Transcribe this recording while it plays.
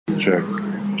check,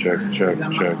 check, check,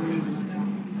 check,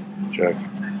 check, check,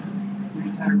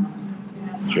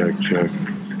 check,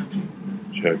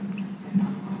 check,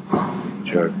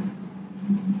 check.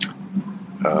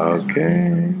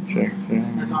 Okay, check, check,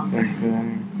 check,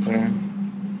 check.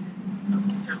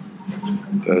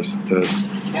 Test, check.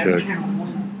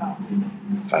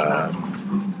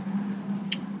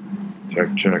 Check,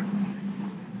 check,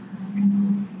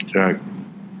 check.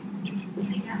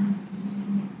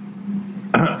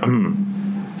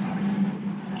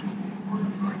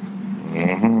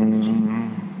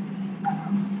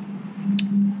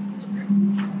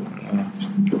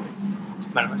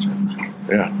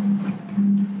 Yeah.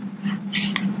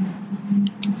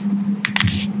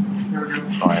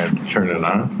 Oh, I have to turn it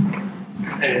on?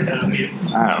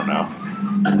 I don't know.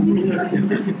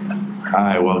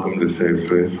 Hi, welcome to Safe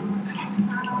Space.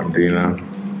 I'm Dina.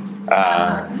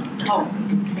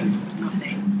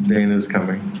 Dana's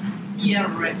coming.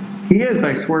 Yeah, right. He is,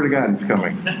 I swear to God, he's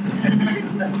coming.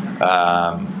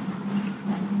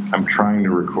 I'm trying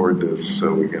to record this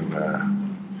so we can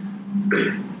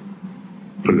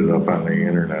put it up on the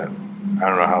internet. I don't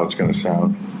know how it's going to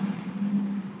sound.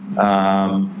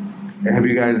 Have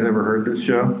you guys ever heard this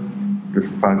show? This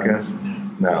podcast?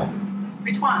 No.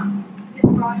 Which one?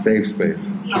 Safe Space.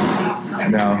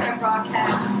 No.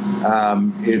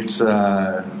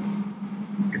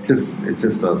 It's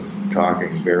just us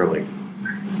talking barely.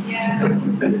 Yeah.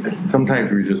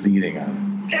 Sometimes we're just eating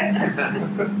on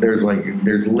it. There's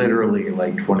literally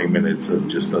like 20 minutes of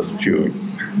just us chewing.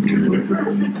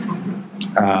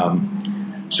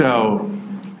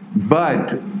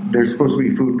 But there's supposed to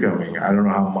be food coming. I don't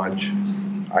know how much.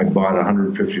 I bought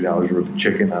 $150 worth of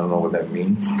chicken. I don't know what that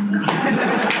means.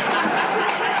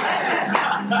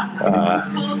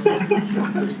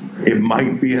 It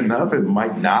might be enough. It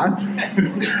might not.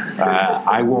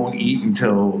 I won't eat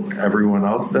until everyone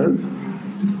else does.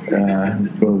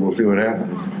 But we'll see what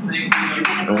happens.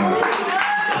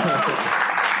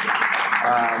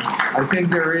 I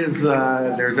think there's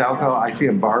alcohol. I see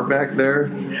a bar back there.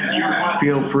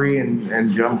 Feel free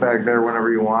and jump back there whenever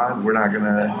you want. We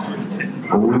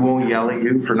won't yell at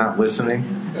you for not listening.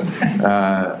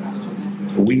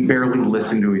 We barely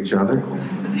listen to each other.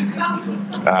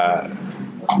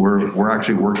 We're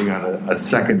actually working on a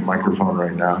second microphone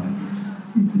right now,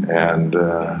 and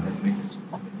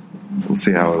we'll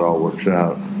see how it all works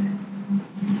out.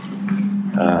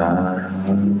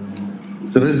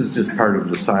 So this is just part of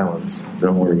the silence.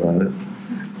 Don't worry about it.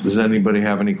 Does anybody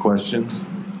have any questions?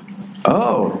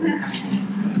 Oh,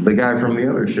 the guy from the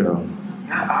other show.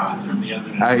 I was from the other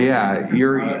show. Yeah,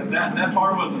 that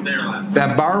bar wasn't there last time.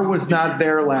 That bar was not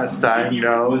there last time,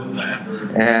 no.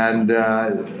 And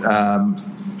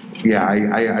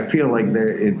I feel like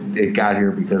it got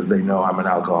here because they know I'm an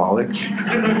alcoholic.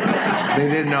 They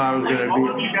didn't know I was going to be. All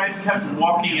of you guys kept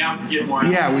walking out to get more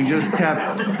alcohol. Yeah, we just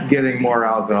kept getting more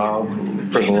alcohol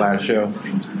for the last show.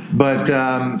 But, they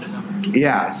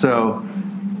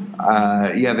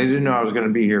didn't know I was going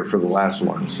to be here for the last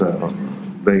one. So,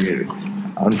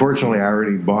 unfortunately, I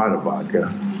already bought a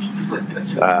vodka.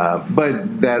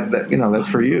 But that's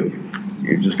for you.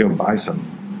 You just go buy some.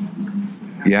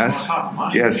 Yes?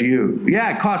 Yes, you.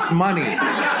 Yeah, it costs money.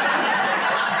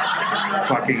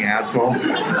 Fucking asshole.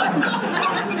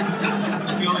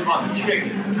 You only bought the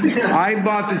chicken. I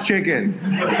bought the chicken.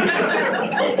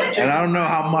 And I don't know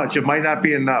how much. It might not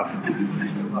be enough.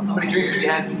 How many drinks have you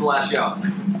had since the last show?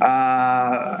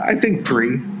 I think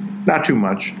 3. Not too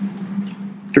much.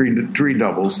 3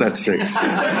 doubles. That's 6. That's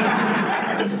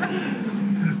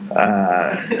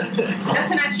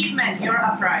an achievement. You're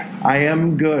upright. I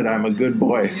am good. I'm a good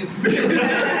boy.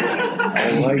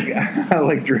 I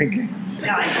like drinking.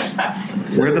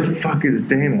 Where the fuck is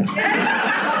Dana?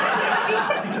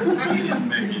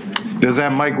 Does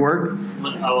that mic work?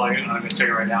 Oh, I'm going to check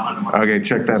it right now. Okay,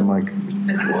 check that mic.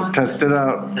 Test it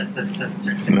out.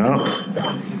 Test. No.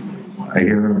 I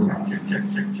hear him. Check.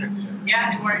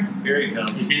 Yeah, it works. Here you go.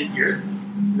 You didn't hear it?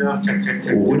 No. Check.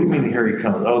 What do you mean here he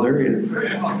comes? Oh, there he is.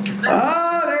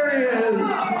 Oh, there he is.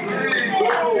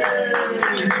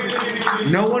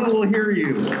 No one will hear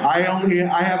you. I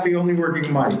have the only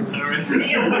working mic.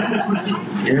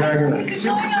 You're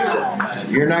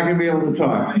not gonna be able to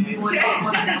talk.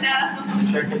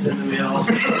 Check it in the mail.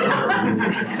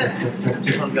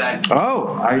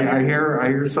 Oh, I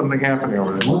hear something happening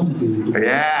over there.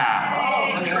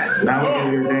 Yeah. Now we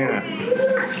can hear Dana.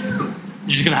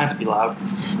 You're just going to have to be loud.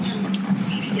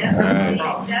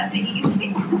 That's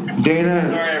easy.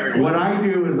 Dana, what I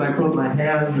do is I put my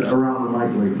hand around the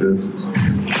mic like this,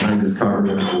 and I just cover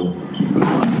it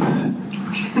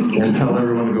and tell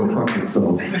everyone to go fuck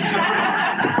themselves.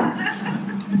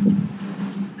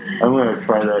 I'm gonna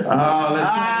try that. Oh,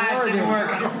 that's it didn't work.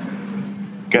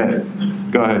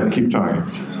 Go ahead. Keep talking.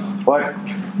 What?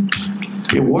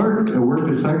 It worked. It worked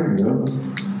a second ago.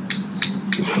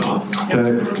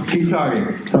 Keep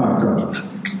talking. Talk.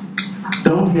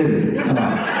 Don't hit it.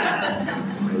 Talk.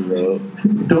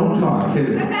 Don't talk. Hit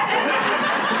it.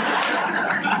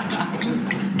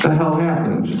 What the hell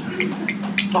happened?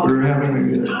 We were having a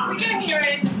good. We can hear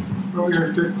it.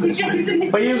 He's just using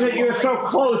his. But you're so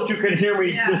close, you can hear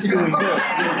me just doing this.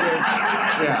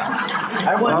 Yeah.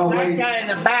 I want Oh, that wait. guy in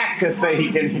the back to say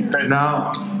he can hear it.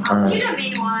 No. All You right. don't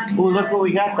need one. Ooh, look what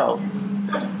we got though.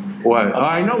 What? Oh,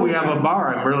 I know we have a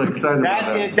bar. I'm really excited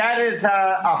about That is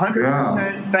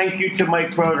 100% thank you to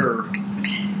Mike Broder.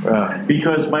 that.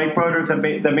 Because Mike Broder,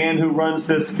 the man who runs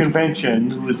this convention,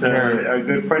 who is a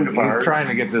good friend of He's ours. trying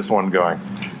to get this one going.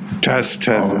 Test.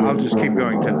 I'll just keep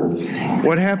going. Test.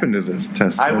 What happened to this?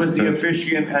 Test. I was the test.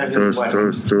 officiant at his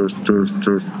wedding. But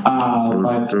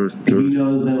he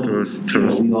knows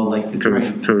that we all like to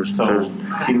drink. So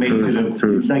he makes it like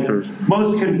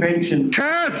most conventions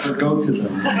Test. or go to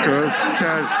them. Test.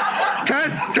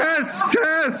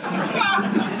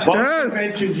 Most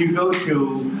conventions you go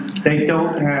to, they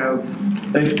don't have.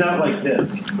 It's not like this.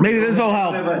 Maybe this will They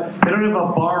help. don't have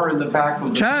a bar in the back of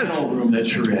the Test. hotel room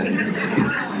that you're in.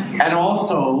 And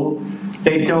also,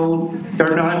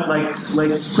 they're not like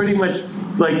pretty much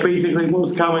like basically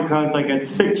most Comic Cons, like at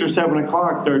 6 or 7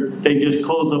 o'clock, they just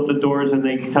close up the doors and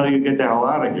they tell you to get the hell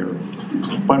out of here.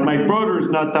 But Mike Broder is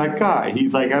not that guy.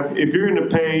 He's like, if you're going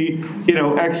to pay,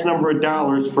 X number of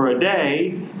dollars for a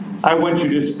day, I want you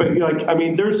to spend,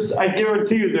 I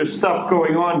guarantee you there's stuff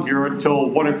going on here until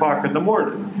 1 o'clock in the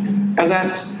morning. And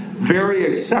that's very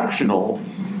exceptional,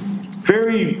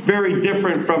 very, very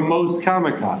different from most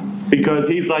Comic Cons. Because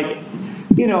he's like,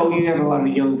 you have a lot of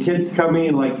young kids coming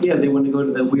and they want to go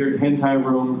to the weird hentai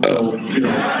room, so, 2 in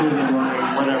the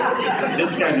morning, whatever.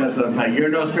 This guy doesn't like, you're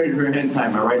no stranger to hentai,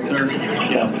 am I right, sir?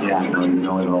 Yes, yeah, you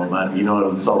know it all about, you know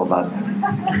what it's all about.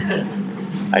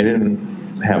 I didn't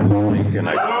have the mic, and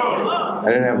I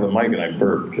didn't have the mic, and I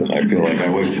burped, and I feel like I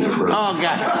wasted a burp. Oh,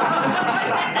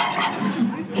 God.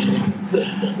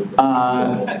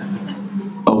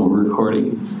 We're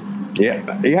recording.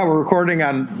 Yeah, we're recording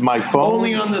on my phone.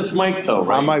 Only on this mic, though,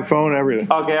 right? On my phone,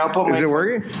 everything. Okay, I'll put my... Is it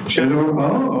working?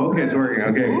 Oh, okay, it's working.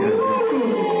 Okay.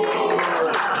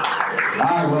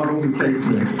 Hi, welcome to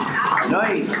Safeness,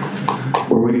 Nice.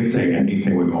 where we can say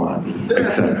anything we want,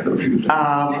 except a few things.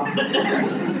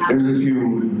 There's a few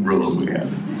rules we have.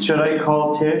 Should I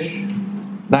call Tish?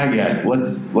 Not yet.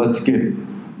 Let's get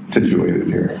situated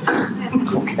here.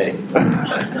 Okay.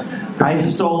 I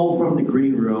stole from the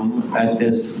green room at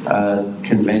this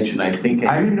convention. I think.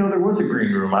 I didn't know there was a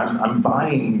green room. I'm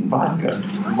buying vodka.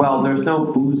 Well, there's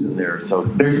no booze in there, so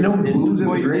There's no It's booze in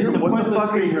a the green it's a room. What the pointless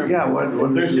fuck is? green room. Yeah.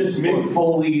 What? there's just Mick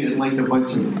Foley and a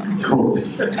bunch of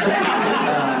cokes. Not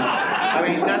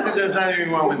that there's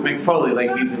anything wrong with Mick Foley.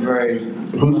 He's a very.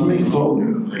 Who's Mick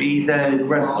Foley? He's a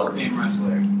wrestler.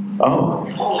 Oh,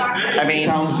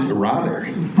 sounds erotic.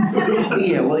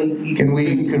 Yeah. Well, Can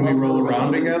we roll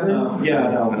around together? Yeah.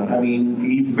 No.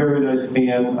 He's a very nice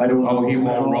man. I don't. Oh, know he him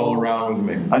at won't all. roll around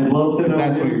with me. I'd love to know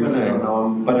That's what him, you're but I saying. don't know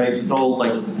him. But I stole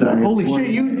Holy shit!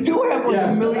 You do have like Yeah,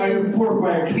 a I million. have 4 or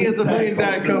 5. He has $1 million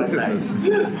Cokes in this.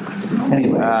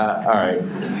 Anyway, All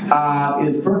right.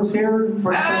 is Brooks here?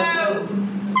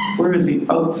 Where is he?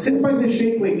 Oh, sit by the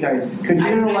Shake Weight guys, because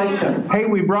you don't like them. Hey,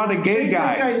 we brought a gay Shake Weight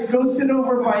guy. guys, go sit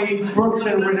over by Brooks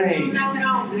and Renee.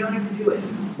 No, we don't have to do it.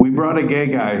 We brought a gay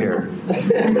guy here.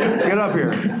 Get up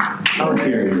here. How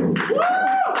dare you?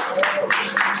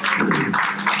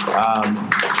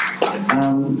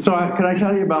 So, can I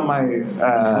tell you about my?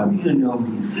 You know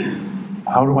he's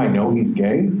How do I know he's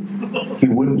gay? He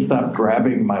wouldn't stop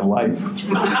grabbing my life.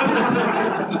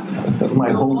 My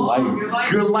whole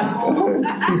life. your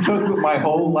life. He took my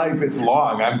whole life. It's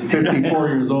long. I'm 54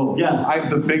 years old. Yes. I have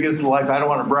the biggest life. I don't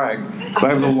want to brag, but I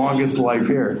have the longest life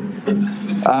here.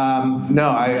 No,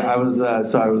 I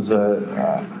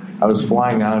was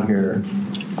flying out here,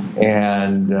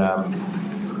 and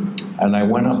I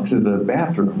went up to the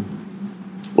bathroom.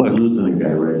 What, losing a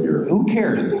guy right here? Who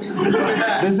cares?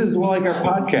 This is like our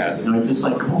podcast. I just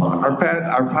come on. Our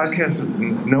podcast,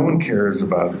 no one cares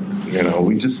about.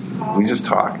 We just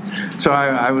talk. So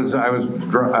I was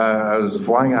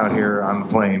flying out here on the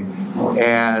plane,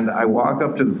 and I walk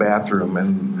up to the bathroom,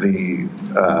 and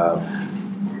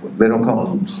they don't call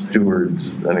them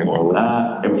stewards anymore.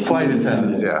 Flight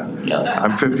attendants. Yeah. Yes.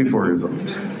 I'm 54 years old,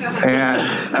 and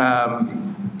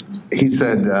he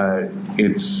said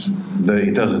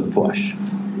it doesn't flush.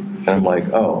 And I'm like,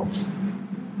 oh.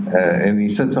 And he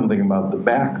said something about the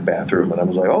back bathroom, and I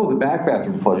was like, "Oh, the back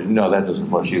bathroom flushes." No, that doesn't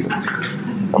flush either.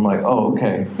 I'm like, "Oh,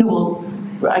 okay." Yeah, well,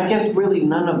 I guess really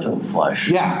none of them flush.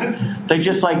 Yeah, They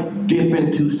just like dip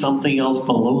into something else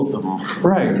below them.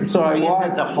 right. So I I guess walked.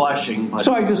 it's a flushing, but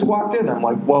So I just walked in. I'm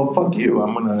like, "Well, fuck you.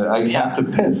 I have to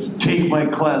piss." take my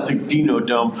classic Dino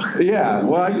dump. Yeah.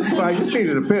 Well, I just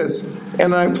needed to piss,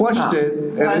 and I flushed it,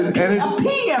 and A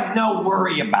pee you have no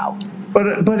worry about. but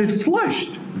it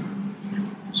flushed.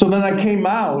 So then I came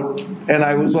out, and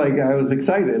I was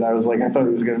excited. I was like, I thought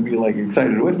he was going to be like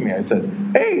excited with me. I said,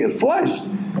 "Hey, it flushed,"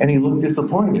 and he looked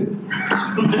disappointed,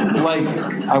 like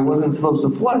I wasn't supposed to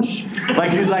flush.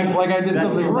 Like he's like I did that's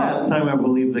something the last wrong. time I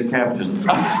believed the captain.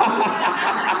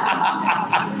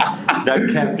 That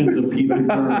captain's a piece of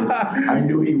garbage. I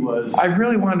knew he was. I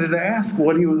really wanted to ask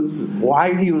why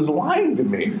he was lying to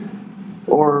me,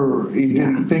 or he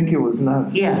didn't think it was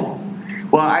not. Yeah.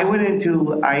 Well, I went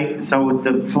so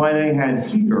the flight I had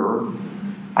here,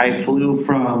 I flew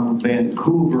from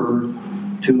Vancouver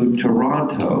to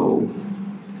Toronto,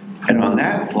 and on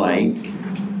that flight,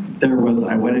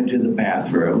 I went into the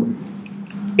bathroom.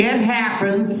 It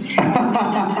happens.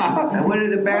 I went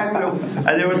into the bathroom,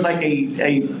 and there was like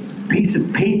a piece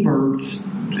of paper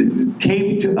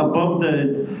taped above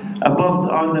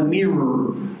on the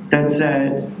mirror that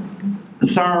said,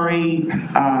 "Sorry,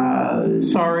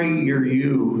 Sorry, you're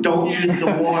you. don't use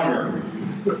the water."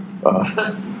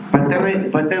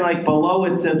 But then, like below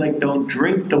it said, like, "Don't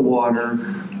drink the water."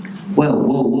 Well,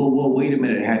 whoa! Wait a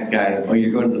minute, hat guy. Oh,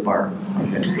 you're going to the bar.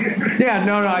 Okay. Yeah,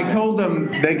 no. I told them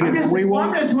they could. We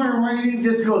won't. I'm just wondering why you didn't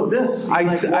just go this.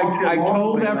 I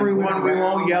told everyone we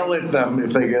won't yell at them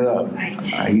if they get up.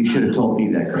 You should have told me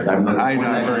that because I'm not. I know.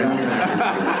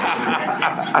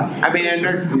 I mean, and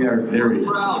there he is.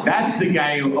 That's the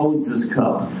guy who owns this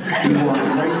cup. He walks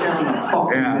right down the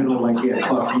fucking middle, like, "Yeah,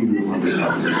 fuck you,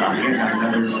 motherfucker. I'm getting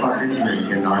another fucking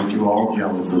drink, and aren't you all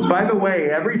jealous of me?" By the way,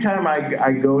 every time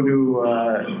I go to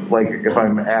like if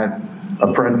I'm at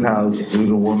a friend's house who's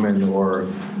a woman, or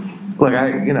like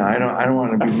I don't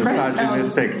want to be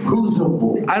misogynistic. Who's a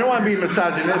bull? I don't want to be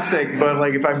misogynistic, but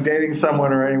like if I'm dating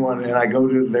someone or anyone and I go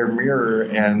to their mirror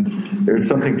and there's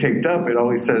something taped up, it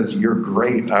always says "You're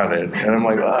great" on it, and I'm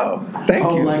like, "Oh, thank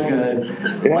you." Like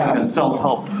a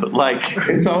self-help, like.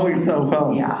 It's always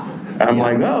self-help. Yeah. I'm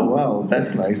like, "Oh, well,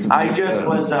 that's nice." I just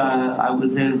was I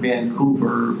was in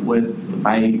Vancouver with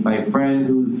my friend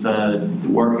who's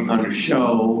working on a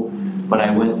show, but I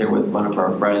went there with one of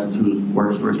our friends who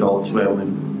works for Adult Swim.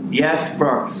 And yes,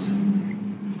 Brooks.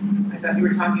 I thought you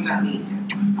were talking about me.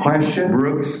 Question?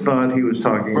 Brooks thought he was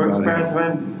talking Brooks about him.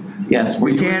 Pressman? Yes.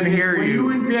 We can't hear Were you. you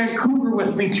in Vancouver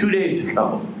with me 2 days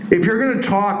ago? If you're going to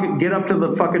talk, get up to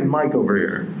the fucking mic over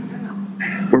here.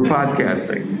 We're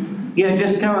podcasting. Yeah,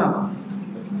 just come out.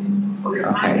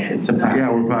 Okay, it's a pack.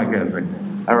 Yeah, we're podcasting.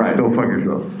 All right. Go fuck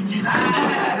yourself.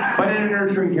 But in a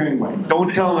nurturing, caring way.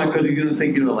 Don't tell him because you're going to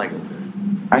think you don't like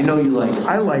him. I know you like him.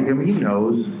 I like him. He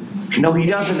knows. No, he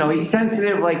doesn't know. He's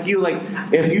sensitive like you. Like,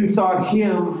 if you thought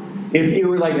if you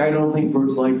were like, "I don't think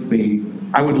Bruce likes me."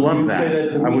 I would love You that. say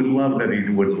that to I me. would love that he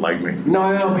wouldn't like me.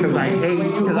 No, no, Because I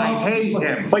hate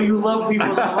him. But you love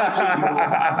people that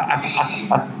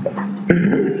like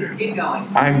you. Keep going.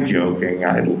 I'm joking.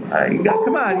 Oh,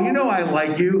 come on. You know I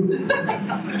like you.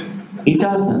 He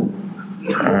doesn't.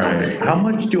 All right. How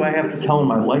much do I have to tell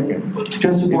him I like him?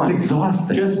 Just It's once.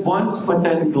 exhausting. Just once, but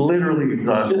then It's literally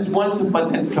exhausting. just once,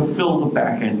 but then fulfill the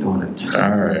back end on it. All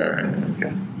right.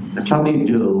 Okay. That's how they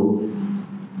do.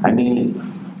 I mean,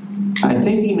 I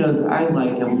think he knows I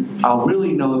like him. I'll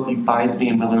really know if he buys me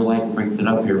a Miller Lite and brings it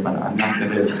up here, but I'm not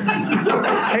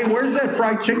gonna. Hey, where's that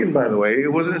fried chicken, by the way?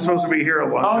 It wasn't supposed to be here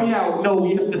a lot. Oh yeah, no,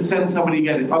 we have to send somebody to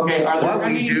get it. Okay, are there What,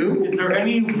 we any? do? Is there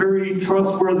any very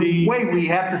trustworthy? Wait, we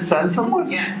have to send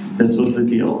someone? Yes. This was the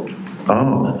deal.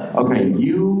 Oh. Okay,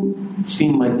 you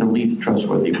seem like the least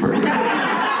trustworthy person.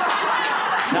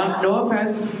 No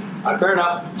offense. Fair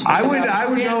enough. I would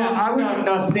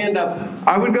Stand up.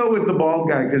 I would go with the bald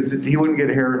guy because he wouldn't get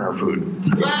hair in our food.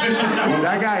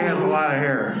 That guy has a lot of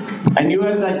hair. And you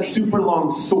have that super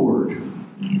long sword.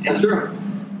 That's true.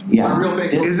 Yeah. A real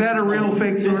fake sword. Is that a real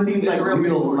fake This sword? seems like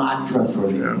real not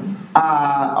trustworthy. Yeah.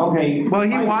 Okay. Well,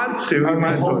 he wants to. He Okay,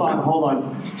 might as hold well.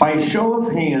 on. By show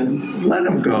of hands. Let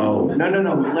him go. No.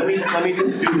 Let me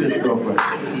just do this real quick.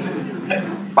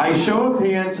 By show of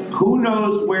hands, who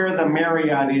knows where the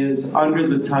Marriott is under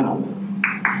the tunnel?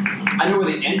 I know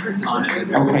where the entrance is.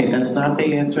 Okay, that's not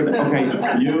the answer. Okay,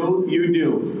 you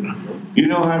do. You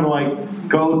know how to like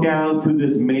go down through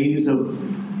this maze of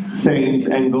things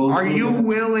and go. Are through you them?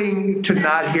 willing to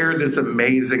not hear this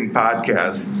amazing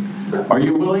podcast Are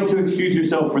you willing to excuse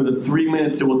yourself for the 3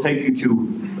 minutes it will take you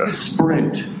to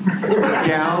sprint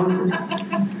down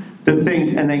the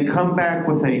things and then come back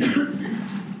with a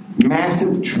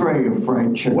massive tray of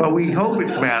fried chicken? Well, we hope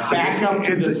it's massive. Back up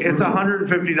to It's this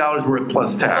 $150 worth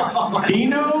plus tax.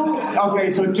 Dino,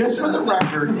 okay, so just for the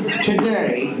record,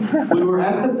 today we were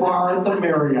at the bar at the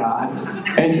Marriott,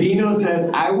 and Dino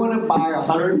said, I want to buy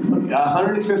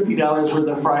 $150 worth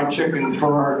of fried chicken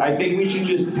for our, I think we should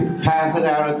just pass it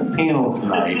out at the panel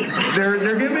tonight.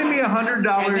 They're giving me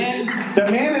 $100. And then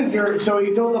the manager, so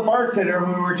he told the bartender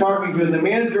when we were talking to him, the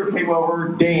manager came over,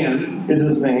 Dan is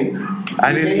his name.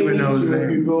 I didn't even know his If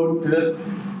you name. go to this,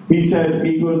 he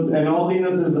goes, and all he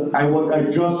knows is, I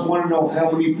just want to know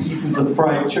how many pieces of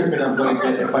fried chicken I'm going to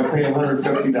get if I pay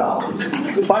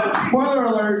 $150. But spoiler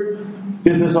alert,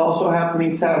 this is also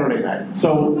happening Saturday night.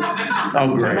 So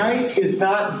Oh, great. tonight is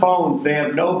not bones. They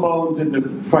have no bones in the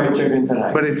fried chicken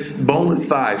tonight. But it's boneless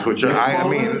thighs, which I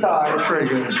mean, boneless thighs. it's pretty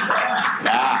good.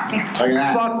 yeah, look at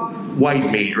that. Fuck white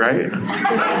meat, right?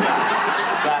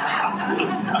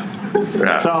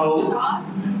 Yeah. So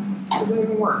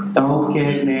don't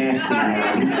get nasty,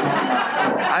 man.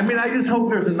 I mean, I just hope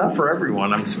there's enough for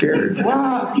everyone. I'm scared.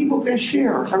 Well, people can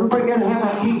share. Everybody can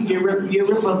have a piece. You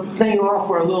rip a thing off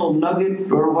for a little nugget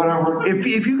or whatever. If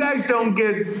you guys don't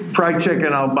get fried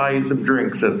chicken, I'll buy you some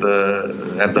drinks at the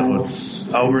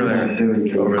over there.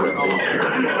 Over there. All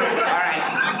right.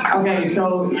 Okay,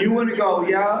 so you want to go,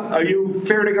 yeah? Are you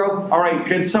fair to go? All right,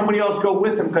 can somebody else go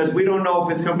with him? Because we don't know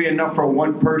if it's going to be enough for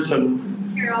one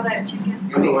person. Hear all that chicken.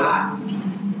 Pretty hot.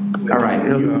 All right,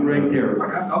 you right there.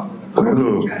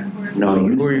 Who? No,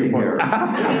 you Who are you stay here.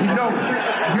 No,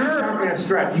 You're going to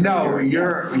stretch.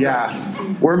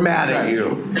 yeah. We're mad at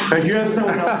you. Because you have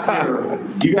someone else here.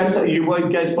 You guys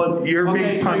both. You're being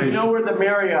okay, so you punished. know where the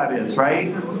Marriott is,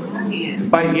 right?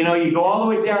 But you go all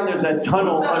the way down. There's that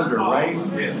tunnel under, right?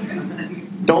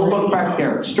 Don't look back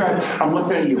there. Stretch. I'm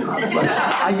looking at you.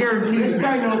 I guarantee This you,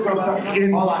 guy knows what I'm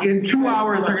talking about. in 2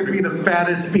 hours, they're going to be the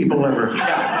fattest people ever. We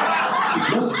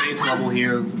go to the base level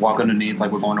here, walk underneath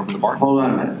like we're going over the bar. Hold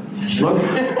on a minute. Look.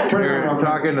 Turn You're around.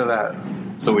 talking to that.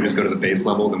 So we just go to the base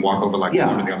level, then walk over like we're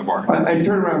going to the other bar. And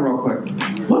turn around real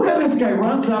quick. Look how this guy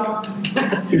runs up.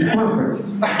 He's perfect.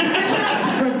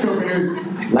 Stretch over here.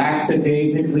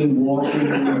 Lackadaisically walking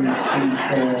in his seat.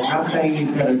 Nothing.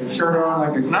 He's got a shirt on like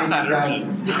a crazy not that guy.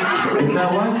 urgent. Is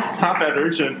that what? It's not that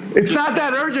urgent. It's not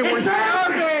that urgent. We're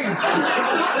starving.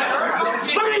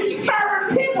 Look at these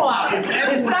starving people out here.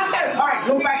 It's not that. All right,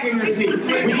 go back in your seat.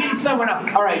 We need someone else.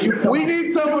 All right, you. We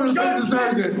need someone who thinks it's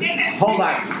urgent. Hold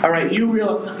on. All right, you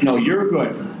realize? No, you're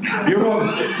good. You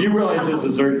realize this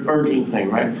is an urgent thing,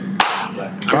 right?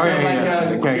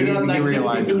 Okay, you know, like you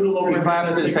realize. Dipsy Doodle over He here.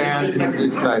 clapped his hands.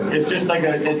 He's excited. It's just like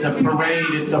it's a parade.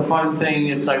 It's a fun thing.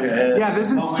 It's like a. Yeah, this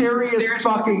is serious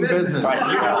fucking business.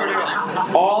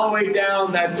 All the way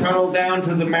down that tunnel down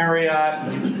to the Marriott.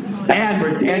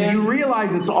 And you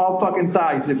realize it's all fucking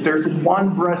thighs. If there's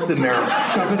one breast in there,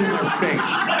 shove it in your face.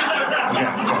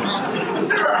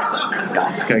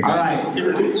 Okay, All right.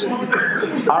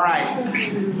 All right.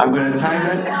 I'm going to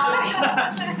time it.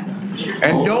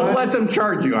 And don't let them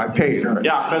charge you. I paid her.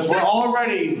 Yeah, because we're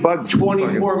already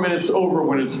 24 minutes over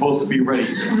when it's supposed to be ready.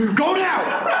 Go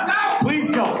now! Please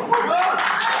go.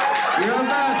 You're the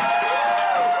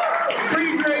best.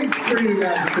 Free drinks for you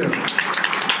guys too.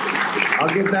 I'll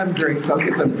get them drinks. I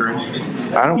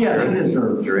don't Yeah, care. they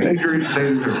deserve They drinks.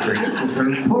 deserve drinks.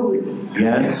 Totally.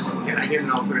 Yes. Can I get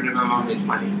an alternative? I'm on page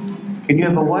 20. Can you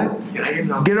have a what? Can I get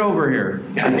an Get over here.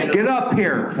 Get up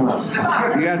here. Come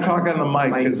on. You got to talk on the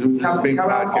mic because this is a Come big out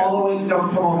podcast. all the way. Don't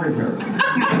come over here.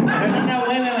 No,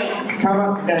 wait. Come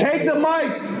up. Take the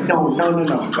mic. No. I'm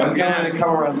gonna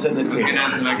come around and sit at the Can I table.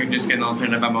 ask if I could just get an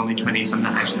alternative? I'm only 20, so I'm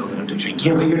not actually old enough to drink.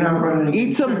 Yeah, but you're not running.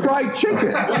 Eat some fried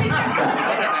chicken.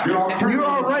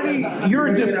 You're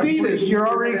a defeatist. You're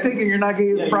already thinking you're not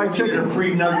going to get fried A chicken.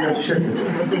 free nugget of chicken.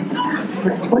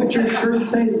 What's your shirt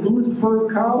say? Lewisburg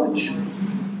College?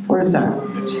 Where is that?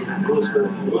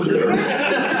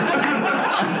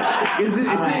 Is it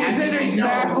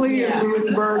exactly in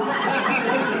Lewisburg?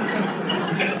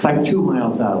 It's like 2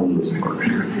 miles out of Lewisburg.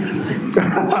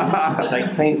 It's like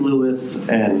St. Louis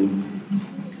and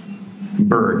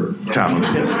Bird town.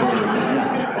 Pittsburgh.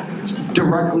 Yeah. It's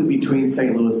directly between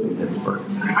St. Louis and Pittsburgh.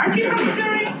 Aren't you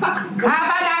considering?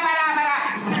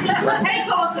 Hey,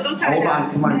 so don't try Hold that.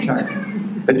 on, come on, Chuck.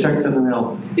 The check's in the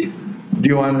mail. Do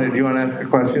you want to ask a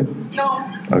question? No.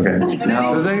 Okay.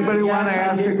 No. Does anybody want to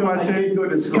ask a I did question? go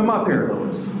to school. Come up here.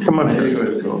 Come up I did here. go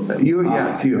to school. You,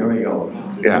 yes, you. There we go.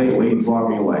 Yeah. Wait, he's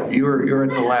walking away. You're at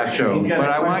the last show, He's got but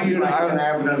a I want you to. question, like, I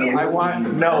have another I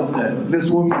want no. That's it. This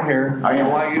woman here. I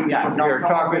want you to Yeah, no, here,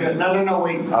 talk with no,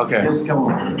 wait. Okay. Just come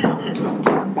on.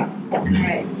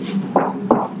 Alright.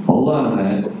 Hold on a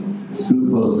minute. Scoot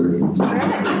closer.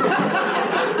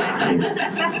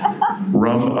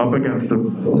 Rub up against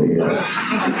him. Oh, yeah.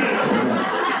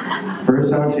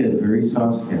 First off, she has very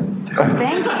soft skin.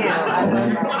 Thank you.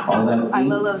 All that I ink,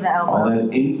 will love the all elbow.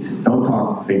 that ink, don't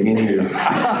talk, they can't hear you. All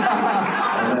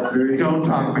that very, Don't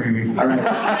talk, baby. all right.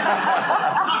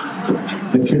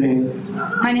 What's your name?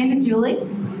 My name is Julie. I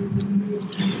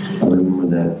remember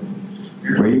that.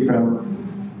 Where are you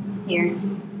from? Here.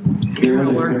 Here in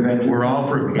the convention. We're all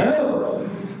from here. Oh!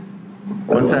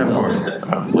 What's that for?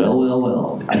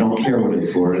 Well. I don't care what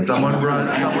it's for. Someone brought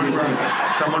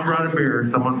a beer.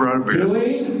 Someone brought a beer.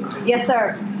 Julie, Yes,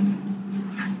 sir.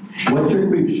 what's your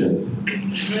grief ship?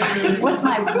 What's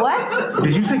my what?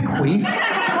 Did you say queef?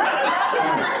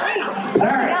 I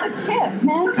got a chip,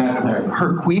 man. That's her.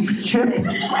 Her queef chip?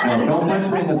 No, don't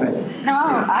punch me in the face. No,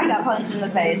 I got punched in the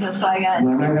face. That's why I got.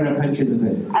 I'm not gonna punch you in the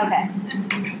face. Okay.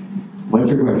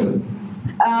 What's your question?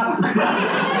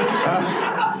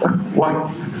 What?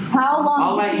 How I'll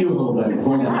long? let you hold it.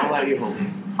 Hold on. I'll let you hold it.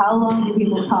 How long do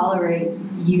people tolerate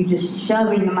you just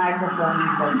shoving the microphone in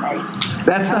their face?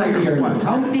 That's not your question.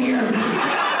 How dare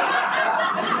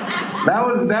That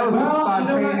was a Well, you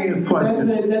know what? spontaneous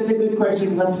question. That's a good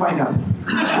question. Let's find out.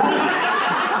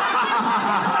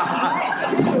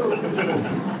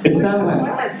 It's not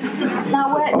wet. It's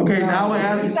not wet. Okay, now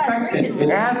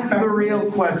ask the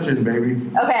real question, baby.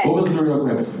 Okay. What was the real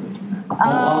question?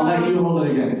 I'll let you hold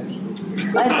it again.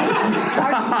 Let's,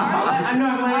 I'm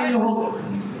not letting you hold it.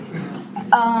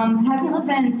 have you lived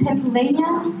in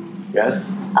Pennsylvania? Yes.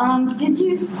 Did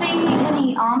you see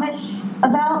any Amish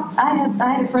about? I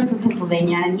had a friend from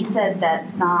Pennsylvania, and he said that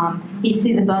he'd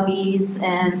see the buggies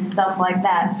and stuff like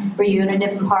that. Were you in a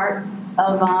different part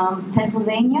of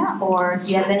Pennsylvania, or do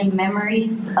you have any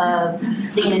memories of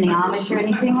seeing any Amish or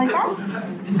anything like that?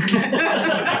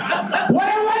 What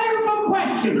a wonderful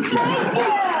question. Thank you.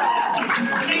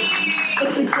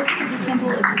 It's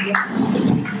simple. It's a yes.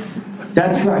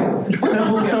 That's right.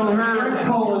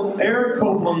 So Eric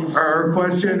Copeland. Her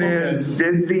question is,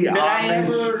 did the I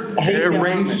ever hate the Amish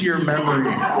erase Amish? your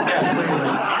memory?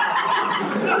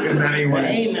 In any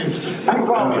way? Amish. I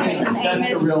call it Amish. That's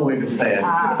the real way to say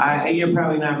it. You're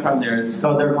probably not from there.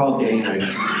 They're called the Amish.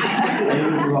 And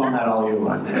you can call them that all you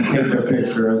want. And take their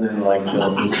picture and then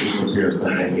they'll just disappear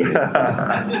because they hate it.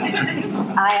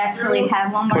 I actually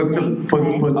have one more Put the thing. put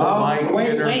to say. the Oh, mic wait,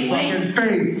 in her wait, wait. fucking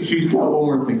face. She's got one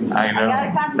more thing to say. I know. I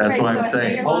gotta concentrate. That's what so I'm I stay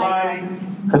saying. your Hold mic. on.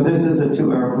 Because this is a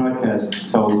 2-hour podcast.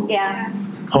 So, Yeah.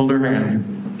 Hold her hand.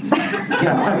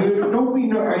 yeah. Are you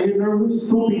nervous?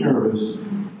 Don't be nervous.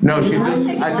 No, she's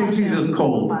just. I think she's just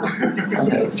cold.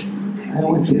 Okay. I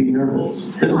don't want you to be nervous.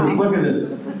 Look at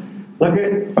this. Look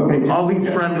at, okay. All these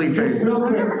friendly Just faces. real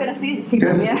I'm never quick. gonna see these people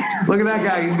Just- again. Look at that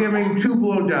guy. He's giving 2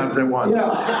 blowjobs at once.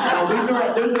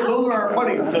 Yeah, those are our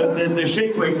buddies, the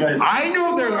shake weight guys. I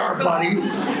know they're our buddies.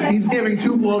 He's giving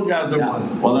 2 blowjobs at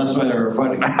once. Well, that's why they're our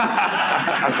buddies.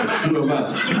 There's 2 of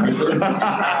us.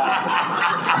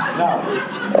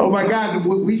 Now, Oh my God,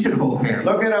 we should hold hands.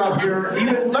 look at out here.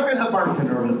 Even look at the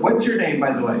bartender. What's your name,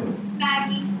 by the way?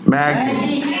 Maggie.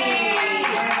 Maggie.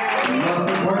 The most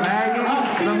important-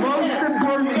 Maggie, the most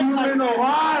important human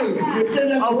alive.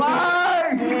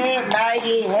 Alive. Hey,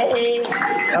 Maggie, hey.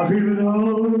 I'm feeling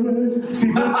alright.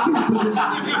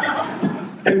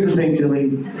 Here's the thing,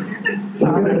 Julie.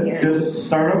 I'm gonna just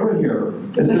start over here.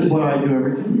 This is what I do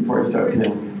every time before I start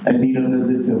him. And Nina does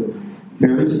it too.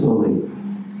 Very slowly.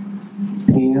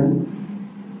 Pan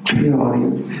to the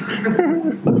audience.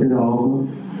 Look at all of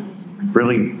them.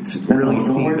 Really Don't see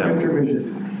worry about them. your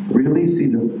vision. Really see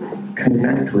them.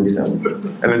 Connect with them.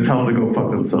 And then tell them to go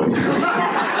fuck themselves.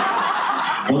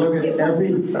 Well, look at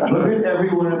every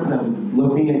one of them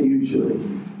looking at you, Julie.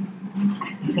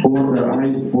 Or their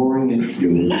eyes boring into you.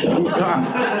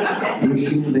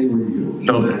 Wishing they were you.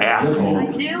 Those I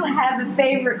assholes. do have a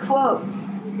favorite quote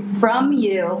from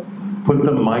you. Put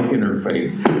the mic in her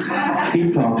face.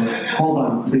 Keep talking. Hold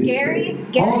on, please. Gary?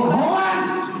 Hold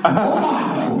on!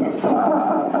 Hold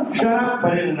on! Shut up,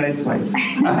 but in a nice way.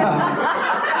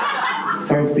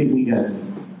 Start speaking again.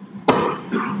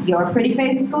 Your pretty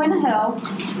face is going to hell.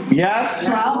 Yes?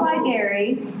 Trial by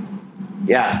Gary.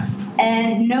 Yes.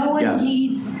 And no one Yes.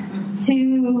 needs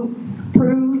to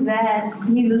prove that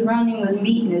he was running with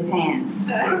meat in his hands.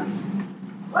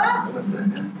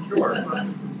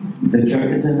 The check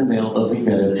is in the mail, doesn't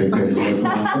get it because she doesn't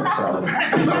want to sell it.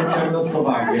 She's from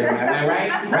Czechoslovakia, am I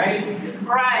right? Right?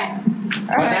 Right.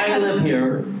 But I live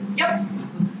here. Yep.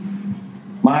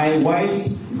 My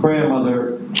wife's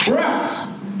grandmother, Rex!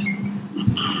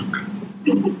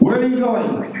 Where are you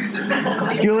going?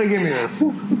 Julie, give me this.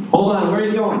 Hold on, where are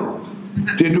you going?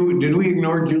 Did we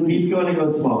ignore Julie? He's going to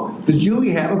go smoke. Does Julie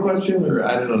have a question, or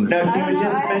I don't No, understand? she was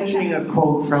just mentioning a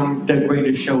quote from The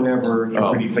Greatest Show Ever. You're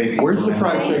Oh. pretty faithful. Where's the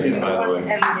fried chicken, by the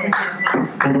way?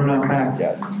 Well, they're not back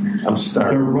yet. I'm They're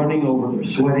starving. running over, they're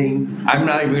sweating. I'm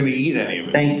not even going to eat any of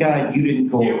it. Thank God you didn't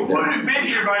go You over would there. have been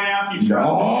here by now if you tried.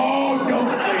 Oh,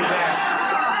 don't say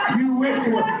that. You wish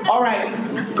you were. All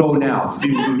right, go now.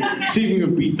 See if you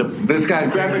can beat them. This guy,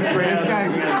 Grab a tray. this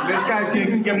guy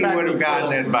thinks he would have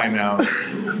gotten it by now.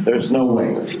 There's no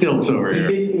way. Stilts over here.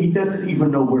 He doesn't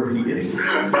even know where he is.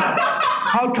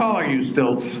 How tall are you,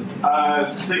 Stilts?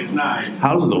 6'9".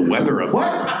 How's the weather up?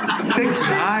 What?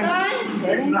 6'9"?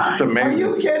 6'9". That's Are amazing.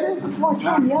 you kidding?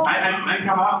 I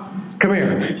come up. Come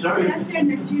here. and show you.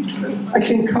 I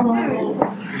can come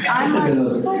out. I'm Look at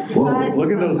those. Whoa,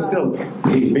 Look at those stilts.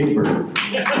 Hey, Big Bird.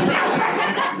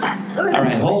 All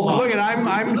right, hold on. Look at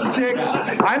I'm 6.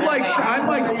 I'm like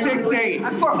 6'8".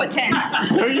 I'm 4'10".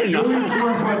 Julie's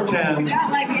 4'10".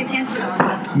 Got like an inch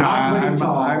on. No, I'm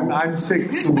tall. I'm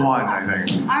 6'1", I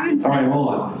think. I'm in. All right, hold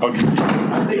on. Okay.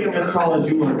 I think I'm as tall as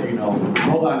you are, you know.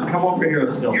 Hold on, come over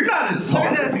here still. You're not as tall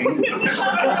as me. I'm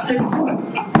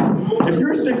 6'1". If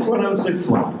you're 6'1", I'm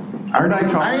 6'1". Aren't I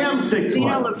tall? I am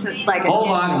Zeno 6'1". looks like a Hold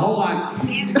kid. on.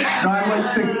 No, I'm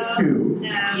like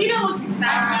 6'2". You don't look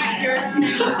 6'9". You're a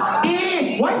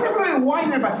Why is everybody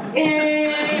whining about? I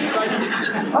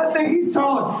think he's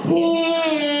tall. That's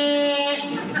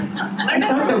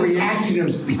not the reaction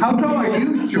of speech. How tall are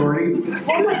you, Shorty?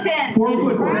 4'10".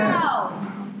 4'10". Wow.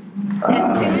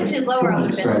 And 2 inches lower, I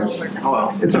would have been Stretch.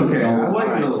 over. It's okay. I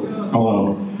like those.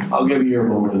 Hello. I'll give you your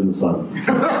moment in the sun.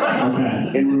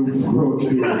 Okay. In room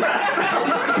 402.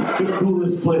 The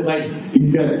coolest place, like,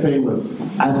 you got famous.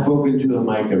 I've spoken to the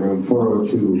mic in room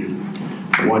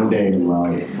 402 one day in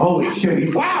life. Holy shit.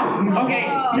 He's, Wow. Okay.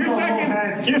 Oh.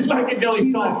 Here's psychedelic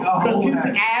He's song. like a whole Because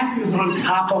his head. ass is on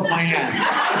top of my ass.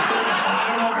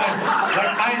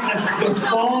 I don't know, the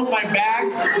small of my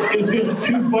back is just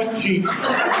 2 butt cheeks.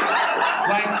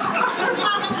 Like,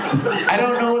 I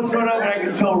don't know what's going on, but I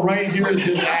can tell right here is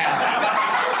his ass.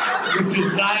 Which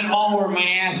is not at all where my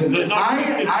ass is. There's no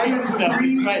I stuff.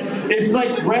 agree. It's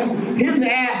like his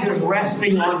ass is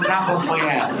resting on top of my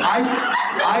ass.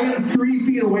 I am 3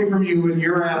 feet away from you, and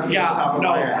your ass is on top of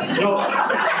my ass.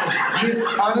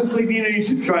 Honestly, Nina, you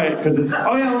should try it because it's.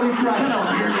 Oh yeah, let me try.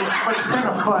 But it's kind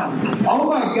of fun. Oh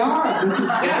my God, this is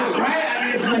Yeah, great. right? I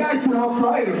mean, it's You like. guys should all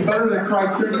try it. It's better than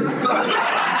fried chicken.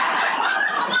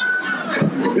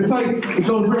 It's like it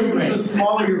goes right into the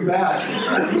small of your back.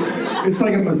 It's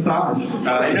like a massage.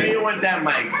 I know you want that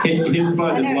mic. His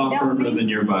butt is a lot firmer than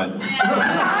your butt.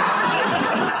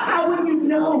 How would you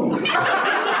know?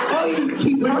 Oh, you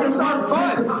keep talking about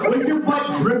butt. Was your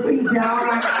butt dripping down on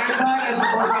my butt as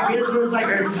opposed to his was like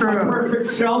It's a true. perfect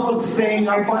shelf of staying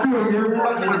up? It's true. Your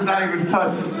butt was not even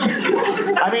touched.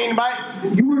 I mean,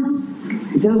 you were.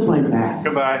 That was my back.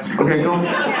 Goodbye. Okay, go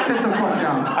sit the fuck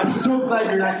down. I'm so glad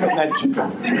you're not cutting that chicken.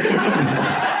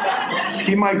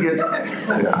 He might get.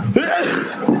 Yeah.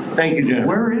 Thank you, Jennifer.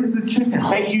 Where is the chicken?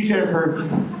 Thank you, Jennifer.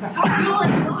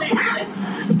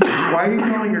 Why are you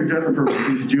calling her Jennifer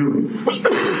when she's Julie?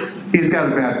 He's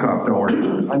got a bad cough. Don't worry.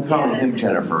 I'm calling him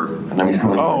Jennifer, and I'm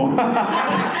calling.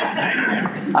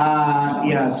 Oh.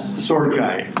 Yes, sword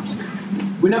guy.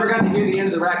 We never got to hear the end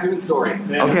of the raccoon story.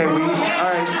 Okay, all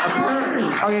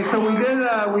right. Okay, so we did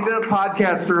a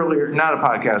podcast earlier. Not a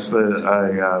podcast,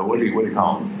 but what do you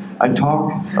call them? I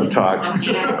talk. A talk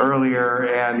earlier,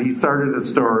 and he started a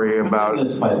story about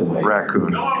This, by the way.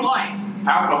 raccoons. No one liked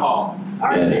alcohol.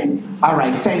 All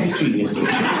right, thanks, genius. 4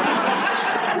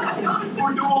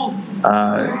 duels.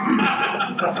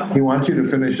 He wants you to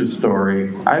finish his story.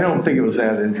 I don't think it was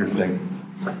that interesting.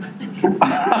 You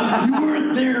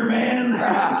weren't there, man.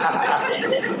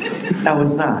 That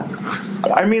was not.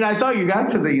 I mean, I thought you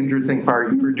got to the interesting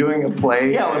part. You were doing a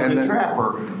play. Yeah, it was and the then-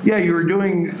 trapper. Yeah, you were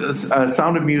doing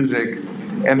Sound of Music,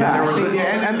 and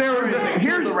Yeah, then there was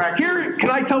here. Can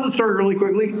I tell the story really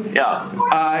quickly?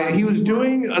 Yeah. He was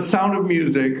doing a Sound of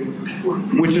Music,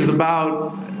 which is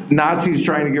about Nazis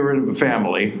trying to get rid of a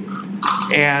family.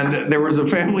 And there was a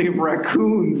family of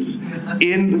raccoons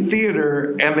in the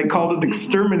theater, and they called an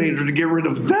exterminator to get rid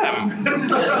of them.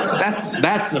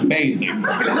 That's amazing.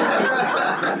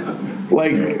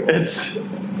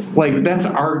 That's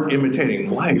art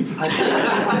imitating life,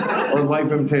 or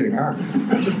life imitating art.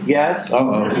 Yes.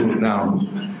 Uh-oh, now.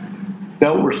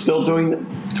 No, we're still doing that.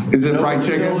 Is it No, fried we're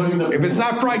still doing chicken? the- If it's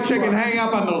not fried chicken, hang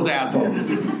up on those assholes.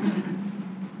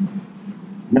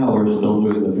 No, we're still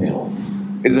doing the panel.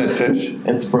 Is that Tish?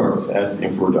 It's Brooks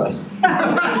asking if we're done.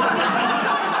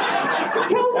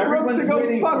 Tell Brooks to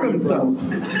go fuck himself.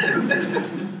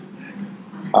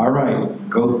 All right,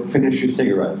 go finish your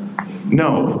cigarette.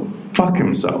 No, fuck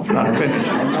himself, not finish.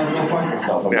 I'm not gonna fuck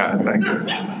yourself. Yeah, thank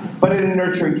you. But in a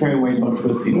nurturing, caring way, no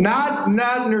twisty. Not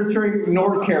nurturing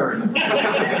nor caring. In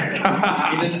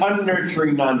an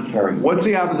unnurturing, non-caring. What's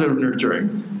the opposite of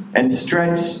nurturing? And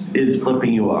Stretch is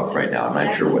flipping you off right now. I'm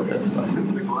not sure what that's about.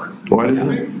 What is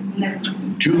it?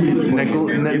 Julie's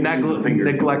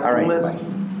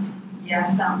Neglectfulness. Yeah,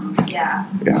 yeah.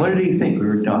 Yeah. What did he think? We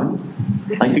were done?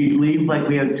 Like we'd leave like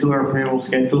we had a 2-hour panel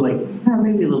schedule, like,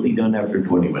 maybe they'll be done after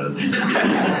 20 minutes.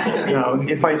 No,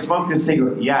 If I smoked a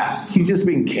cigarette, yes. he's just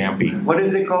being campy. What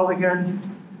is it called again?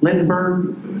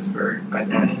 Lindbergh?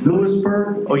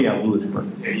 Lewisburg? Oh yeah,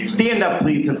 Lewisburg. Stand up,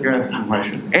 please, if you're asking a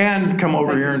question. And come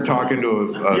over here and talk into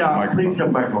a Yeah, microphone. please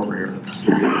come back over here.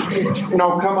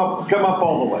 No, come up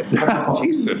all the way. Come up all the way.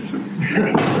 Jesus.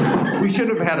 We should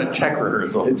have had a tech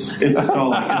rehearsal. It's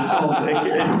stalling.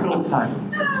 It fills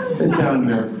time. Sit down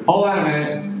here. Hold on a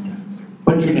minute.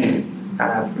 What's your name?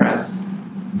 Press.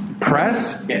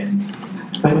 Press? Yes.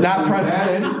 Not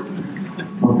president.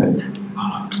 Okay.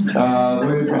 Where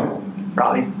are you from?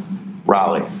 Raleigh.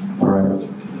 Raleigh. All right.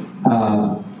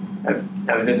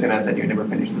 I was just gonna say you never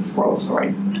finished the squirrel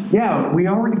story. Yeah, we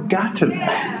already got to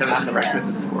that. They're not the record of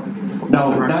the squirrel.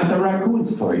 No, not the raccoon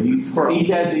story. He's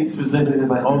asking specifically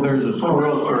about. Oh, there's a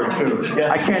squirrel story too.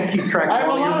 Yes. I can't keep track I have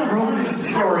a of all lot of your rodent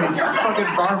stories.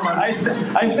 fucking varmints.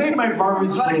 I saved my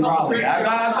varmints for Raleigh. I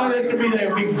thought it could be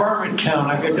that big varmint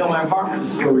town. I could tell my varmint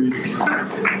stories.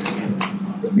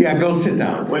 Yeah, go sit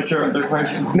down. What's your other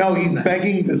question? No, he's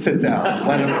begging to sit down.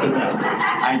 Let him sit down.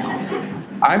 I know.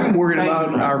 I'm worried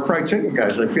about our fried chicken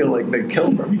guys. I feel like they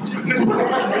killed them.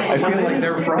 I feel like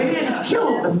they're They fried. didn't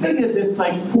kill him. The thing is, it's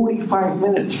like 45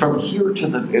 minutes from here to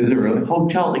the Is it really?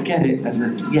 hotel to get it, and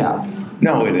then, yeah.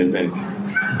 No, it isn't.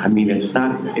 I mean, it's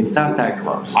not that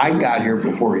close. I got here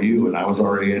before you, and I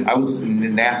was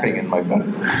napping in my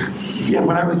bed. Yeah,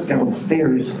 when I was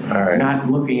downstairs, All right.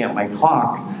 not looking at my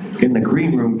clock in the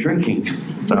green room drinking.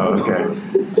 Oh,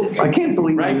 okay. I can't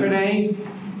believe Right, Renee?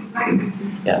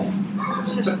 Yes.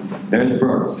 There's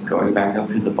Brooks going back up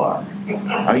to the bar.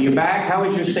 Are you back? How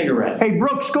was your cigarette? Hey,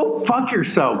 Brooks, go fuck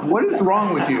yourself. What is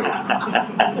wrong with you?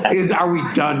 Are we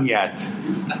done yet?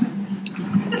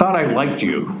 Thought I liked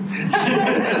you.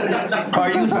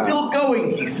 Are you still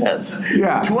going? He says.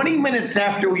 Yeah. 20 minutes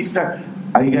after we start.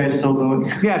 Are you guys still going?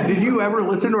 Yeah, did you ever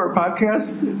listen to our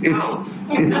podcast?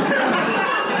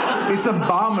 It's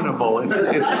abominable.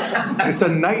 It's a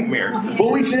nightmare.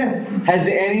 Well, we should. Has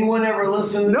anyone ever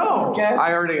listened to the No, podcast?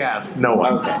 I already asked. No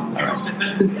one.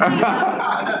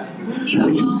 Okay.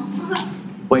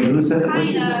 Wait, who said it? What'd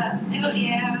you say?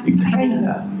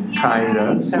 Kinda.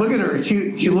 Kinda. Look at her.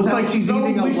 She looks like she's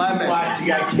eating a lemon.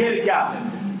 Wishy-washy. I get it. Yeah.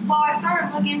 Well, I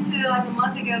started looking into it like a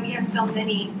month ago. We have so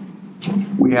many.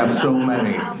 We have so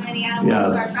many. How many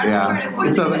animals? Yes, yeah.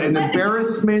 It's an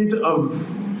embarrassment of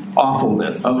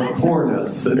awfulness. Of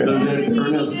poorness. It's I a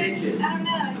don't know.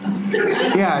 Just-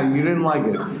 Yeah, you didn't like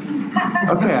it.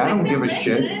 Okay, I don't give a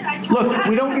shit. Look,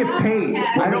 we don't get paid.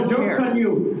 I don't Joke's on care.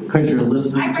 you. Because you're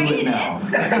listening I to it rated now.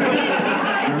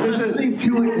 it. You're listening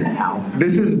to it now.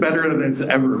 This is better than it's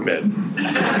ever been.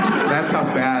 That's how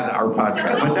bad our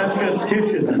podcast But is. that's because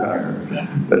Tish isn't there.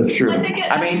 That's true. I think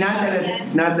it- I mean, not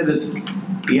that it's.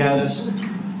 Yes.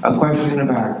 A question in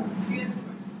the back.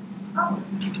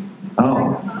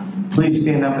 Oh. Please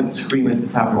stand up and scream at the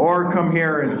top of Or come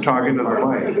here and talk into the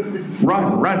mic.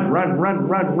 Run, run, run, run,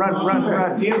 run, run, run,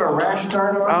 run. Do you have a rash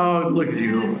guard on? Oh, look at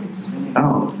you.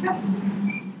 Oh.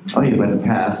 Oh, you better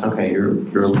pass. Okay, you're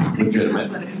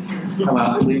legitimate. Come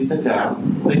on, please sit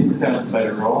down. Please sit down,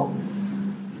 Spider Girl.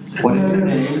 What is your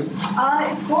name?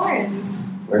 It's Lauren.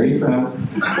 Where are you from?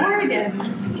 Oregon.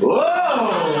 Whoa!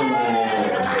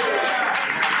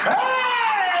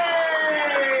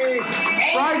 Hey!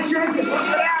 Fried chicken!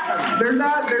 They're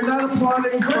not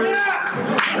applauding for.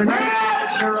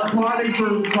 They're applauding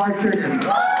for fried chicken.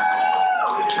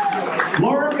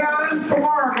 Oregon from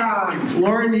Oregon.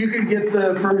 Lauren, you can get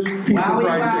the first piece of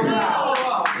fried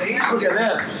chicken. Look at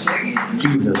this.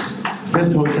 Jesus.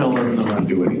 This hotel doesn't know how to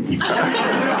do anything.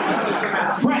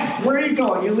 Rex, where are you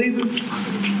going? You leaving?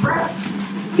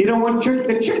 You don't want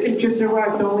the chicken just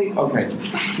arrived, don't leave. Okay.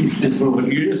 You're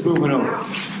just moving over.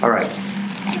 All right.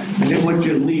 I didn't want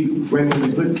you to leave right when the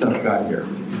good stuff got here.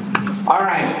 All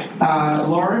right.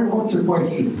 Lauren, what's your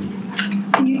question?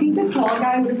 Do you think the tall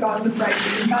guy would have gotten the fried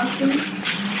chicken costume?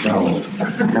 No.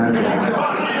 Not at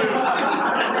all.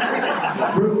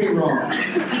 Prove me wrong.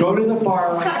 Go to the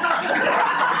bar.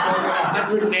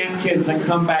 100 napkins and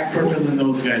come back quicker than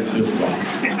those guys do.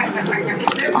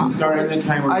 I'm starting the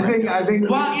timer. I think.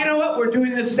 Well, you know what? We're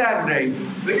doing this Saturday,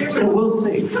 so we'll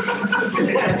see.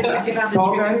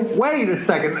 Tall guy? Wait a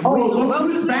second. Oh, look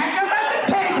who's back up at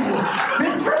the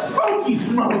table, Mr. Smoky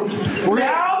Smoke. We're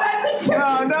all at the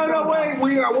table. No, wait.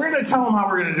 We're gonna tell them how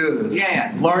we're gonna do this.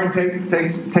 Yeah. Lauren,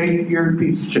 take your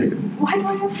piece of chicken. Why do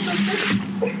I have to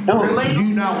do No, Do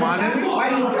you not want any? why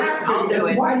do you have to? I'll do That's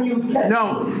it. why you get.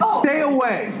 No, stay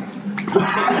away.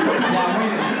 Now,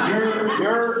 wait,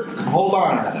 you're. Hold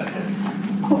on.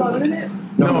 Hold on a minute.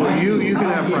 No, you can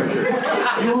have fried chicken.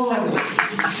 You hold on.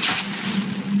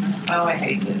 Oh, I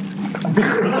hate this.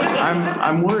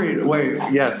 I'm worried. Wait,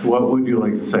 yes. What would you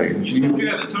like to say? You said you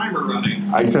had a timer running.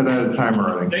 I said I had a timer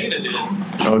running. Dana did.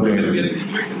 Oh, He was Dana. getting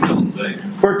the chicken, don't say.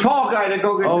 For tall guy to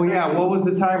go get. Oh yeah. What was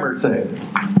the timer say?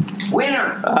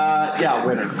 Winner. Yeah,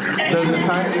 winner. Does the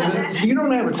time? You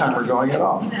don't have a timer going at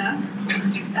all.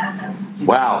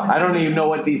 Wow, I don't even know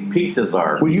what these pieces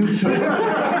are. Will you?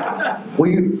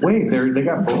 Wait. They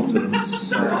got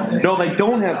bones. No, they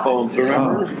don't have bones.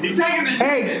 Remember? He's taking the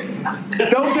Hey,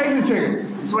 don't take the chicken.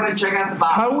 Just want to check out the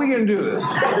box. How are we gonna do this?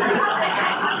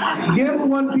 Give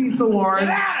one piece to Lauren.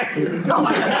 Put it in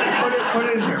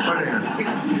here. Put it in here.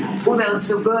 Oh, that looks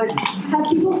so good. Have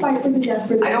people fight for the death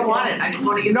for I don't want it. I just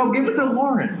want to get. No, give it to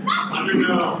Lauren.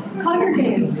 Hunger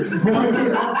Games.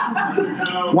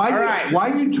 Why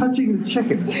are you touching the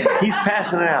chicken? He's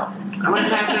passing it out. I'm going to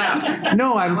pass it out.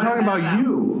 No, I'm talking about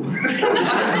you.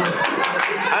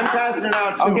 I'm passing it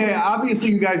out too. Okay,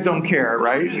 obviously you guys don't care,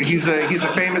 right? He's a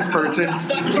famous person.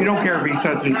 You don't care if he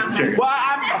touches the chicken. Well,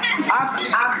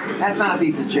 That's not a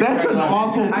piece of chicken. That's an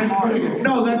awful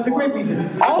no, that's a great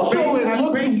piece. Also, it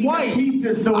looks white.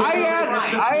 Pieces, so I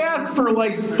asked for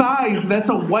like thighs. That's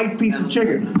a white piece of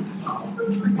chicken.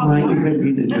 You could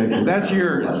eat the chicken. That's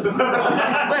yours.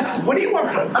 What do you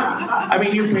want? I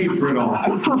mean, you paid for it all.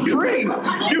 For free. You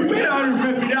paid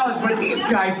 $150, but these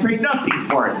guys paid nothing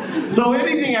for it. So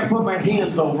anything I put my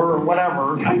hands over or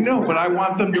whatever. I know, but I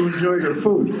want them to enjoy your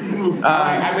food.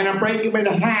 I'm going to break them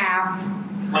in half.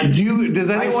 Does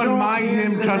anyone mind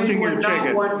him touching your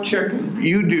chicken? One chicken.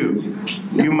 You do.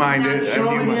 You mind it. Show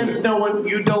and you of mind hands, it. no one.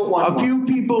 You don't want A few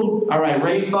people. All right,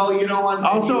 Rainbow, you don't want.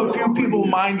 Also, a few people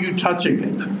mind you touching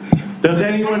it. Does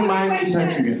anyone mind me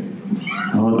touching it?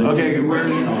 Okay, here's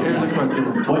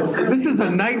the question. This is a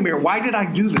nightmare. Why did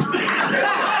I do this?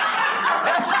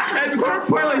 And more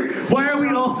importantly, why are we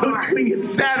also doing it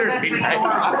Saturday night?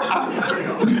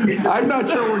 I'm not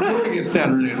sure we're doing it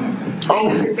Saturday night.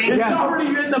 Oh, it's already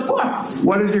in the books.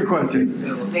 What is your question?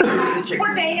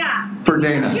 For Dana. For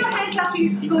Dana. Your hands after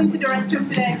you going to the restroom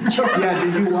today. Yeah,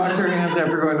 did you wash your hands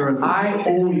after going to the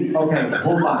restroom? Okay,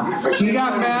 hold on. She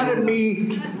got mad at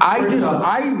me.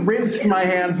 I rinsed my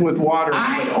hands with water.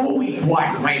 I always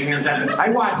wash my hands after. I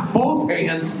wash both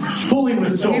hands fully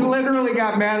with soap. He literally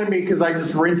got mad at me because I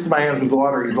just rinsed my hands with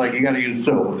water. He's like, you got to use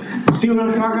soap. See what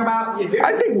I'm talking about?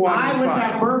 I think water I was fine.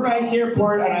 at Burbank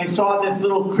Airport and I saw this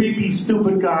little creepy,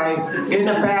 stupid guy in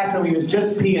the bathroom. He was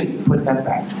just peeing. Put that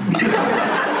back.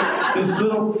 This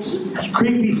little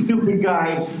creepy, stupid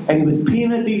guy, and he was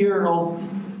peeing at the urinal,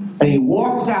 and he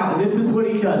walks out, and this is what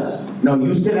he does. No,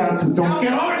 you sit down too. Don't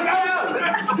get over it. No.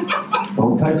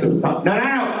 Don't touch those tongues. No. Oh,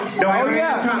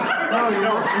 yeah. No, you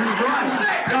don't.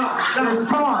 They're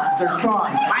tongs. They're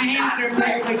tongs. My hands are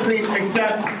exactly clean,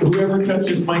 except whoever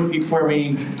touches Mike before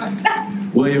me,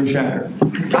 William Shatner.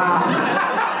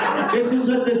 This is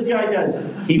what this guy does.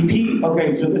 He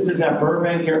Okay, so this is at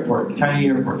Burbank Airport, tiny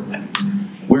airport.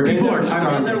 Where People are I'm in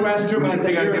starving. the restroom and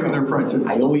They gotta give them their fried chicken.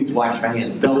 I always wash my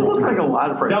hands. This Double looks like a time.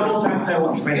 lot of fried chicken. Double times I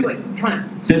wash my Do hands. it. Come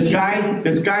on. This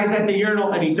guy's at the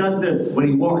urinal and he does this when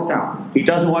he walks out. He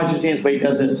doesn't wash his hands, but he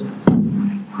does this.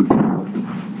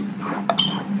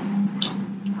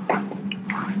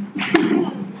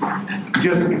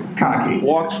 Just cocky.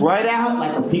 Walks right out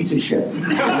like a piece of shit.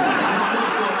 Like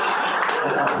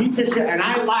a piece of shit. And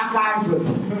I lock eyes with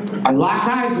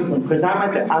him. Because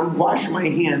I'm washing my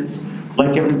hands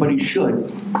like everybody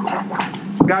should.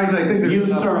 Guys, I think there's You,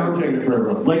 enough sir. fried chicken for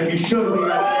everyone. Like you should when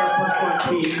you're at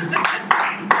the airport for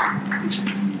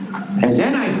And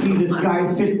then I see this guy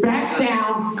sit back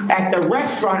down at the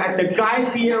restaurant at the Guy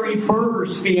Fieri burger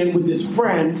stand with his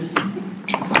friend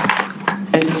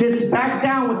and sits back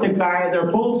down with the guy.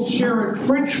 They're both sharing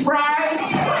French fries.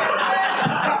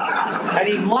 And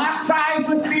he locks eyes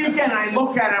with me again. I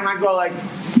look at him, I go like,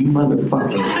 you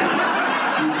motherfucker. You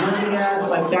really ass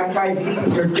like that guy's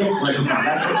eating your dick right now.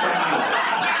 That's what that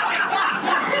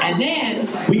And then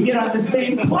we get on the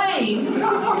same plane, and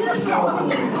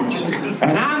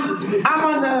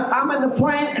I'm on the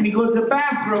plane, and he goes to the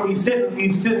bathroom. He's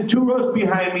sitting 2 rows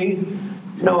behind me.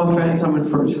 No offense, I'm in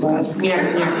first class.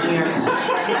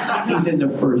 Yeah. He's in the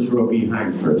first row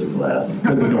behind first class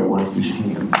because he don't want to see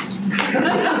hands.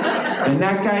 And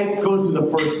that guy goes to the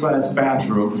first class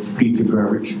bathroom, piece of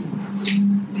garbage,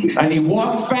 and he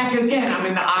walks back again. I'm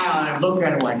in the aisle, and I look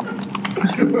at him like,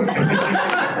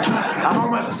 I'm on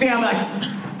my stand like,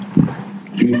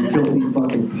 you filthy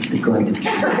fucking piece of garbage.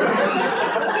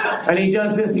 And he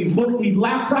does this. He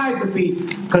locks eyes at me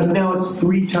because now it's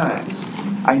 3 times.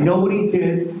 I know what he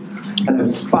did, and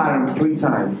I've spotted him 3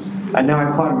 times. And now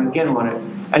I caught him again on it.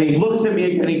 And he looks at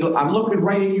me, and he goes, "I'm looking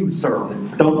right at you, sir.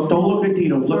 Don't look at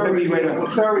Tino. Look at me right now."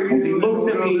 Because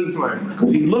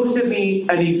he looks at me,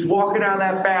 and he's walking out of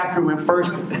that bathroom at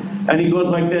first, and he goes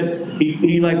like this.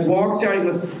 He like walks out. He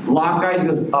goes, lock eyes. He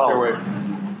goes,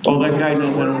 oh, that guy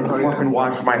doesn't fucking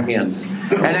wash my hands.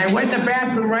 And I went to the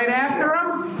bathroom right after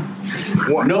him.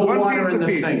 No water in the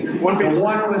sink. The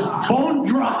water was bone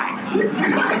dry.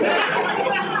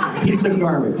 Piece of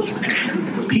garbage.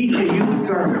 Piece of you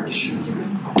garbage.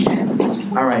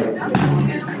 All right.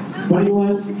 What do you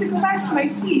want? To go back to my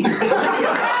seat.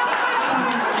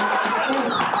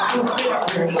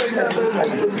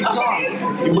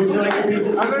 Would you like a piece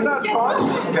of They're not talking.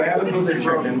 Okay, I have a piece of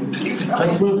chicken.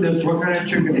 Let's move this. What kind of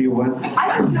chicken do you want?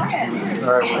 I don't know it.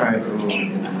 All right.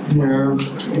 Here,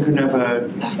 you can have a...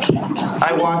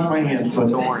 I wash my hands, so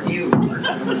don't worry. You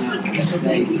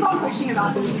keep on pushing it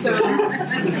on. So.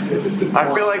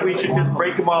 I feel like we should just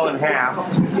break them all in half.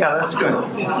 Yeah, that's good.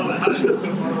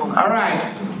 All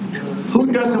right. Who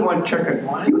doesn't want chicken?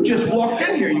 You just walked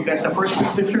in here. You got the first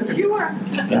piece of chicken. You were.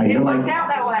 Yeah, It you're worked like, out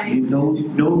that way.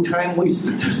 no time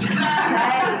wasted.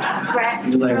 Right.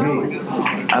 You're like, hey,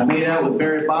 I made out with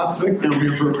Barry Bostwick. Now I'm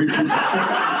here for a free piece of chicken.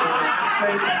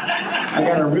 I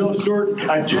got a real short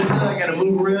agenda. I got to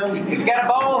move around. If you got a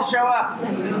bowl, show up.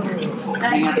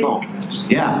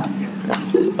 Yeah.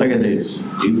 Look at these.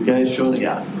 These guys showing.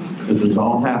 Yeah. This is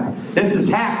all happening. This is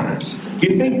happening.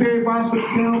 You think Barry Bostwick's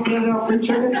panel sent out free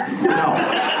chicken? No.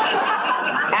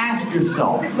 Ask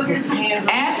yourself. Look at his hands.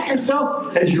 Ask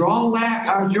yourself, as you're all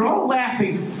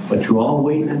laughing, but you're all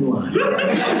waiting in line.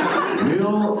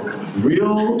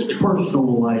 Real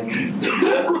personal, like.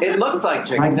 It looks like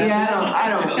chicken. Like, yeah, I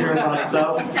don't care about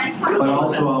stuff, but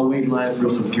also I'll wait in line for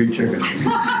some free chicken.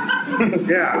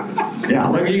 Yeah. Yeah.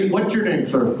 Look at you. What's your name,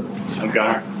 sir? I'm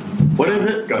Gunner. What is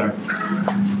it? Gunner.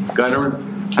 Gunner.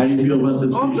 How do you feel about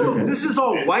this free Also, chicken? this is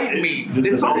all white meat.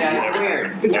 It's all. Yeah, it's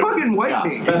weird. It's fucking white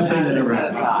meat. Best thing that ever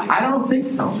happened. I don't think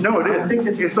so. No, it I think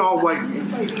is. It's all white meat.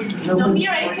 Don't be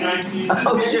racist.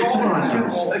 Oh,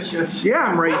 shush. Yeah,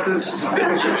 I'm racist.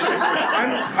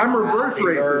 I'm reverse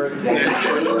racist.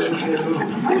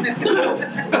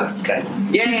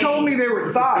 Yay. He told me they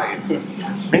were thighs.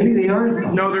 Maybe they are.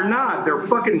 No, they're not. They're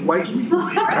fucking white meat.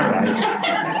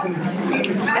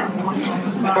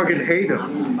 Fucking hate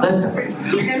them. Listen,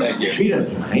 she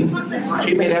doesn't mind.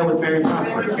 She made out with Barry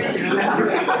Bostwick. At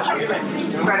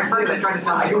first, I tried to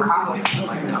sound like you were hot. It's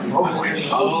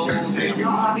all right.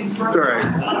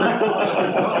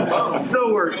 It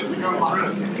still works. Put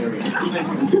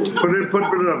it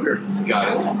up here. Got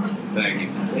it. Thank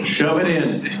you. Shove it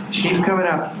in. Keep coming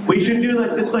out. We should do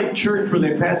like it's like church where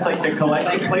they pass like the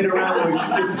collecting plate around. We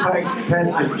should just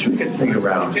pass the chicken thing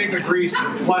around. Take the grease.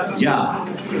 Plus, Yeah,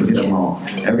 get them all.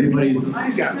 Everybody's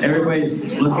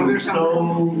looking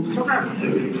so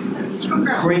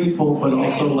grateful, but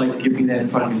also like give me that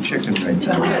fucking chicken right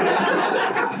now.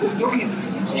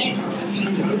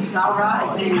 It's all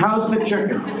right. How's the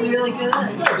chicken? It's really good. All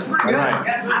right.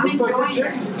 I'm enjoying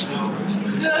it.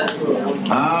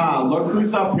 Ah, look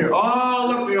who's up here. Oh,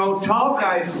 look, the old tall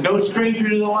guys. No stranger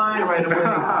to the line right away.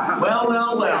 Well.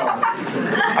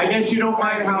 I guess you don't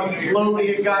mind how slowly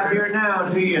it got here now,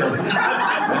 do you?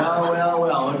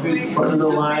 Well. Look who's front of the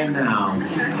line now.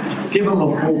 Give him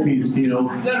a full piece, Tino.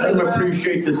 Let him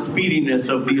appreciate the speediness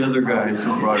of the other guys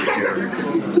who brought it here.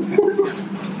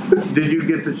 Did you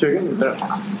get the chicken?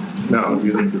 No,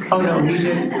 you didn't. Oh, no, he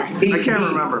didn't. I can't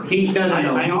remember. No. He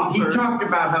talked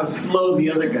about how slow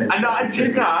the other guys. No, I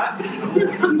did not.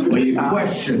 Well, you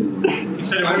question.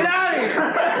 Get out of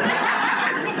here!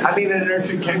 I mean, an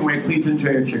urchin anyway, please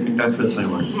enjoy your chicken. That's the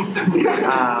same one.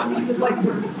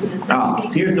 So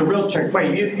here's the real chicken.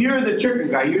 Wait, you're the chicken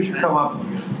guy. You should come up.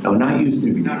 No, not you,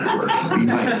 Stevie.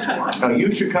 No,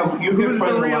 you should come. You get Who's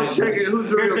front the of the real line. chicken? Who's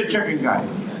the Here's real the chicken guy.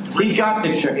 He got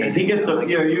the chicken. He gets a,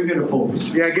 you get a full piece.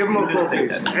 Yeah, give him a full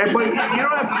piece. But you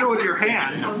don't have to do it with your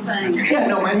hand. Yeah,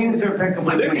 no, my hands are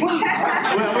impeccably clean.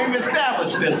 Well, we've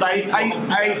established this.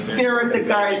 I stare at the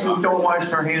guys who don't wash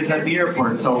their hands at the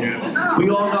airport, so we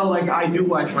all know, like, I do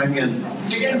wash my hands.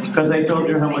 Because I told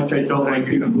you how much I don't like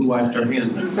people who wash their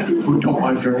hands, who don't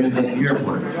wash their hands at the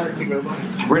airport.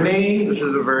 Renee, This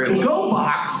is a very. to go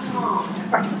box.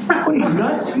 What are you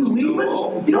nuts? You leave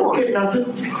it? You don't get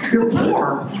nothing. You're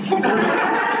poor.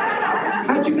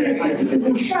 How'd you get it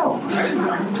in the show?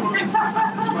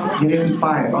 You didn't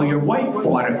buy it. Oh, your wife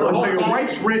bought it. Oh, so your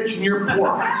wife's rich and you're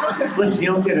poor. Listen, you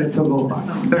don't get a to-go box.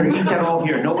 You better eat that all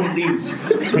here. No one leaves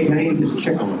taking any of this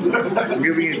chicken. I'm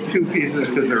giving you 2 pieces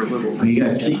because they're little. You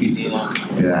got 2 pieces. Look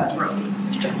at that.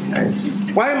 Nice.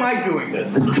 Why am I doing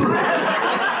this?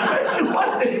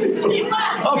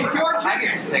 Oh, your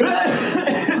chicken. It's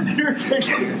your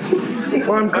chicken.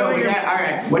 Well, I'm Oh, going. yeah, all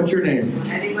right. What's your name?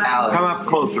 Alex. Come up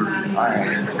closer. All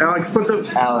right. Alex, put the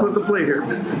plate here.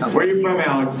 Where are you from,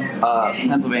 Alex?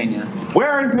 Pennsylvania.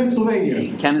 Where in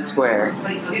Pennsylvania? Kennett Square.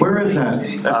 Where is that?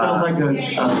 That sounds like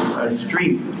a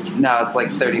street. No, it's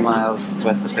like 30 miles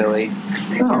west of Philly.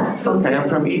 Oh, okay. I'm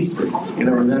from Easton. You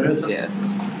know where that is? Yeah.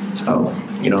 Oh,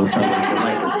 you don't sound like you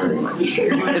like it very much.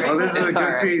 It's, Oh, this is a it's good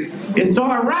alright. piece. It's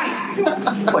all right.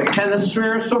 Like, Kenneth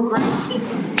Square is so great.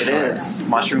 It is.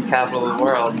 Mushroom capital of the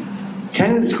world.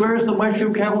 Kenneth Square is the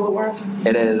mushroom capital of the world?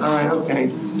 It is. All right,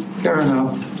 okay. Fair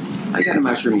enough. I got a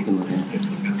mushroom you can look at.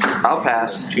 I'll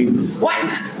pass. Jesus. What?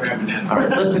 All right,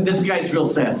 listen, this guy's real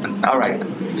sassy. All right.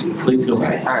 Please go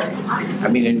ahead. All right. I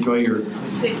mean, enjoy your...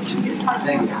 Thank you.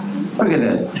 Look at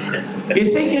this. Do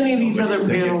you think any of these other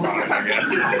panels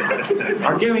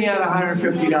are giving out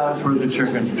 $150 worth of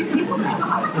chicken?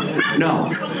 No.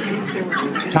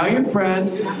 Tell your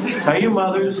friends, tell your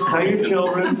mothers, tell your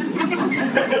children.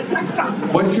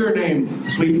 What's your name,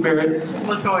 sweet spirit?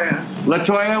 Latoya,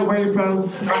 Latoya, where are you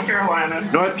from? North Carolina.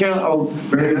 North Carolina. Oh,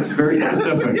 very, very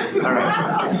specific. All right.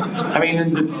 I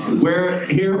mean, we're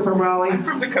here from Raleigh.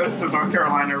 From the coast of North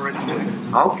Carolina originally.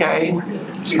 Okay.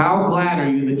 How glad are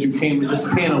you that you came to this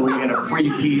panel where you get a free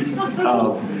piece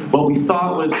of what we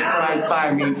thought was fried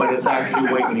thigh meat, but it's actually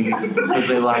white meat because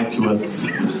they lied to us.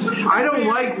 I don't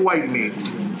like white meat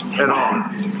at all.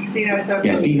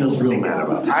 Yeah, Dino's real mad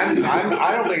about it.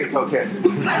 I don't think it's okay.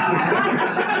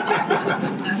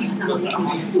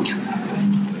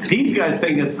 These guys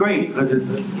think it's great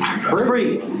because it's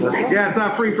free. Yeah, it's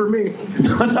not free for me.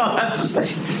 No, that's the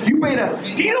thing.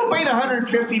 Dino paid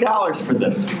 $150 for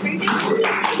this.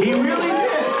 He really did.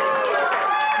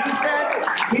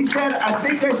 He said, I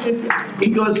think I should.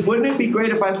 He goes, wouldn't it be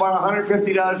great if I bought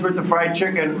 $150 worth of fried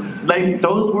chicken? Like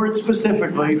those words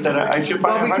specifically. He said, I should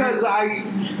buy. Well, because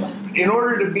in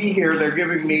order to be here, they're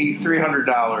giving me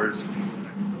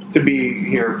 $300 to be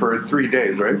here for 3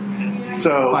 days, right?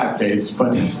 So 5 days,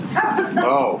 but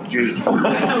oh, jeez.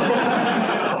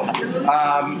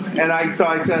 And I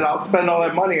said I'll spend all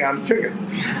that money on chicken.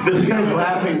 This guy's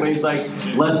laughing, but he's like,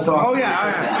 let's talk. Oh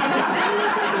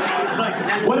yeah. It's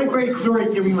like, what a great story.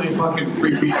 Give me my fucking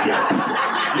free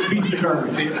pizza. Your pizza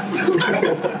garbage.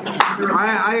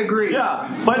 I agree.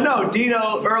 Yeah, but no,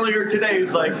 Dino earlier today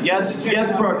was like, yes,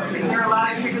 Brooks. Is there a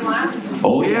lot of chicken left?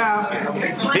 Oh Yeah.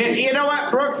 You know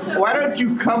what, Brooks? Why don't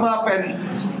you come up and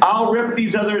I'll rip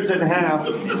these others in half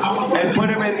and put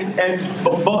them in.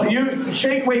 And you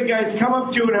shake weight guys, come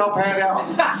up to and help hand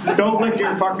out. Don't lick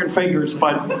your fucking fingers,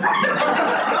 but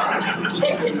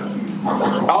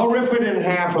I'll rip it in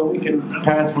half and we can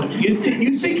pass it.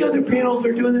 You think other panels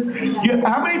are doing this?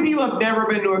 How many people have never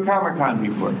been to a Comic-Con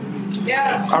before?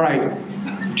 Yeah. All right.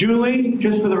 Julie,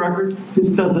 just for the record, this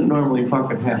doesn't normally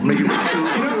fucking happen. You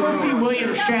don't go see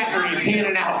William Shatner, he's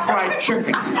handing out fried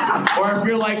chicken. Or if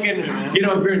you're like if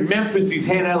you're in Memphis, he's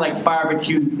handing out like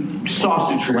barbecue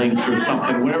sausage links or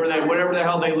something. Whatever the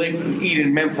hell they eat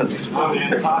in Memphis. All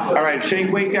right,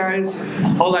 shake weight guys.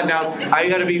 Hold on now. I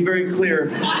got to be very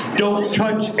clear. Don't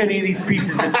touch any of these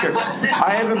pieces of chicken.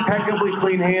 I have impeccably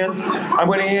clean hands. I'm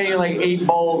going to hand you like 8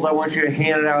 bowls. I want you to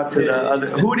hand it out to the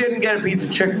other. Who didn't get a piece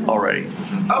of chicken already?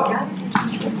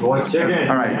 Voice chicken.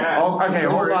 All right. Oh, okay,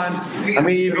 hold on. I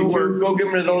mean, if you go give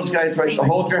them to those guys. Right.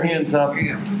 Hold your hands up.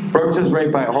 Brooks is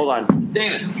right by. Hold on.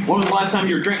 Dana, when was the last time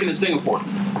you were drinking in Singapore?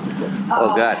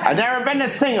 Oh God, I've never been to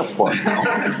Singapore.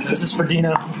 This is for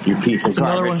Dino. You piece of It's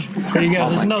another one. garbage. There you go.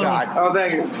 There's another God. one. Oh,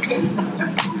 thank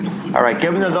you. All right,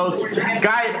 give them to those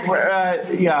guys.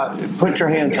 Yeah, put your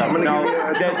hands up. No,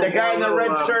 the guy in the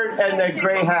red shirt and the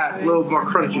gray hat. A little more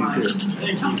crunchy here.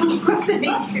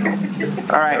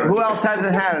 All right, who else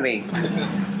hasn't had any?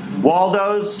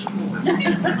 Waldo's?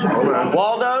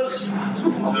 Waldo's?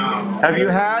 Have you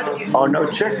had? Oh, no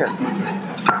chicken.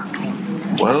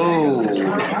 Whoa.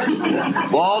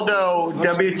 Waldo,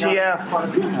 WTF.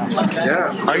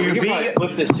 Yeah. Are you You vegan? might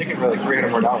flip this chicken for like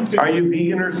 $300 more. Are you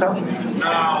vegan or something?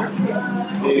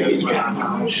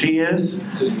 She is?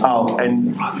 Oh,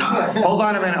 and hold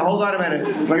on a minute.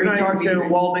 Let me talk to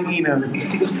Waldina.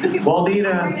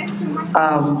 Waldina,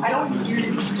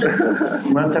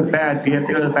 not that bad. Do you have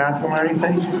to go to the bathroom or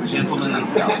anything?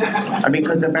 I mean,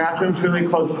 because the bathroom's really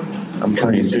close. I'm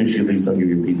telling you, as soon as she leaves, I'll give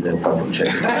you a piece of that fucking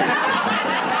chicken.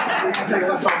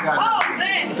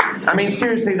 I mean,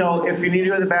 seriously though, if you need to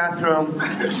go to the bathroom,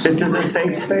 this is a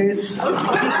safe space.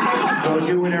 Go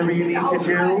do whatever you need to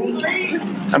do.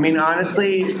 I mean,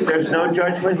 honestly, there's no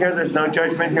judgment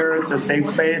here. It's a safe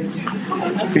space.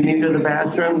 If you need to go to the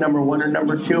bathroom, number 1 or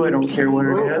number 2, I don't care what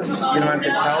it is. You don't have to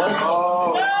tell us.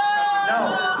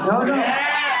 No.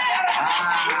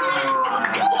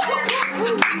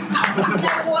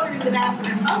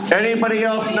 Anybody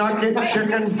else not get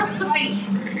chicken?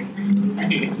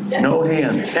 No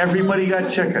hands. Everybody got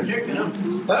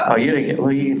chicken. Oh, you didn't get.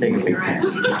 Well, you can take a big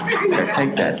piece. Here,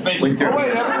 take that. With your,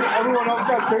 Everyone else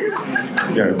got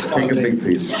chicken? here, take a big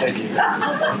piece.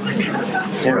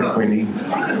 Here, Queenie.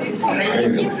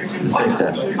 There you go. Take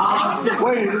that.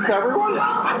 Wait, is this everyone?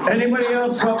 Anybody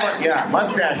else want one? Yeah,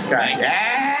 mustache guy. Yeah.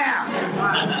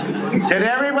 Did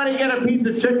everybody get a piece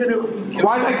of chicken?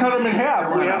 Why'd I cut them in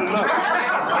half? We had enough.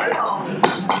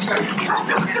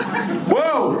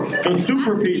 Whoa! The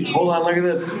super piece. Hold on, look at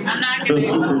this. The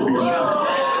super piece.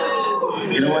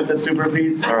 You know what? The super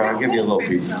piece? All right, I'll give you a little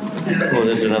piece. Oh,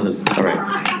 there's another. All right.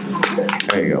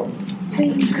 There you go.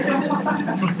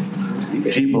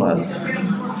 G bless.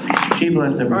 G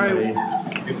bless everybody.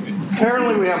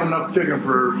 Apparently we have enough chicken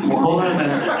for Hold on a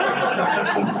minute.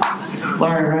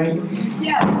 Lauren, right?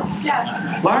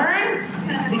 Yeah. Lauren?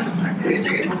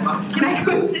 Can I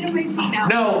go sit in my seat now?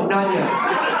 No, not yet.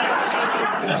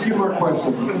 A few more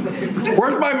questions.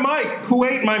 Where's my mic? Who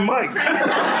ate my mic?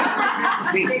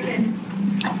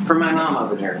 For my mom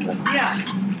over there. Yeah.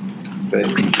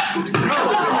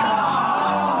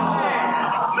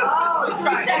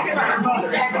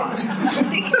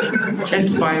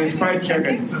 It's fine. It's fried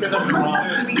chicken.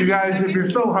 You guys, if you're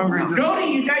still hungry, just, Cody,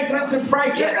 you guys want some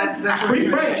fried chicken? that's Free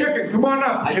fried chicken. Come on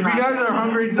up. if you guys are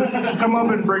hungry, just come up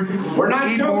and We're not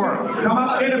eat joking. more. Come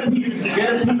up, get a piece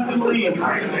and leave.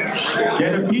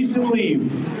 Get a piece and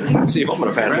leave. See if I'm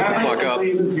gonna pass Grab the it fuck and up.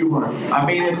 leave if you want. I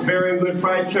mean, it's very good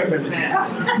fried chicken.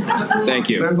 Thank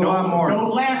you. There's a lot more.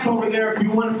 Don't laugh over there. If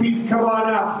you want a piece, come on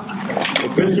up.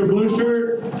 Mr. Blue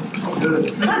Shirt.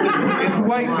 It's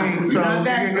white meat, so you Not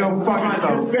that can go good. fuck Come on,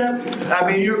 yourself. just grab. I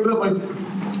mean, you're good with.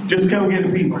 Just come get a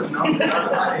piece. All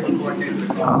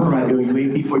right, you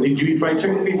ate before. Did you eat fried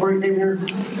chicken before you came here?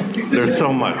 There's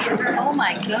so much. Oh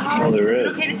my God. Oh, there Is it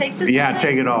is. okay to take this? Yeah,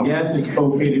 take it off. Yes, it's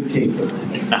okay to take it.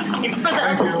 It's for the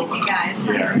other chicken guys.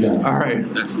 Yes. All right.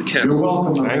 That's the You're kettle.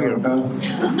 welcome, Thank you. America.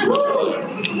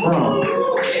 Oh.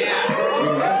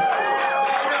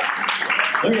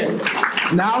 Look at it.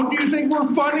 Now do you think we're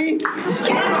funny?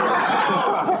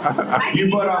 You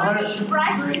bought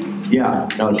 100. Yeah.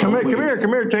 No, Come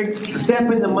here. Take. Step in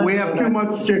the middle. We have too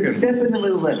much chicken. Step in the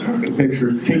middle of that fucking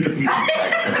picture. Take a piece.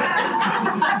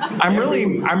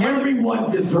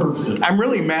 Everyone deserves it. I'm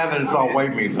really mad that it's all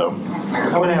white meat though.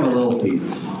 I'm gonna have a little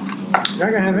piece. You're not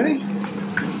gonna have any?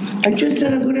 I just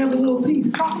said I'm gonna have a little piece.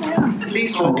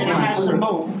 Please, can I have some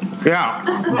more? Yeah.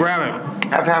 Grab it.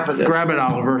 Have half of this. Grab it,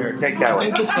 Oliver. Here, take that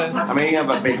one. I mean, you have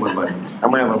a big one, but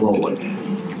I'm gonna have a little one.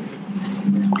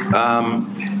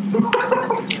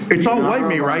 It's all white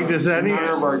meat, right? Does any?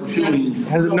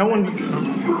 Has no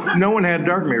one had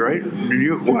dark meat, right? Did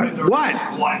you? What? What?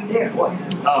 Yeah, what?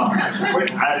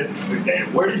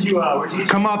 Where did you?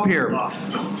 Come up here.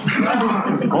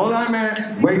 Hold on a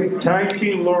minute. Wait, tag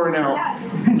team Laura now.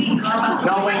 Yes.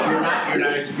 No, wait, you're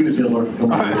not excused, Laura.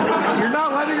 Come on. You're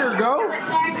not letting her go?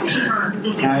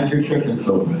 How's your chicken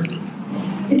so good?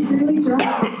 It's really dry.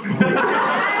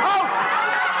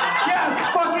 Yeah, it's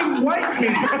fucking white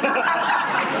meat. I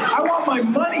want my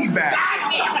money back.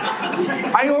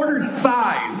 I ordered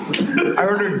thighs. I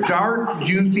ordered dark,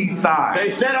 juicy thighs. They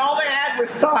said all they had was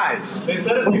thighs. They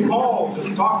said if you call,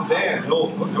 just talk to Dan. He'll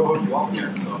hook you up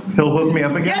again. So. He'll hook me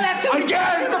up again? Yeah, that's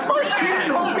again. The first he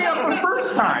didn't hook me up the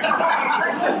first time.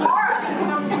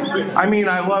 I mean,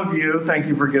 I love you. Thank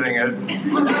you for getting it.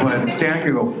 But Dan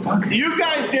can go, fuck you. You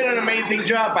guys did an amazing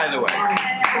job, by the way.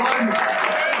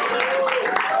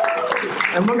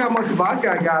 And look how much vodka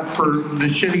I got for the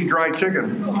shitty dry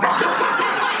chicken.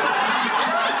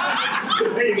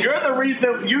 You're the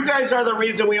reason. You guys are the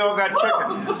reason we all got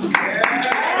chicken.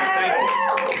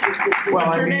 Well,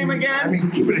 What's your name again? I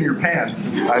mean, keep it in your pants.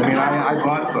 I mean, I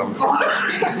bought some.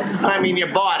 I mean, you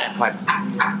bought it, but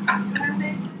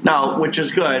no, which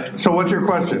is good. So what's your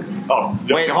question? Oh,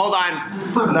 wait, hold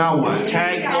on. Now what?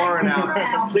 Tag Lauren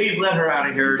out. Please let her out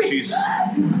of here. She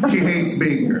hates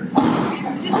being here.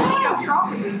 Just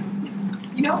properly.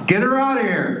 You know? Get her out of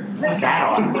here. That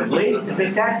awkwardly? Is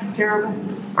it that terrible?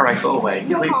 All right, go away.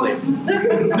 No Please comment.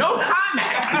 leave. No comment.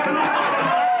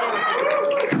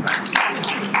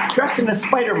 Dressed in a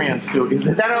Spider-Man suit. Is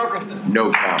it that awkward?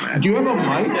 No comment. Do you have a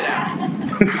mic?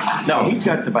 No, he's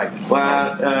got the bike.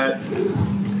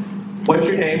 What's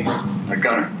your name?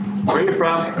 Gunner. Where are you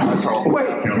from? Wait,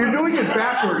 you're doing it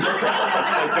backwards.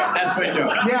 That's my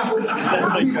joke. Yeah,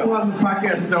 people on the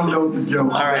podcast don't know it's a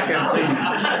joke. All right. I can't see.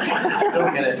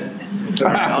 Don't get it. All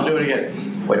right, I'll do it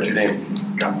again. What's your name?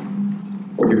 Gunner.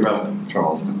 Where are you from?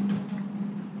 Charleston.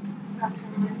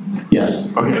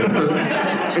 Yes. Okay.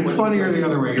 It's funnier the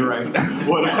other way. You're right.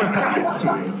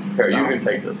 Here, you can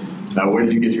take this. Now, where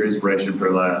did you get your inspiration for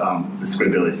the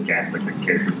Squidbillies sketch, like the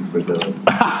characters of Squidbillies?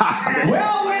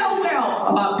 Well.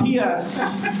 P.S.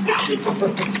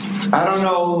 I don't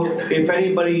know if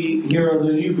anybody here other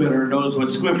than you better knows what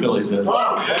Squidbillies is.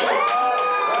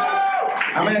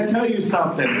 I'm going to tell you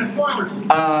something.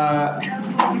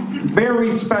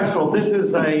 Very special. This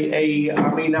is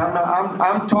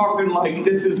I'm talking like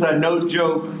this is a no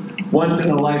joke, once in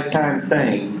a lifetime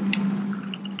thing.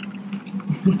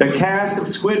 The cast of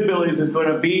Squidbillies is going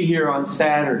to be here on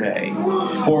Saturday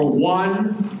for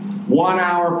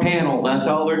one-hour panel. That's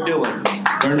all they're doing.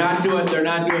 They're not doing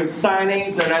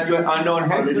signings. They're not doing Unknown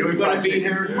Henson's going to be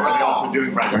here. Are they also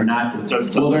doing fried They're not.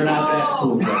 Well, they're not that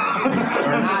cool.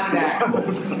 They're not that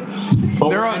cool.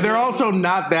 They're also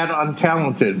not that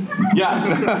untalented. Yes,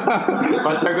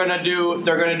 but they're gonna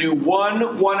do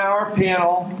one-hour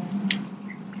panel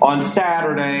on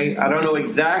Saturday. I don't know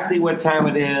exactly what time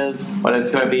it is, but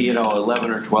it's gonna be 11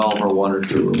 or 12 or 1 or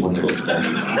 2 or one of those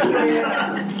times.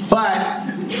 But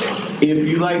if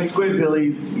you like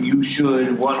Squidbillies, you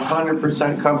should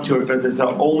 100% come to it because it's the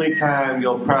only time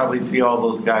you'll probably see all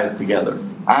those guys together.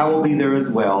 I will be there as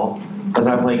well. Because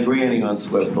I play Granny on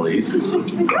Squidbillies.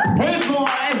 Hey, boy!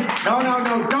 No,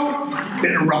 don't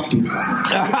interrupt me.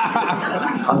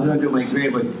 I was going to do my Granny,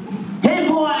 but hey,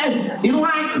 boy! You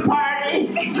like the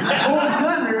party? Oh,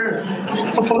 Gunner!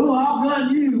 Oh, I'll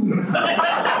gun you.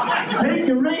 Take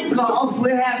your rings off.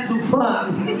 We'll have some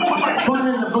fun. Fun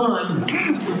in the bun.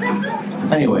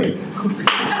 Anyway.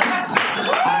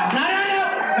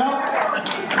 No.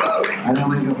 I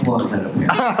don't like to applaud that up here.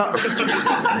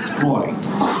 It's boy.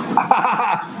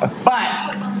 But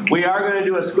we are going to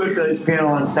do a Squidbillies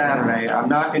panel on Saturday. I'm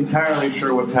not entirely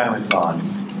sure what time it's on.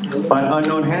 But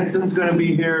Unknown Henson's going to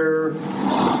be here.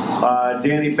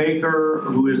 Danny Baker,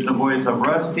 who is the voice of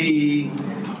Rusty.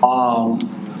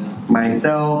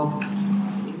 Myself.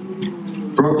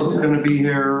 Brooks is going to be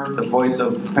here, the voice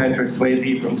of Patrick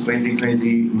Swayze from Swayze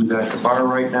Crazy, who's at the bar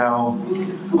right now.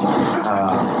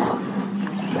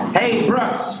 Hey,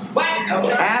 Brooks. What?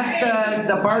 Ask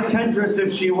the bartendress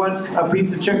if she wants a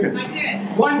piece of chicken.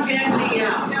 110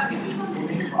 p.m.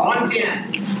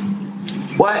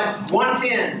 110. What?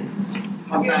 110.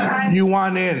 Okay. You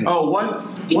want in? Oh,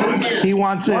 110. He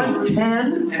wants in.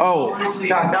 110? Oh,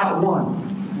 not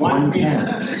 1.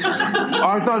 110.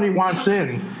 I thought he wants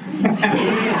in.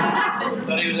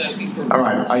 All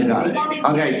right, I got it.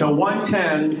 Okay, so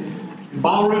 110.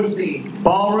 Ballroom C.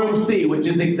 Ballroom C, which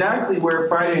is exactly where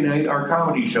Friday night our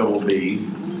comedy show will be.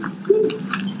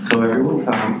 So everyone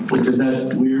come, which is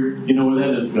that weird, you know where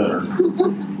that is better.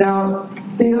 Now,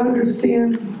 do you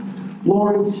understand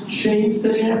Lauren's shame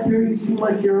sitting up here? You seem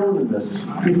like you're owning this.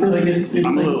 You feel like it's I'm a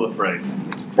like, little afraid.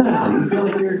 No, you feel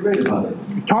like you're great about it.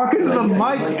 Talking to the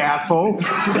mic, asshole.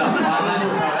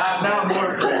 Now more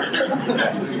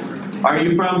afraid. Are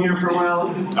you from here from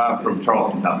Raleigh? From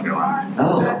Charleston, South Carolina.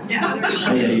 Oh. Yeah.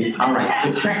 All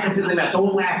right. The Czechoslovakia,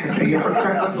 don't laugh at me. You're from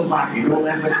Czechoslovakia. Don't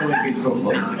laugh at someone who gets so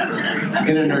close.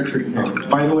 In a nursery.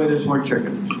 By the way, there's more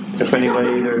chicken. If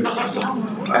anybody, there's...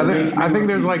 I think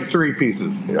there's like 3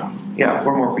 pieces. Yeah. Yeah,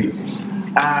 4 more pieces.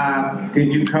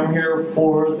 Did you come here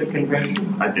for the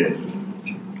convention? I did.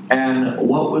 And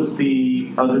what was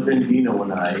the, other than Dino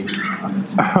and I,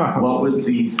 what was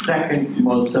the second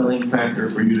most selling factor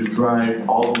for you to drive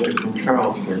all the way from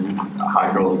Charleston?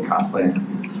 Hot girls and cosplay.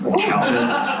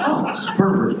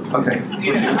 Pervert. Okay.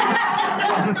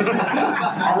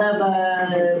 I love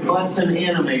butts and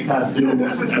anime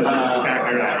costumes.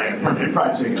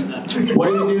 Fried chicken. What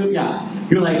do you do? Yeah.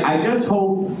 You're like, I just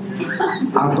hope.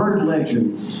 I've heard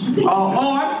legends.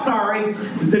 Oh, I'm sorry.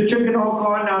 Is the chicken all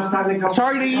gone? Now it's time to go.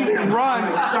 Sorry to eat and run.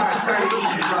 Sorry to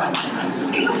eat and run.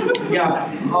 Yeah.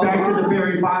 Back to the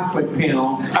Barry Bostwick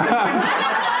panel.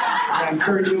 I'm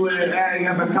sure you would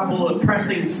have a couple of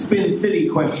pressing Spin City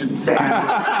questions to ask.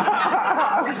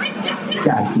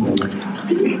 God damn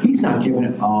it. He's not giving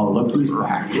it. Oh, look who's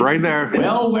back. Right there.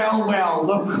 Well,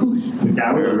 look who's back.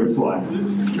 Now we're this one.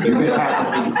 You're going to have a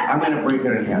piece. I'm going to break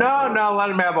it in half. No, let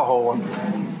him have a whole one.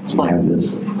 Let's have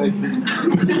this one.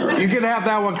 You can have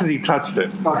that one because he touched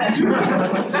it.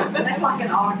 That's like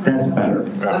an autograph. That's better.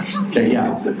 Okay,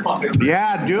 yeah.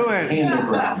 Yeah, do it. Hand the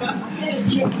graph.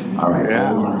 All right,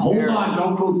 Yeah. hold on.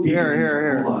 Don't go deep.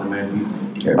 Here. Hold on, man.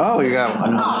 Here. Oh, you got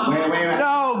one. Wait.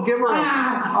 No, give her a...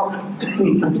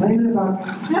 Wait, complaining about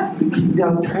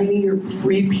how tiny your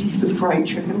free piece of fried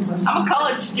chicken was? I'm a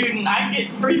college student. I get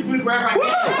free food wherever I go.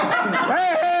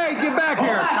 Hey, get back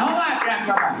here. Hold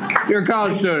on. You're a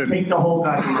college student. Take the whole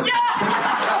goddamn.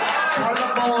 Pour the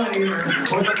bowl in here.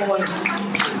 Pour the bowl in.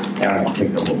 Yeah,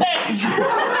 take the whole.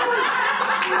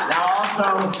 Now also,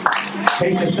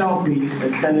 take a selfie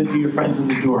and send it to your friends in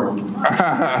the dorm.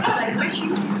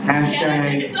 Hashtag. Can I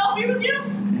take a selfie with you?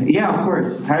 Yeah, of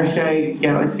course. Hashtag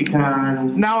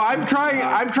GalaxyCon. Now I'm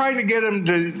trying to get him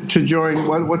to join.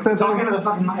 What's that? Talking to the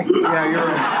fucking mic. Yeah, you're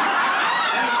right.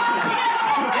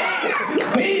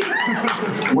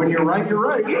 When you're right, you're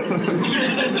right.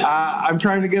 I'm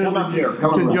trying to get him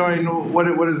to join.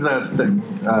 What is that thing?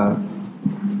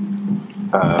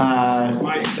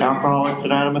 Alcoholics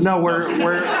Anonymous. No, where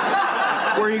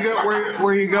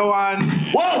you go on.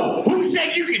 Whoa! Who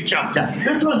said you could jump down?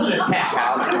 This wasn't a tap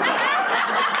out.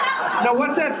 No,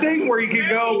 what's that thing where you can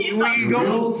go? Where you go?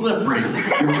 Real slippery.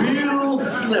 Real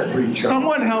slippery. Chuck.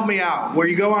 Someone help me out. Where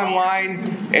you go online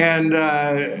and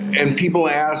people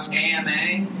ask.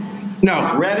 AMA. No.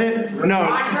 Reddit. No.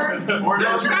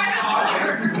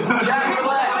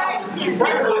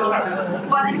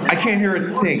 I can't hear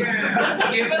a thing.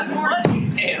 Give us more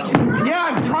details. Yeah,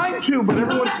 I'm trying to, but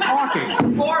everyone's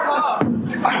talking.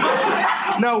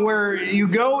 No, where you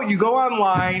go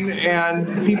online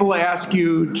and people ask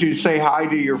you to say hi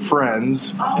to your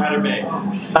friends. The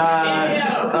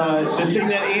thing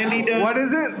that Andy does. What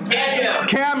is it?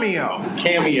 Cameo.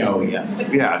 Cameo, yes.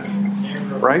 Yes.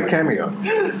 Right? Cameo.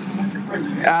 The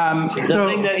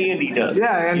thing that Andy does.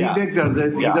 Yeah, Andy Dick does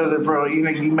it. He does it for, he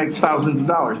makes thousands of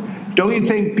dollars. Don't you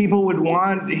think people would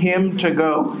want him to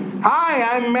go, hi,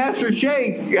 I'm Master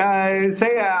Shake. I'm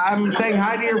saying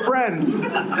hi to your friends.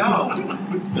 No.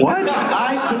 What?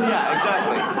 Yeah,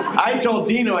 exactly. I told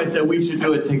Dino, I said we should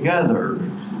do it together.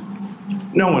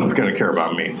 No one's going to care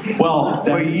about me. Well,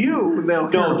 but you, they'll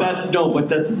care. But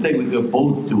that's the thing. We could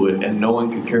both do it, and no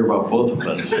one can care about both of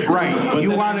us. Right. But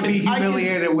you want to be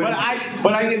humiliated with.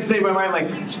 But I can say in my mind, like,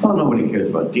 oh, nobody cares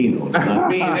about Dino. It's not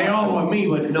me. They all want me,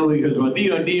 but nobody cares about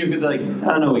Dino. And Dino could be like,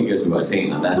 oh, nobody cares about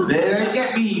Dino. That's it. They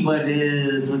get me, but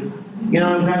you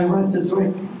know what I'm talking about? It's this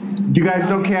way. Do you guys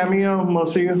know Cameo,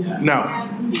 most of you? No.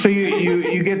 So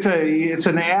you get to, it's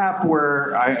an app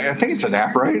where, I think it's an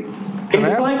app, right?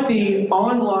 It's like the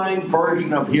online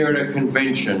version of here at a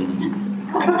convention,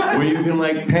 where you can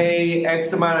like pay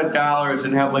X amount of dollars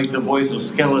and have like the voice of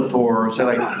Skeletor or say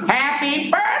like, "Happy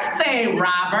birthday,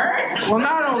 Robert." Well,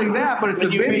 not only that, but it's a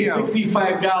video. Pay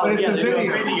 $65. It's a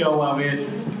video of it.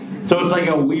 So it's like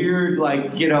a weird,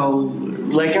 like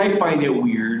like I find it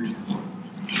weird.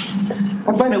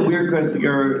 I find it weird because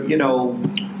you're,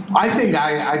 I think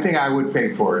I would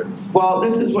pay for it. Well,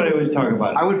 this is what I was talking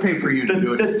about. I would pay for you to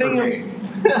do it for me.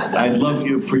 I'd love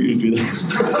for you to do that.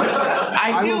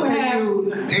 I will pay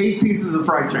you 8 pieces of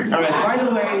fried chicken. All right. By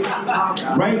the way,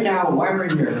 right now, while we're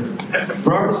here,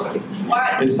 Brooks,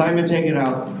 is Simon taking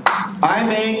out? I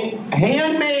make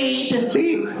handmade.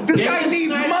 See, this guy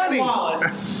needs money.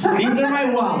 Wallets. These are my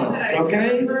wallets.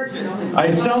 Okay.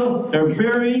 I sell. They're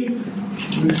very.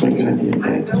 That's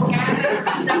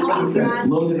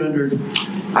loaded under.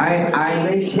 I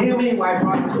make handmade. I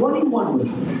brought 21 with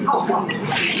me.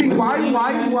 See, why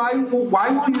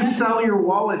will you sell your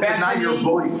wallet and not your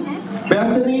voice?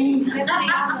 Bethany,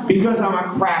 because I'm a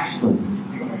craftsman.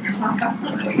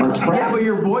 Yeah, but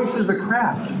your voice is a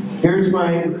craft. Here's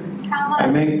my How much? I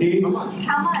make these.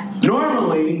 How much?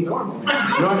 Normally, you want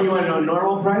to know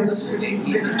normal price?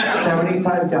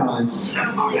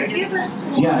 $75. Give us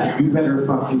Yes, you better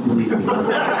fucking believe me.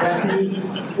 Bethany,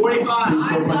 45.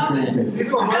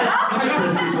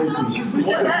 Who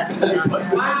said that?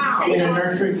 in a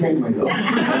nursery came though.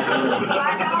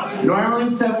 Normally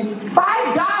 $75.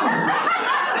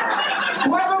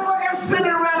 Why the fuck I'm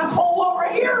spinning around a pole over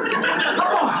here?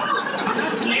 Come on.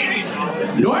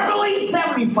 Normally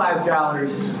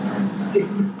 $75.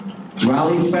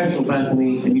 Raleigh special,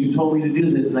 Bethany, and you told me to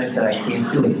do this, and I said I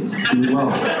can't do it. It's too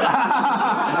low.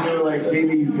 And they were like,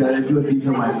 Davey, you've got to do it. These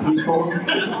are my people.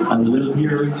 I live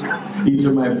here. These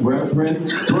are my brethren.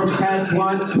 Brooks has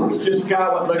one. Brooks just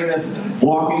got one. Look at us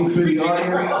walking through the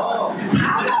audience,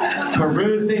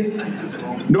 perusing.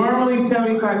 Normally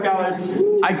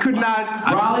 $75. I could not.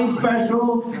 Raleigh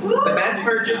special. The best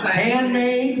purchase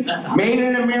Handmade, made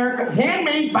in America,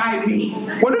 handmade by me.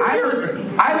 What if I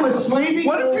was slaving.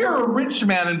 What if you're a rich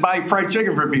man and buy fried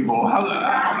chicken for people?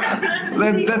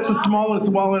 That's the smallest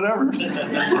wallet ever.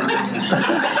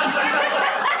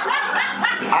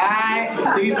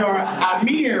 These are a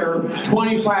mere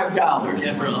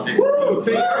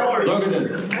 $25. Look at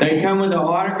this. They come with an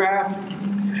autograph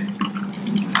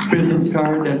business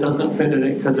card that doesn't fit in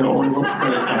it because it only looks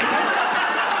good.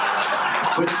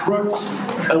 Which Brooks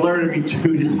alerted me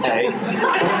to today.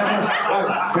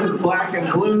 Here's black and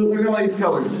blue. Look at all these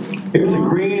colors. Here's a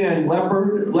green and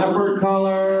leopard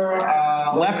color.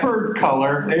 Leopard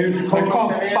color. They're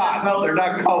called spots. They're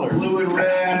not colors. Blue and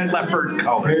red. Leopard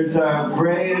color. There's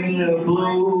gray and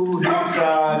blue. There's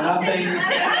nothing.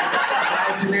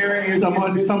 Imaginary.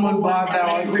 Someone bought that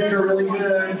one. Which are really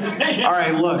good. All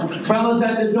right, look. Fellas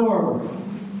at the door.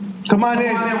 Come on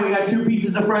in. We got 2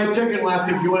 pieces of fried chicken left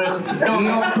if you want to. No,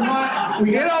 come on.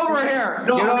 Get over here.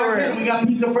 No, Get over here. We got a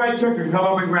piece of fried chicken. Come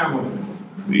up and grab one.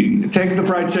 Take the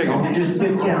fried chicken. Don't just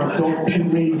sit down. Don't be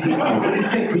lazy. What do you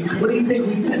think? What do you think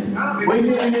we did? What do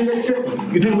you think we did that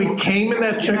chicken? You think we came in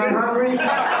that You're chicken? not hungry?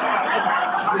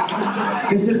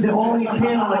 This is the only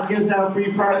panel that gives out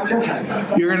free fried chicken.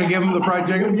 You're going to give them the fried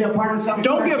chicken? Be a part of something.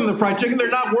 Don't give them the fried chicken. They're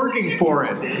not working for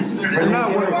it. They're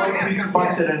not working. It's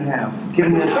busted in half. Give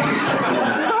them that.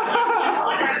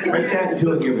 Break that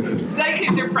into it. Give it to them. They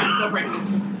can, they're friends, they'll break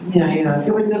it into. Yeah.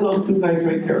 Give it to those 2 guys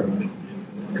right there.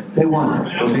 They won.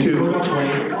 Those 2.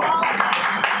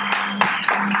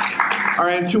 All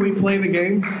right, should we play the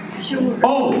game? Sure.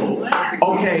 Oh,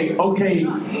 okay,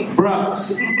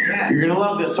 Brooks, you're gonna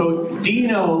love this. So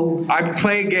Dino, I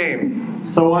play a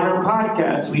game. So on our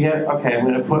podcast, we have. Okay, I'm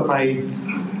gonna put my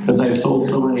because I've sold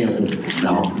so many of them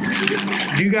now.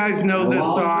 Do you guys know this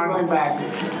song?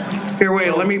 Here,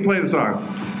 wait. Let me play the song.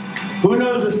 Who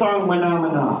knows the song Mana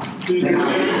Mana?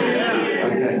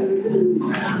 Okay.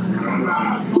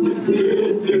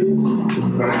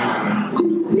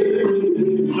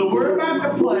 So we're about to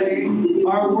play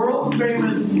our world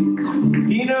famous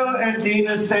Dino and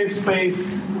Dina Safe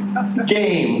Space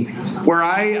game. Where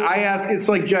I ask, it's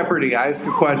like Jeopardy. I ask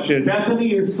a question. Bethany,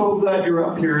 you're so glad you're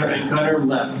up here and got her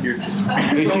left. You're so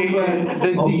glad.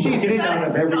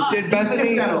 Did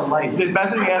Bethany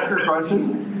ask her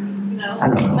question? No. I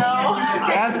don't know. No.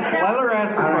 Let her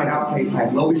ask her question. Okay,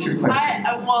 fine. What was your question?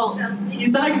 Well, you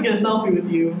said I could get a selfie with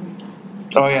you.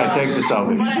 Oh yeah, take the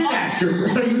selfie.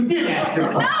 So you did ask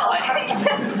her. No, I didn't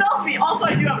get a selfie. Also,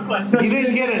 I do have a question. You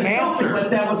didn't get an answer. But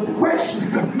that was the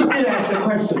question. You did ask the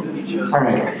question. All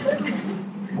right.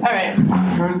 All right.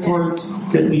 Turn towards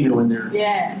get Dino in there.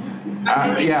 Yeah.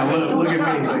 Yeah, look at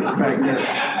me back there.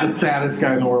 The saddest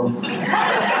guy in the world.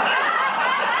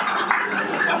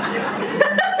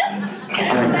 All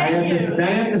right, I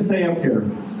have to stay up here.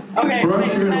 Okay. Brooks,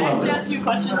 Wait, you're can I gonna love actually this. ask you a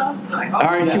question though? All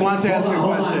right, she wants to ask a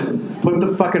question. Put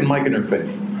the fucking mic in her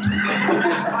face.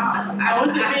 How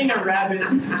is it being a rabbit?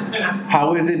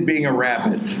 How is it being a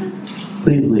rabbit?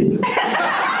 Please leave. No,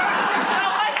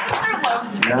 my sister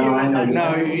loves you. No, I know.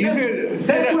 No, you could.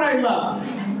 That's what I love.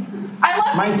 I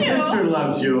love My you too. sister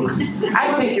loves you.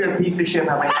 I think you're a piece of shit.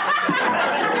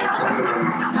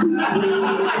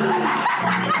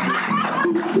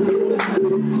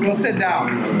 Go sit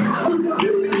down.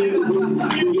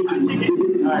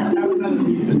 Alright, have another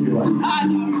piece if you like.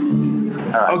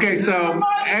 Okay, so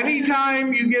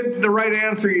anytime you get the right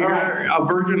answer, you get a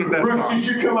version of that Brooks, you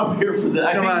song. should come up here for this.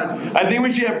 I think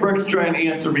we should have Brooks try and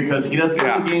answer because he doesn't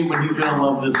know the game, but he's going to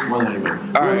love this one anyway. All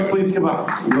Brooks, right. please come up.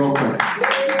 Real quick.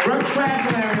 Brooks,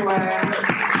 clapping everyone.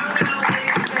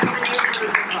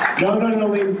 No,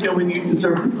 Liam, when you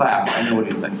deserve to clap. I know what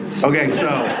he's saying. Okay, so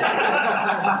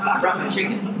Drop the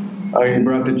chicken. Oh, you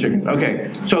brought the chicken. Okay,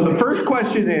 so the first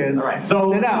question is,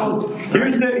 So, sit down. so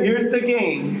here's the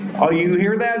game. Oh, you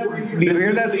hear that? You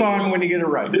hear that song when you get it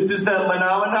right. This is the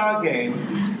Manamana game.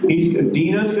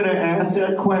 Dina's going to ask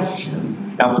a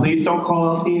question. Now, please don't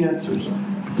call out the answers.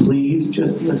 Please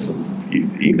just listen.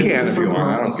 You can if you want.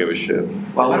 I don't give a shit.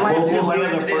 Well, What do I have to do? we'll What see do I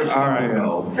in the have to do? first All right.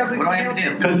 go. What do I have to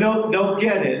do? Because they'll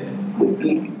get it.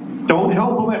 Don't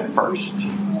help them at first.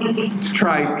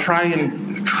 Try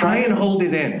and hold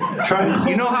it in.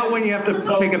 You know how when you have to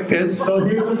take a piss? So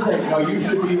here's the thing. Now you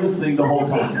should be listening the whole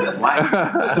time.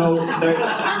 So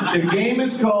the game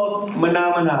is called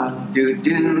Manamana.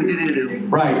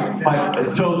 Right. But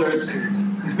so there's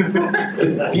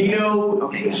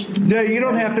Dino. Yeah, you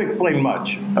don't have to explain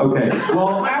much. Okay.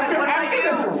 Well,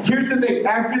 here's the thing.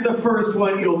 After the first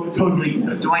one, you'll totally get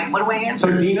it. What do I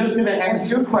answer? So Dino's going to ask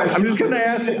you a question. I'm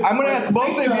going to ask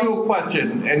both of you a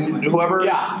question, and whoever.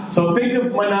 Yeah. So think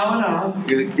of Manamana.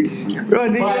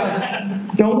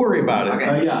 Don't worry about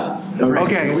it. Yeah.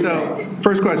 Okay, so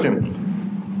first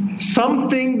question.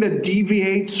 Something that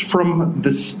deviates from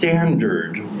the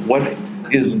standard. What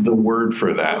is the word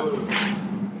for that?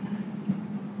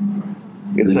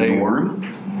 It's a worm.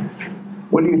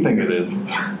 What do you think it is?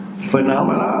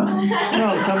 Phenomena?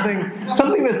 No,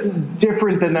 something that's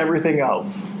different than everything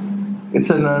else. It's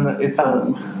a.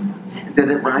 Does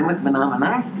it rhyme with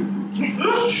phenomena?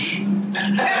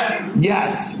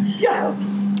 Yes.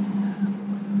 Yes.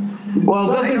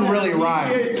 Well, it doesn't really rhyme.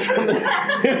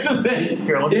 Here's the thing.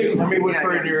 Here, let me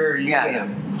whisper in your ear. Yeah.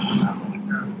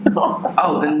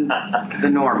 Oh, the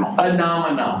normal.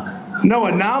 Phenomena. No,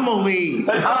 anomaly.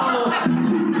 Oh.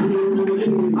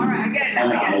 All right, I get it.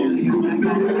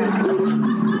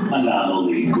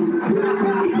 Anomaly.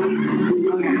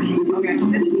 Okay.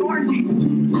 This is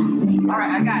quarantine. All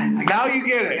right, I got it. Now you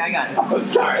get it. I got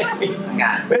it. Sorry. I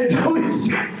got it.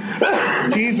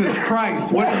 Jesus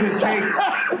Christ, what does it take?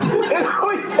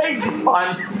 It takes fun.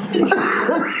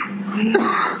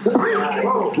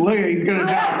 Look, he's going to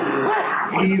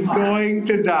die. He's going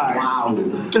to die. Wow.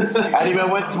 Anyone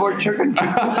want some more chicken?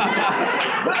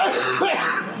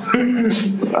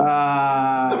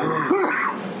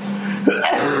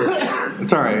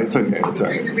 It's all right. It's okay. It's all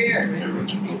right.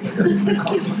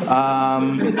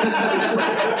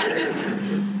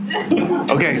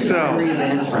 Okay, so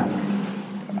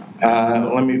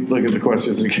let me look at the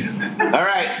questions again. All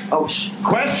right.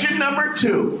 Question number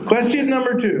 2. Question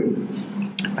number 2.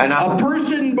 And A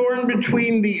person born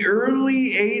between the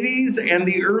early 80s and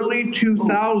the early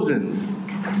 2000s.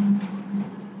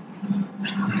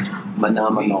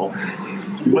 Phenomenal.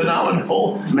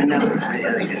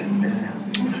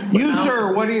 You,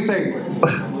 sir, what do you think?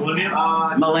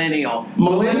 Millennial.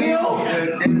 Millennial?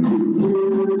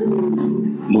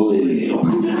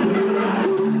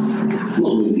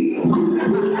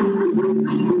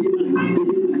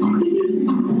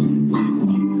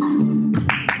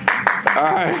 All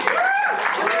right.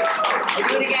 Do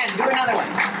it again. Do another one.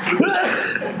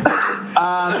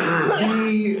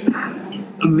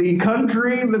 The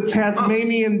country the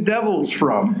Tasmanian Devil's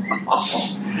from.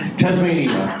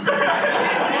 Tasmania.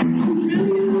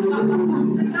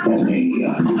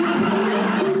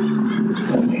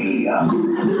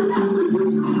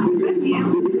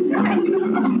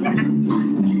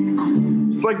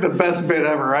 It's like the best bit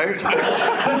ever, right?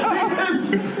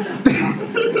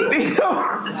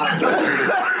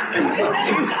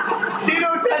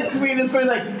 Dino texts me this way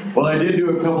like, well, I did do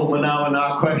a couple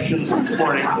Manamana questions this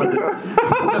morning for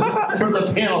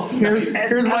the panel. Here's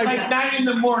my like 9 in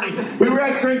the morning. We were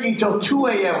out drinking till 2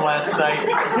 a.m. last night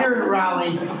here in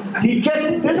Raleigh.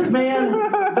 This man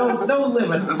knows no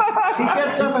limits. He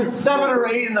gets up at 7 or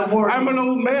 8 in the morning. I'm an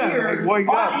old man. Here. I wake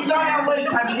up. He's on our late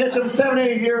time. He gets up 7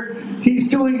 8 here. He's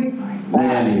doing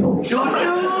Millennial.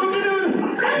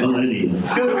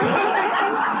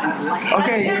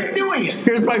 Okay,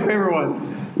 here's my favorite one.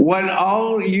 What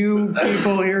all you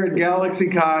people here at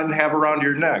GalaxyCon have around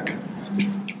your neck?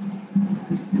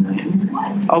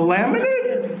 A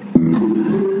laminate?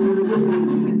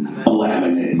 A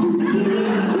laminate.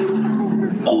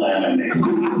 A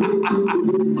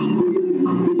laminate.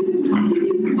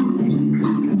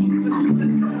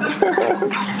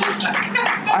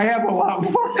 I have a lot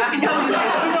more. I know.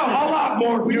 No, a lot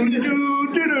more. Here's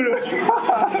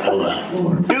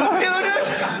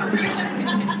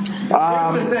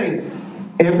the thing.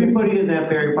 Everybody in that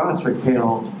Barry Boswick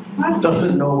panel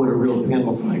doesn't know what a real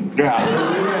panel's like.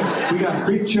 Yeah. We got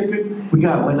free chicken. We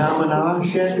got Manamana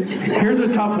shit. Here's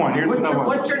a tough one.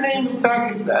 What's your name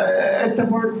back at the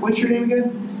board? What's your name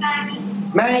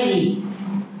again? Maggie.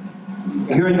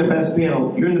 you're in the best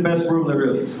panel. You're in the best room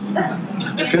there is.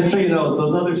 Just so you know,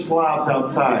 those other slobs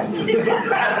outside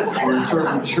are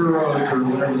serving churros or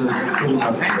whatever they're doing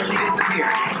up there.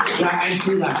 Yeah, and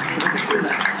she left.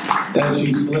 As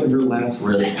she slit her last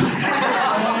wrist.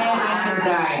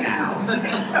 Die now.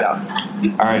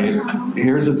 Yeah. All right,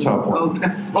 here's a tough one.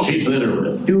 She's in her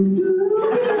wrist.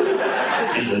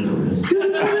 She's in her wrist.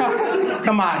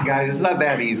 Come on, guys, it's not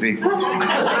that easy.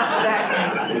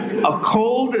 A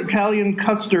cold Italian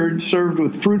custard served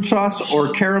with fruit sauce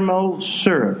or caramel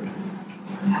syrup.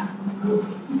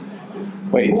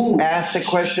 Wait, ask the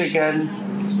question again.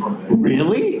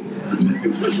 Really?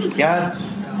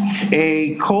 Yes.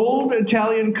 A cold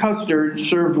Italian custard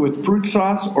served with fruit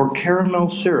sauce or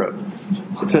caramel syrup.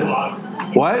 It's a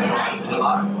what?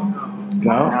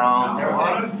 No.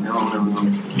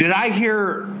 Did I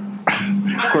hear?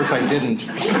 Of course, I didn't.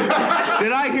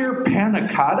 Did I hear panna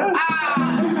cotta?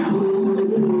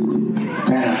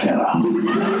 Panna cotta.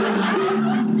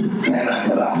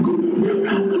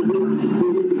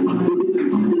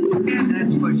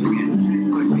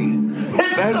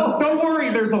 Don't worry,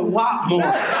 there's a lot more.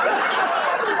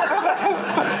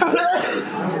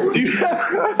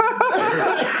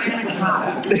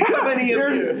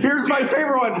 Here's my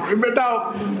favorite one.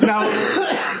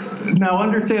 Now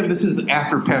understand, this is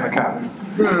after panna cotta.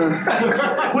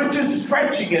 We're just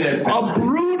stretching it. A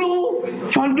brutal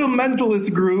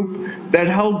fundamentalist group that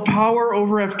held power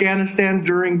over Afghanistan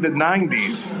during the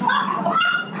 90s.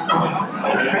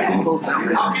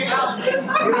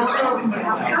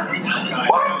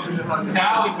 What?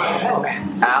 Taliban.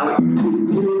 The Taliban.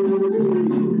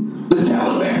 The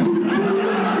Taliban.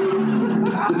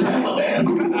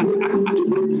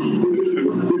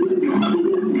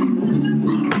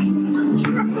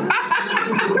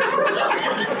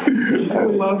 I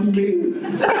love me.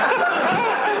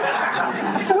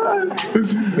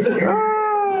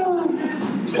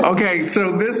 Okay,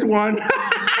 so this one.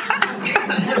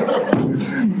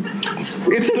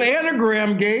 It's an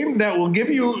anagram game that will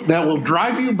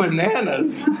drive you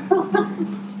bananas.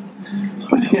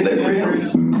 Bananagram.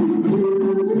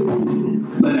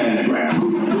 Bananagram.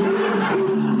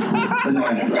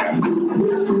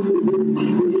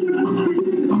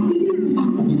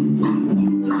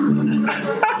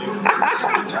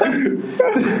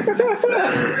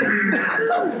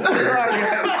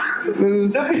 This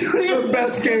is the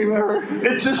best game ever.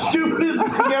 It's the stupidest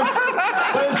thing ever,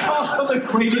 but it's also the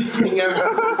greatest thing ever.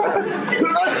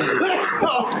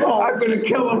 I'm gonna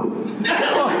kill him.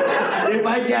 If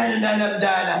I die tonight, I'm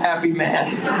dying a happy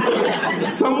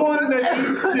man. Someone that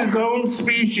eats his own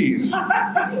species.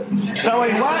 So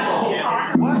wait, what?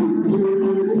 What?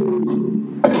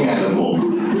 A cannibal.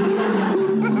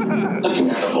 A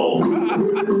cannibal.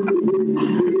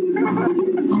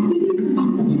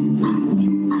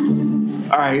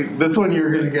 All right, this one you're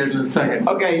going to get in a second.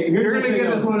 Okay, you're going to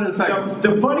get this one in a second.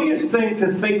 The funniest thing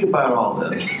to think about all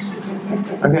this.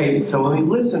 Okay, so when we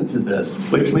listen to this,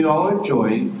 which we all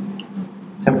enjoy,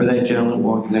 except for that gentleman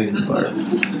walking next to the bar.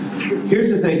 Here's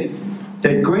the thing.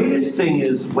 The greatest thing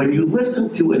is when you listen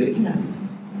to it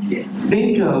again,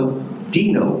 think of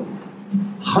Dino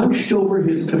hunched over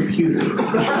his computer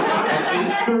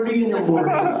at 8:30 in the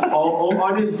morning, all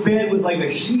on his bed with like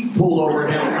a sheet pulled over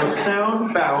him for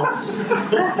sound bounce,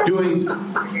 doing a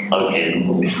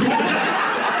cannibal.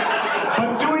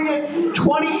 But doing it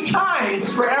 20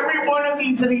 times for every one of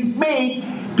these that he's made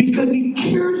because he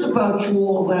cares about you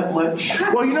all that much.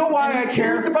 Well, you know why I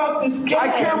care? About this guy.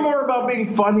 I care more about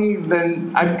being funny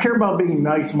than I care about being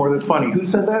nice more than funny. Who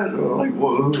said that? Like,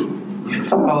 who?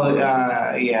 Oh,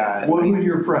 yeah. Well, who's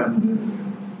your friend?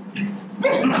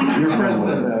 Your friend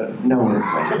said that. No.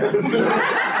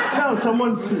 No,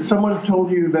 someone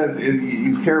told you that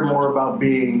you care more about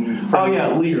being. Oh yeah,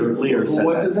 Lear said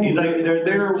What's that. his name? He's like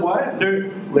they're what? They're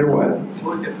what?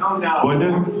 Oh no.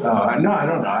 No, I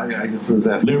don't know. I just was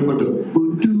asking.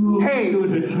 Hey,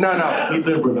 no.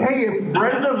 Hey, if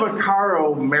Brenda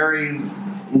Vaccaro married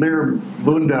Lear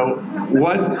Bundo,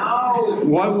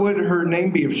 what would her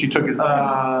name be if she took his name?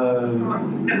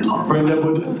 Brenda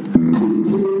Bundo.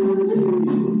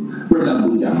 Brenda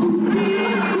Bundo.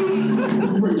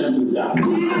 Brenda Bundo.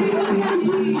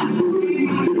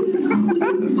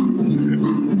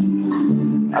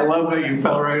 I love that you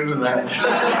fell right into that.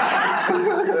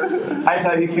 I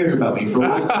thought you cared about me for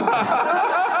once.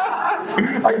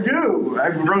 I do. I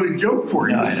wrote a joke for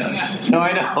you. No,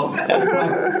 I know.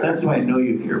 That's why I know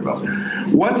you care about me.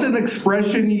 What's an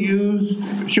expression used?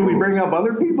 Should we bring up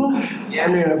other people? Yeah. I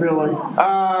mean, I feel like.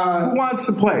 Who wants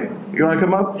to play? You want to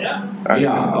come up? Yeah. All right.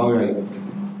 Yeah, all right.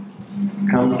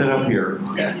 come sit up here.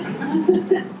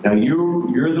 Now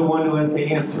you're the one who has to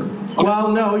answer.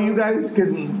 Well, no, you guys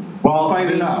can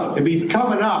fight it out. If he's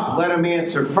coming up, let him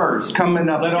answer first. Coming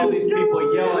up. Let all these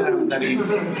people yell at him that he's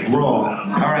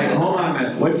wrong. All right, hold on a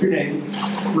minute. What's your name?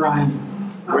 Ryan.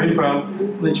 Where are you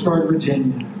from? Lynchburg,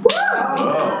 Virginia.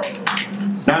 Oh.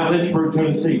 Not Lynchburg,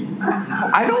 Tennessee.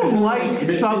 I don't like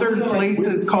southern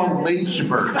places called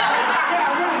Lynchburg.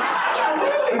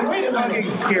 It's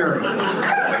fucking scary.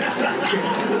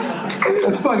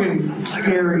 It's fucking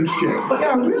scary shit.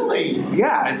 Yeah, really?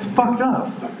 Yeah, it's fucked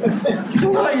up.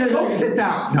 Go sit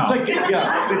down. No. It's like,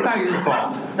 yeah. It's not your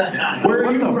fault. Where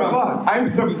are you What the from? fuck? I'm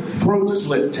from Throat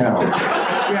Slit Town.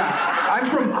 Yeah. I'm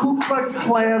from Ku Klux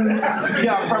Klan.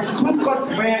 Yeah, from Ku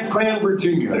Klux Klan,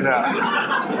 Virginia.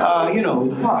 You know,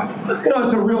 fuck. You know,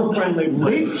 it's a real friendly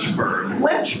place.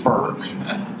 Lynchburg.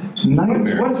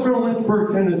 Nightmare. What's from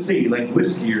Lynchburg, Tennessee? Like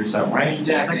whiskey or something, right?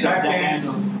 Jack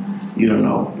Daniels. You don't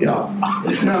know, yeah. No,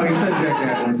 he said Jack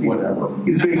Daniels. Whatever.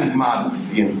 He's being modest.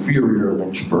 The inferior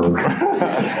Lynchburg.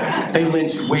 They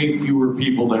lynched way fewer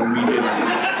people than we did in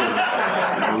Lynchburg.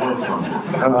 We're from.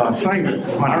 It's not even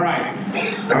funny. All right.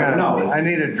 I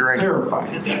need a drink.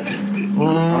 Terrifying. All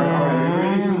right,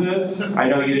 are you ready for this? I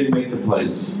know you didn't make the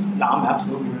place. No, I'm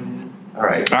absolutely ready. All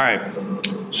right. All right.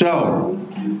 So,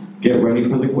 Get ready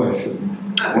for the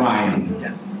question. Ryan.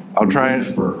 Yes. I'll try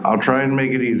and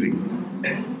make it easy.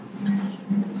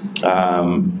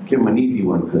 Give him an easy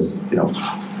one because, you know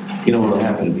what'll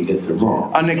happen if he gets it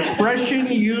wrong. An expression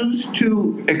used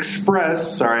to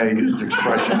express. Sorry, I used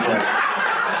expression.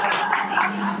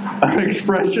 An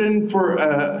expression for.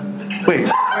 Wait.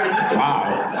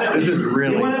 Wow. This is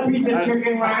really. You want a piece of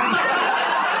chicken, Ryan?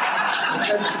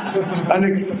 An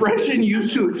expression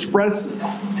used to express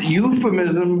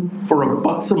euphemism for a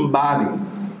buxom body.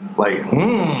 Like, A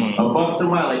buxom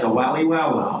wow, like a wowie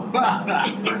wow wow.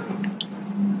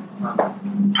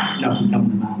 No, he's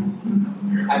coming about.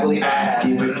 I believe I have.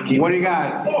 what do you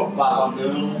got?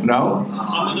 Babadoom. No?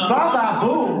 Baba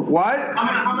boo. What?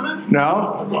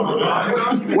 No?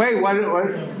 Wait, what?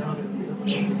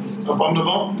 Up on the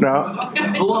vault? No.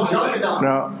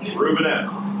 No. Ruben F.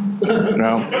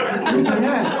 No.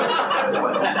 Yes.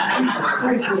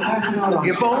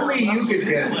 If only you could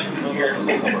get it.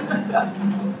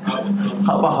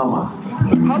 Hubba humma.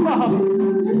 Hubba hubba.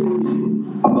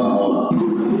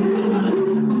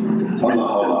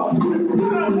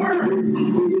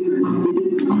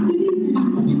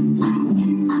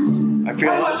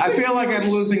 I feel like I'm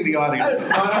losing the audience.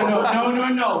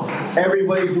 No.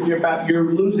 Everybody's in your back.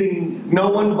 You're losing no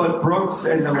one but Brooks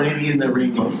and the lady in the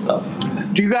rainbow stuff.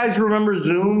 Do you guys remember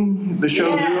Zoom? The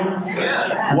show Zoom?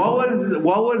 Yeah. What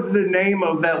was the name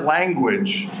of that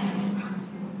language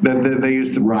that they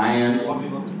used to Ryan.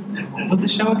 What's the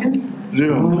show again?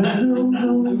 Zoom?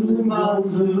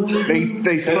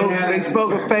 They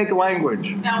spoke a fake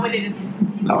language. No, we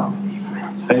didn't. No.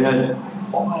 They had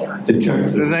the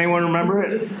church. Does anyone remember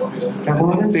it?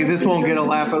 See, this won't get a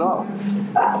laugh at all.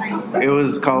 It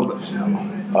was called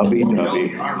Ubby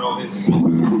Dubby.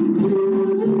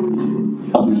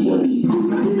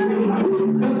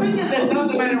 The thing is, it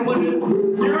doesn't matter what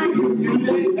during you do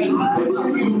this and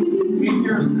picture you in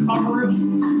your covers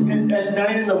at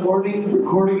night in the morning,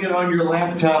 recording it on your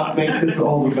laptop makes it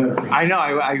all the better. I know.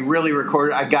 I really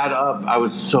recorded. I got up. I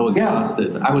was so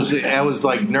exhausted. I was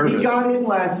like nervous. He got in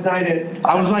last night at.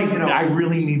 I was like, I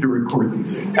really need to record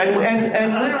these. And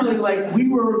literally, like, we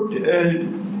were,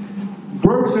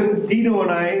 Brooks and Dino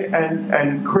and I,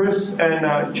 and Chris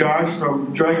and Josh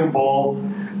from Dragon Ball,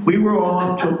 we were all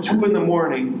up till 2 in the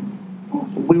morning.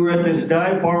 We were at this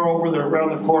dive bar over there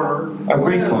around the corner, a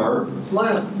great bar.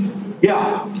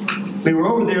 Yeah. We were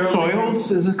over there.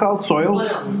 Soils? Is it called Soils?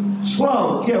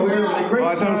 Sloans, yeah, we were at a great Oh,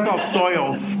 I thought it was called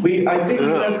Soils. I think we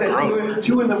left at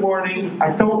 2 in the morning.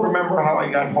 I don't remember how I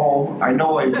got home. I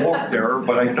know I walked there,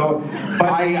 but I don't.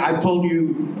 But I pulled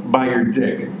you by your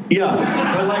dick.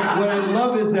 yeah, but like what I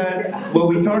love is that what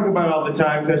we talk about all the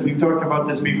time, because we've talked about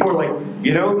this before, like,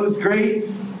 you know who's great?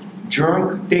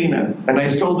 Drunk Dana. And I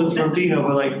stole this from Dino,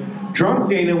 but like, Drunk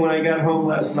Dana, when I got home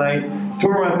last night,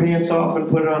 tore my pants off and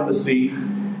put it on the seat.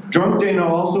 Drunk Dana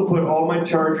also put all my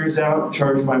chargers out,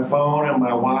 charged my phone and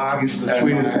my watch He's the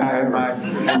sweetest guy and my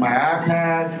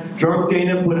iPad. Drunk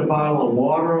Dana put a bottle of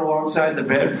water alongside the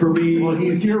bed for me. Well,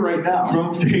 he's here right now.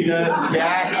 Drunk Dana,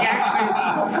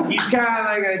 yeah, he's kind of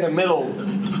like in the middle.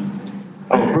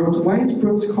 Oh, Brooks, why is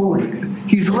Brooks calling?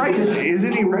 He's right.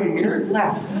 Isn't he right here?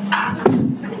 Left.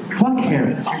 Fuck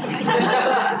him.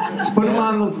 Put him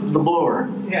on the blower.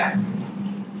 Yeah.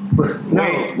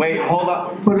 Wait, hold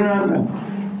up. Put it on.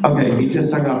 Okay, he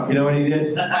just hung up. You know what he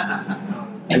did? I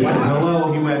went,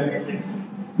 hello, he went,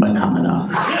 Phenomena.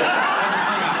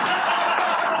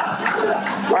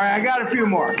 All right, I got a few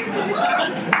more.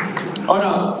 Oh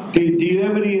no! Do you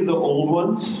have any of the old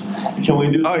ones? Can we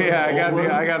do? Oh yeah, I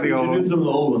got the old ones. ones. Do some of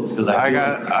the old ones because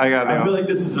I feel like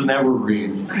this is an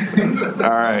evergreen. All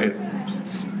right,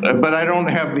 but I don't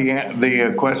have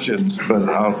the questions, but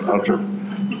I'll try.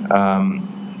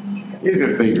 You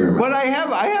can figure them out. But I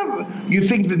have. You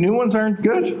think the new ones aren't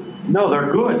good? No,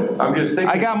 they're good. I'm just thinking.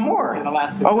 I got more.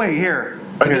 Oh wait, here.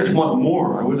 I just want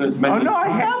more. I wasn't Oh no, I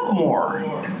have more.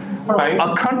 All right.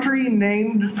 A country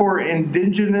named for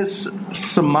indigenous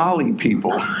Somali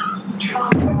people. Ryan?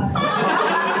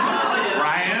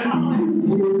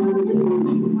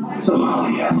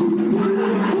 Somalia.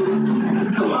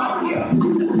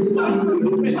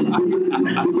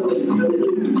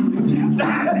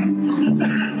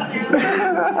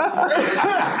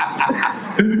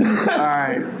 All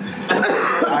right.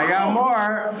 I got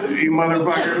more, you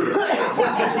motherfuckers.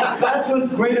 That's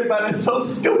what's great about it. It's so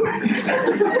stupid.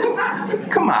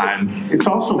 Come on. It's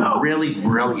also really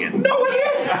brilliant. No, it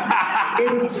is.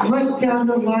 It's right down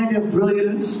the line of brilliant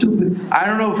and stupid. I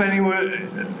don't know if anyone.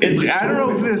 I don't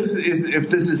know if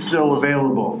this is still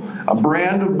available. A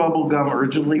brand of bubble gum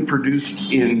originally produced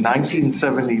in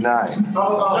 1979.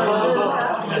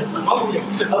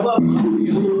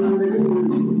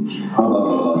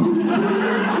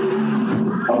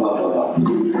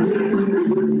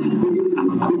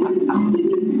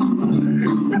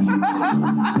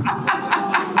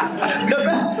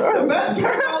 The best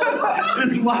part of all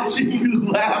this is watching you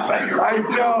laugh at your. I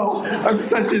know. I'm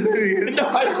such an idiot. No,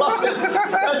 I love it.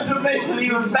 That's what makes it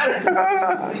even better.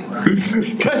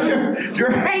 Because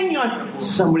you're hanging on.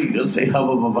 Somebody gonna say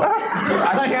hubba bubba.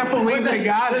 I can't believe they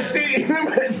got it.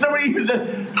 Somebody who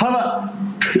said hubba.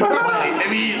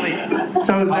 Immediately.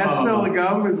 So is that still a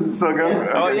gum? Is it still gum?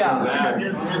 Oh yeah.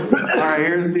 All right.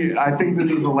 Here's I think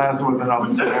this is the last one that I'll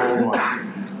say.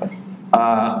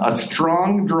 A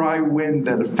strong, dry wind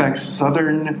that affects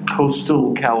southern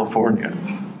coastal California.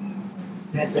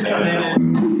 Santa Ana.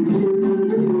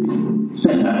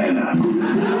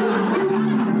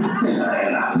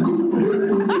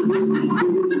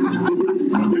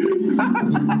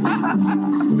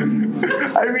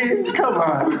 I mean, come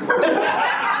on.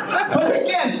 But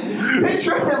again,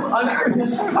 picture him under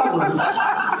his covers.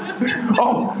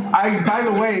 Oh, by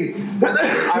the way,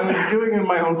 I was doing it in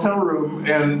my hotel room,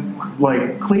 and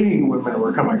like cleaning women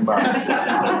were coming by,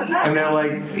 and they're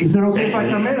like, "Is it okay if I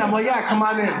come in?" I'm like, "Yeah, come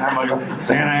on in." I'm like,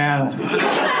 "Santa Ana."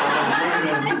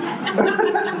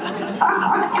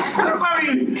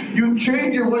 You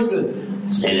change your voice to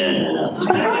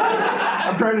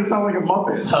I'm trying to sound like a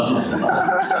Muppet.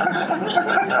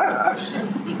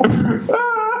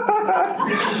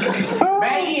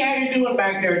 Maggie, how you doing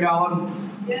back there, darling?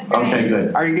 Okay,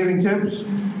 good. Are you getting tips?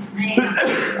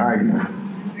 All right,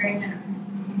 good.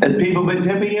 Has people been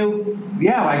tipping you?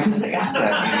 Yeah, I just asked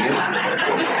that.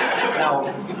 Now,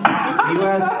 you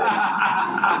asked.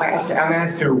 I'm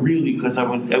asking her really because I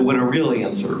want a real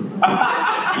answer.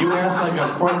 You asked like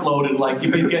a front loaded, like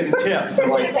you've been getting tips. So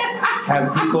like,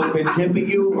 have people been tipping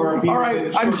you, or have people? All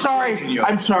right, I'm sorry.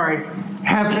 I'm sorry.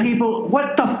 Have people?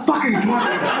 What the fuck are you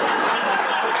talking about?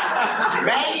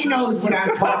 Maggie knows what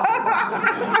I'm talking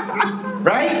about,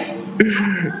 right?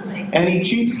 Any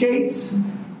cheapskates?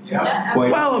 Yeah.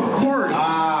 Well, of course.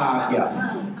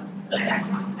 Yeah.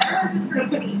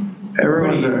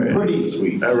 Everyone's all right. Pretty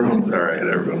sweet. Everyone's all right.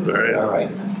 Everyone's all right. All right.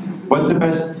 What's the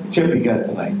best tip you got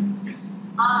tonight?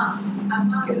 I'm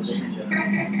not sure.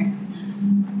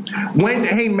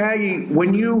 Hey Maggie,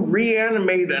 when you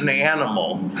reanimate an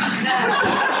animal,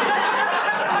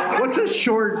 what's a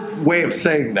short way of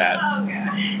saying that?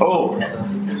 Oh.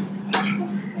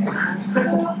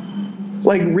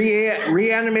 Like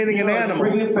reanimating an animal.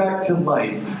 Bring it back to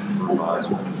life.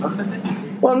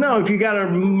 Well, no, if you got to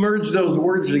merge those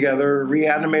words together,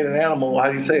 reanimate an animal,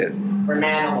 how do you say it?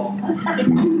 Reanimal.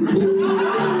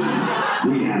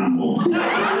 Reanimal.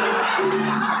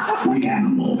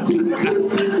 Reanimal.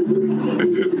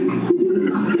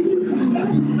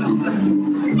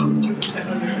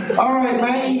 All right,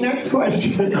 Maggie, next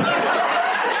question.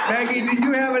 Maggie, did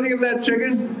you have any of that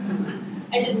chicken?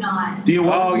 I did not. Do you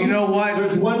want? Oh, you know what?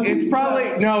 There's one. It's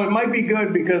probably no. It might be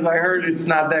good because I heard it's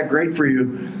not that great for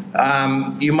you.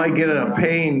 You might get a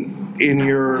pain in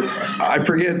your. I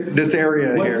forget this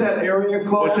area What's here. that area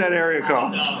called? What's that area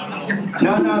called?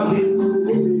 No.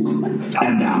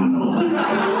 Abdominal.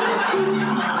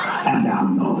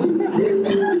 Abdominal.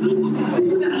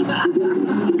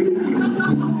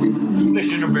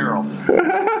 Fish in a barrel.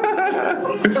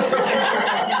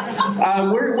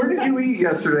 Where did you eat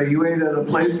yesterday? You ate at a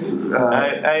place?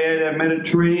 I had a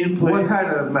Mediterranean place. What kind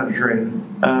of Mediterranean?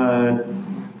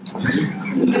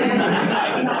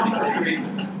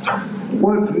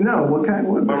 What? No, what kind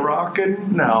was it?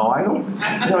 Moroccan? No, I don't.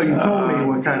 No, you told me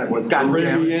what kind it was.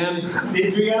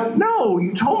 Caribbean? No,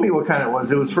 you told me what kind it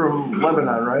was. It was from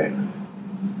Lebanon, right?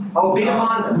 Oh,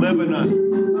 Vietnam. Lebanon.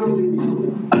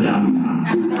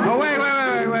 Oh, wait.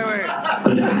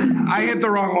 I hit the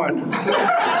wrong one.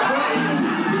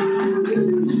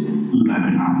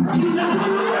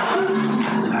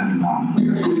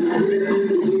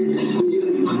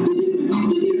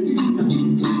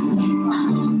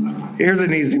 Here's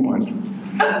an easy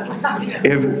one.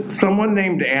 If someone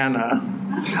named Anna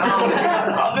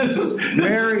This is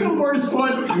the worst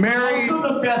one.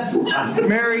 Also the best one.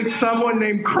 Married someone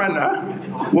named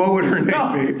Krenna, what would her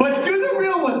name be? But do the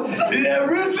real one.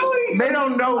 Originally, they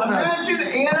don't know that. Imagine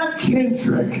Anna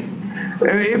Kendrick.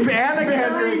 If Anna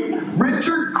Kendrick,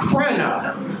 Richard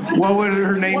Crenna. What would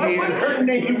her name be? What would her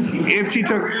name be? If she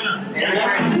took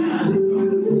Anna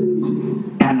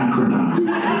Crenna.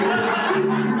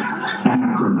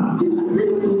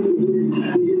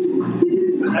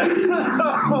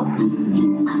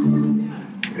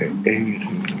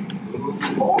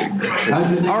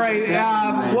 All right,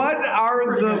 what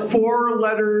are the 4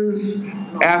 letters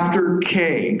after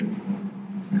K?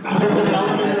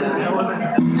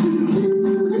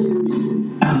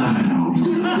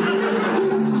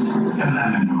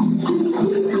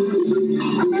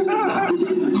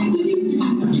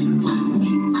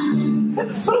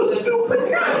 That's so stupid.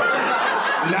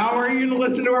 Now are you going to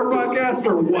listen to our podcast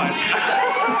or what?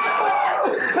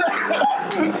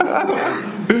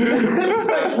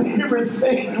 That's my favorite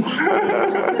thing.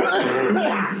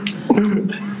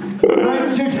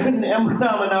 Fried chicken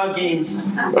and games.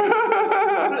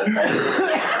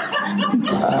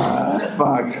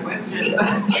 Fuck.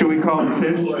 Should we call it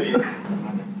Tish?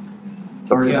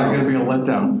 Or is that going to be a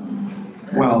letdown?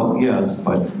 Well, yes,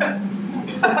 but...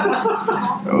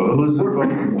 Who's the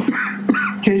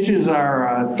Tish is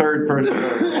our third person.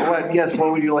 What? Yes,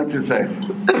 what would you like to say?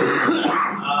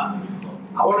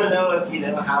 I want to know if you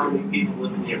know how many people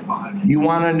listen to your podcast. You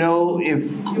want to know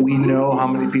if we know how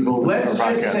many people listen Let's to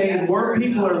our podcast? just say more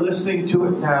people are listening to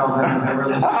it now than have ever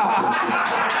listened to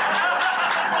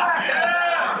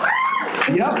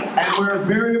it. Yep. And we're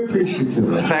very appreciative.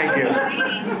 Thank you.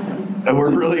 And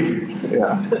we're really,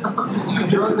 yeah.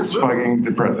 It's fucking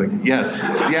depressing. Yes.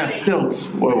 Yes,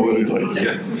 Stilts. What would you like?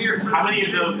 How many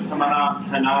of those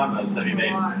anonymous have you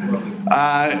made?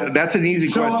 That's an easy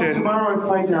Show up question. tomorrow and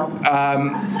find out.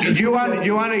 Do you want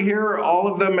to hear all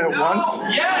of them at once?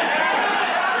 Yes!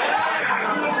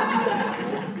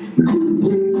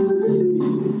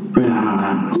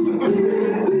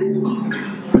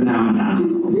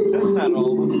 That's not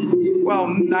all of them. Well,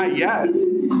 not yet.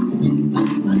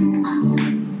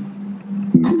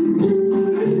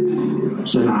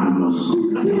 Synonymous.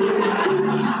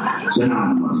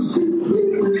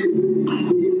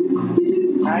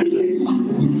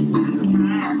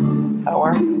 How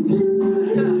are you?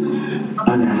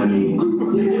 Anemone.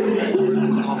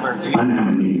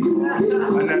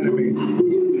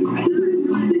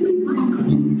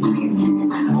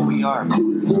 Oh, we are.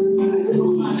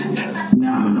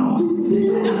 Nominal.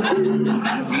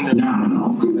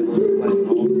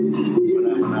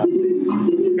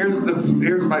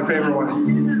 Here's my favorite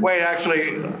one. Wait,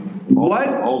 actually, what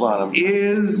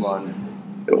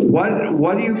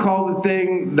do you call the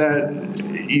thing that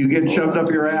you get shoved up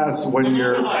your ass when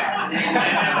you're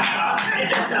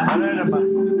Anenema.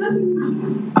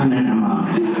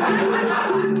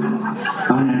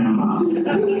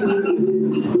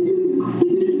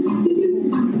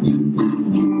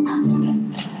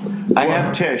 I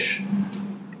have Tish.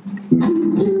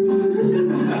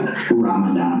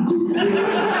 Ramadan.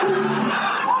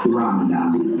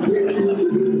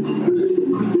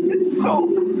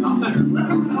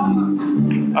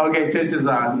 Okay, Tish is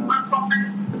on.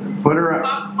 Put her up.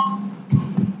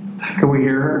 Can we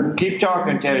hear her? Keep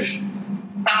talking, Tish.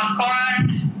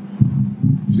 Popcorn.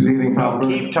 She's eating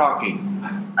popcorn. Keep talking.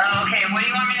 Okay, what do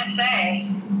you want me to say?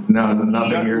 No,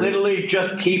 nothing here. Literally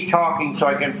just keep talking so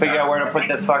I can figure out where to put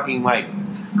this fucking mic.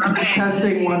 Okay.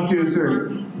 Testing 1, 2, 3.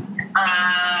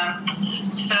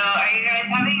 So are you guys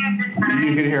having a good time?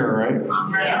 You can hear her, right?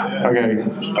 Yeah.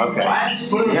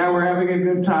 Okay. Yeah, we're having a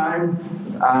good time.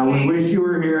 We wish you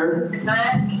were here.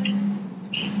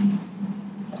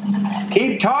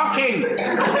 Keep talking.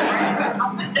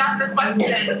 Dr.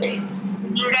 Buxton,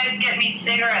 you guys get me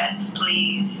cigarettes,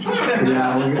 please.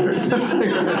 Yeah, we're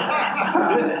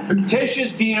gonna. Tish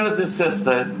is Dino's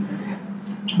assistant.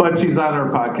 But she's on our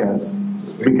podcast.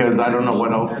 because I don't know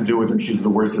what else to do with her. She's the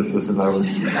worst assistant ever.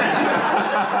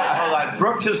 Hold on,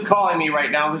 Brooks is calling me right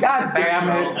now. God damn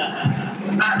it.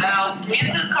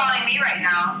 Nancy's calling me right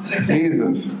now.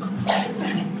 Jesus.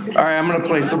 All right, I'm going to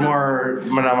play some more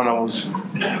Phenomenals.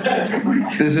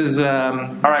 This is, All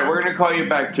right, we're going to call you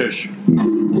back, Tish.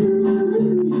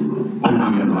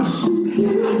 Anonymous.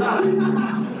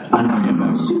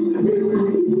 Anonymous.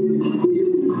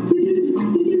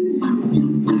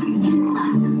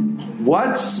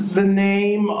 what's the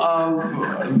name of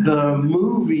the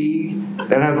movie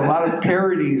that has a lot of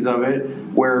parodies of it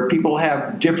where people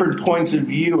have different points of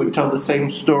view and tell the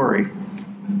same story?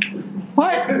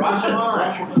 What?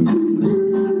 Rashomon.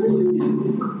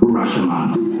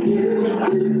 Rashomon.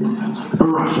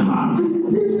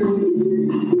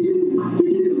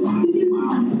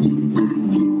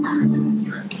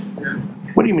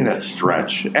 What do you mean a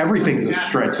stretch? Everything's a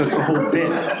stretch. That's the whole bit.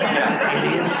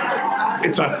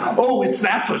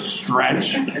 That's a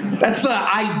stretch. That's the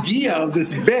idea of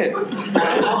this bit.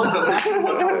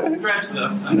 Stretch though.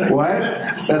 What?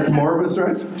 That's more of a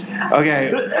stretch?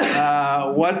 Okay.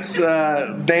 What's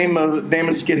name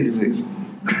of skin disease?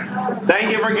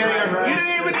 Thank you for getting us. You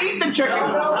didn't even eat the chicken.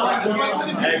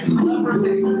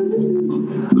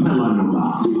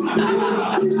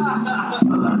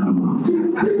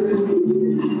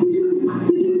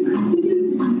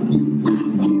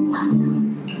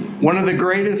 One of the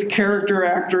greatest character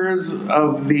actors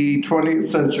of the 20th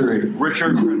century.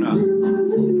 Richard Crenna.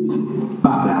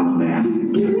 Bob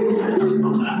Balaban.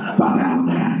 Bob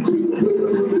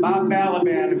Balaban. Bob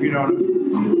Balaban, if you don't.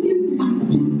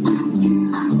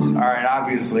 All right,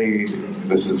 obviously,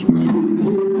 this is.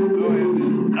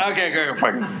 Okay, go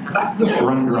fuck it.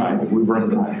 Run dry. We run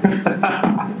dry.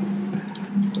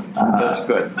 That's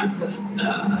good.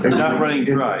 They're not running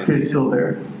dry. Is Tish still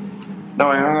there? No,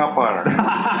 I hung up on her.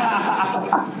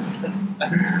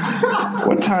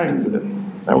 What time is it?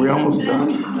 Are we almost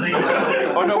done?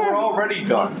 Oh no, we're already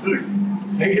done.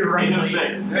 Take your rain of 6.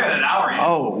 We got an hour.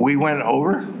 Oh, we went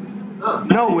over?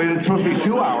 No, it's supposed to be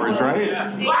 2 hours, right?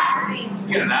 Yeah.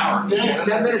 You got an hour.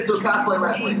 10 minutes to cosplay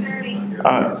wrestling.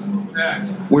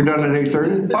 8:30. We're done at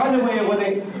 8:30? By the way, I want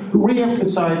to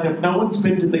re-emphasize, if no one's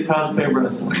been to the cosplay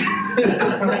wrestling,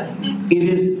 it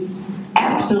is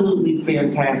absolutely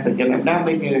fantastic, and I'm not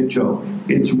making a joke.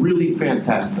 It's really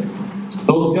fantastic.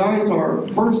 Those guys are,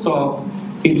 first off,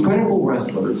 incredible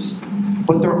wrestlers,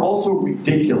 but they're also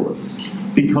ridiculous.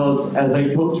 Because, as I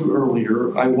told you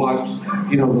earlier, I watched,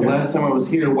 the last time I was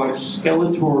here, I watched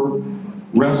Skeletor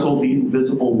wrestle the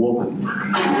Invisible Woman.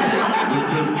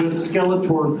 Which is just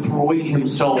Skeletor throwing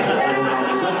himself all around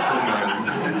the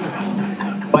wrestling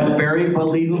ring. But very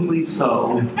believably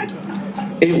so.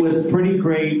 It was pretty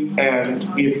great, and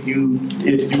if you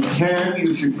can,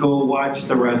 you should go watch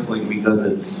the wrestling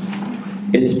because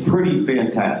it's pretty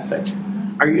fantastic.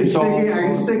 Are you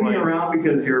sticking around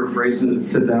because you're afraid to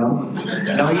sit down?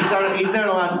 No, he's not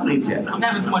allowed to leave yet. I'm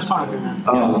having too much fun with man.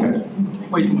 Oh, okay.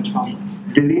 Way too much fun.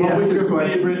 Did he What ask was you a your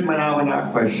question? favorite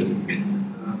Manawa question?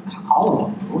 All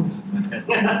of them.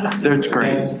 That's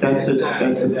great. That's a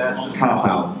cop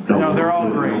out. No, they're all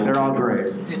great. They're all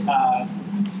great.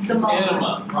 Anima.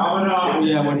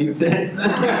 Yeah, what he said.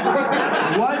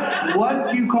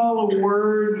 What do you call a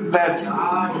word that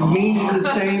means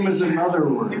the same as another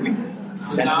word?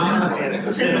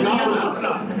 Synonymous.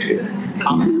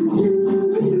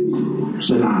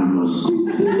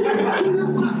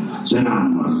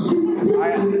 Synonymous.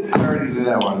 I already did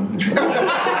that one.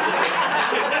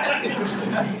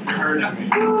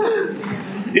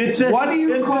 What do you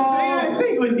call? I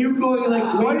think when you going like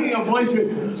what do you voice?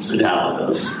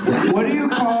 Synonymous. What do you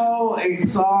call a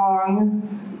song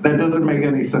that doesn't make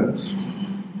any sense?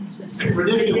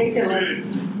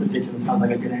 Ridiculous sounds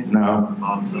like a good answer. No.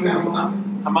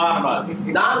 Anonymous.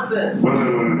 Nonsense.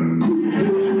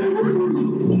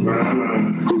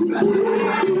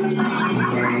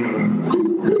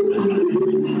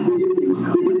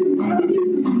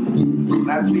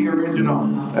 That's the original.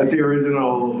 That's the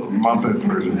original Muppet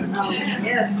version.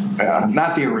 Yes. Yeah,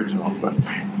 not the original, but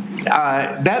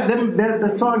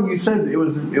that song you said it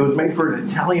was made for an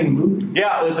Italian movie.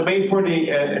 Yeah, it was made for the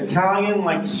Italian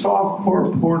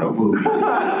softcore porno movie.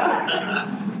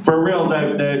 For real,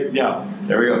 yeah.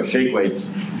 There we go. Shake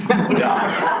weights.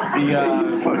 Yeah.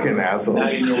 The Fucking asshole. now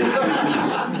you know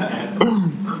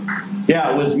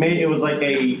yeah, it was made. It was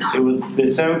the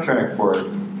soundtrack for it.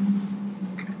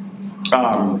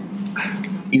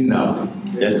 Enough.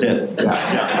 That's it.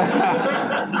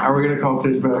 Are we gonna call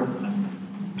Tish back?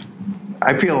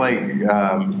 I feel like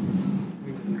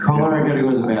Caller, I gotta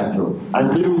go to the bathroom. I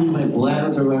literally, my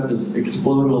bladders are about to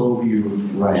explode all over you,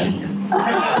 Ryan. But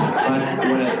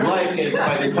what I'd like is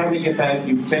by the time you get back,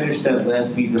 you finish that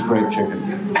last piece of fried chicken.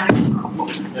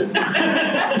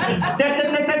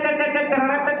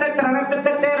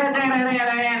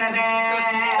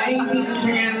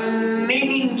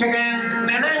 Eating chicken,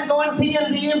 and I'm going peeing.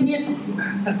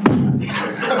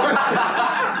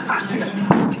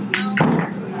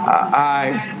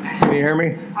 Can you hear me?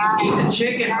 Eat the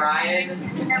chicken, Ryan.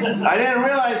 I didn't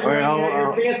realize Wait, you had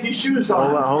your fancy shoes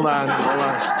on. Hold on.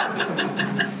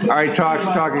 All right, talk again.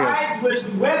 I'm talking.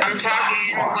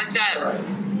 What's up?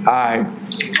 Hi.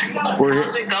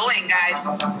 How's it going, guys?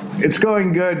 It's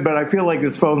going good, but I feel like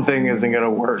this phone thing isn't going to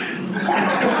work.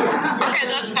 Okay,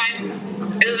 that's fine.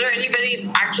 Is there anybody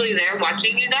actually there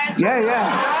watching you guys? Yeah.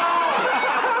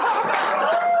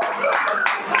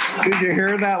 Did you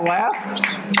hear that laugh?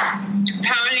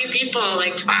 How many people?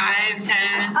 Like 5,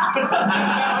 10?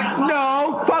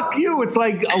 No, fuck you. It's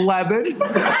like 11.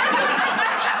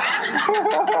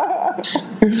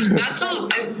 That's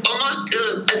almost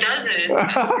a dozen.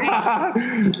 That's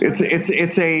great.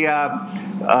 It's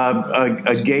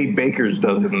a gay baker's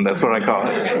dozen. That's what I call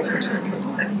it.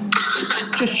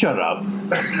 Just shut up.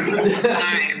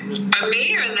 Alright.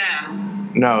 Me or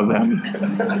them? No, them.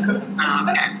 Oh,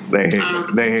 okay.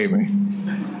 They hate me.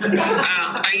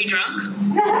 Are you drunk?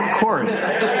 Of course.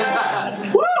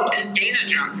 Is Dana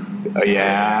drunk?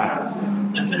 Yeah.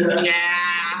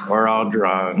 Yeah. We're all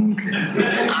drunk.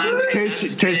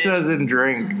 Tish doesn't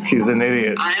drink. She's an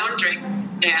idiot. I don't drink.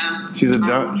 Yeah. She's a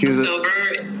dumb. She's a sober.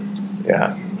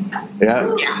 Yeah.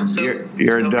 Yeah.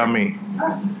 You're a dummy.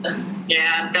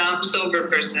 Yeah, dumb sober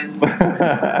person.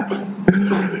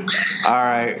 All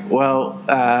right. Well.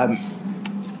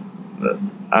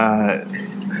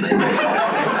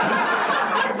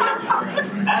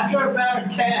 Ask her about a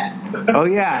cat. Oh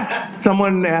yeah.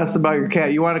 Someone asked about your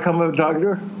cat. You want to come up and talk to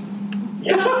her?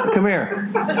 Yeah. Come here.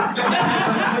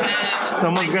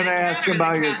 Someone's gonna ask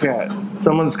about your cat.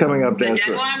 Someone's coming up to ask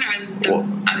her. The dead one or the...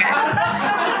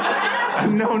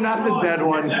 Okay. No, not the dead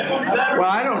one. Well,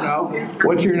 I don't know.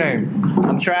 What's your name?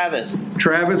 I'm Travis.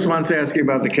 Travis wants to ask you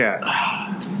about the cat.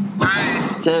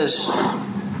 Tish.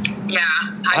 Yeah.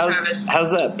 Hi, Travis.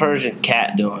 How's that Persian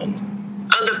cat doing?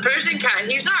 Oh, the Persian cat.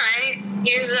 He's all right.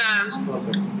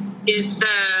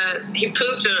 He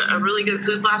pooped a really good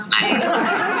poop last night.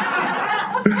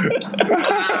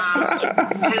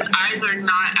 His eyes are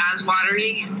not as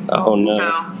watery. Oh no.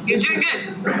 So he's doing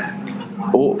good.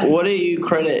 What do you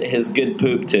credit his good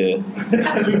poop to?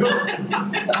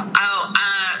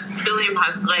 Psyllium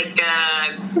husk,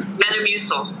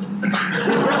 Metamucil.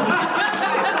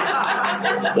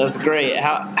 That's great.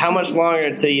 How much longer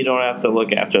until you don't have to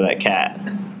look after that cat?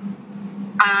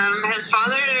 His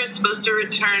father is supposed to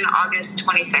return August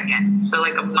 22nd, so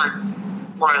like a month,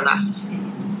 more or less.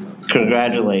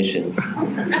 Congratulations.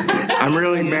 I'm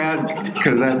really mad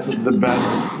because that's the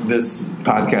best this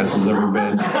podcast has ever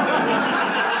been.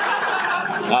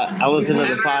 I listen to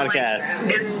the podcast. In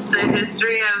the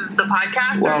history of the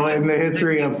podcast? Well, in the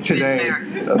history of today.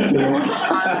 The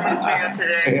history of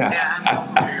today,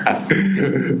 yeah.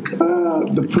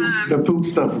 The poop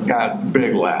stuff got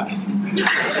big laughs.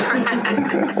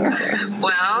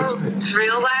 Well, it's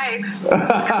real life. No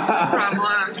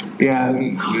problem. Yeah,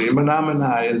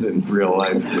 phenomena isn't real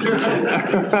life. No,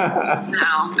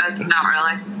 that's not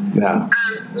really. Yeah.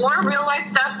 More real life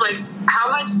stuff, like how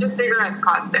much do cigarettes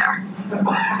cost there?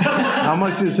 How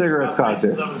much do cigarettes cost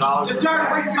here? Just turn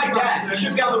away from my dad.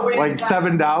 Shoot the other way. Like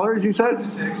 $7, you said?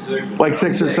 Like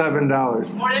 $6 or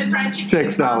 $7. More than French.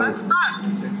 $6. That's not.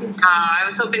 I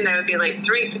was hoping they would be like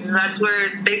 $3 because that's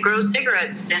where they grow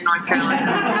cigarettes in North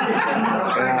Carolina.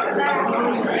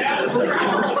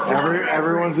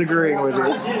 Everyone's agreeing with you.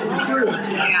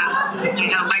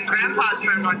 Yeah. My grandpa's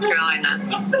from North Carolina.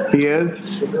 He is?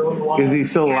 Is he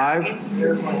still alive?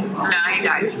 No, he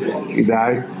died. He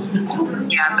died?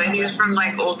 Yeah, but he's from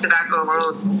like Old Tobacco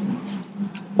Road.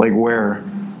 Like where?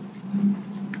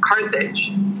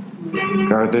 Carthage.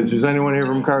 Carthage. Is anyone here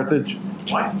from Carthage?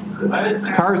 What?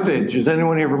 Carthage. Is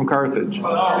anyone here from Carthage? 30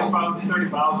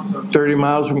 miles. 30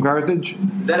 miles from Carthage?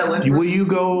 Is that a link? Will you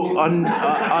go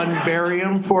unbury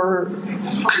him for?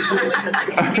 He's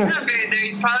not buried there.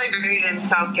 He's probably buried in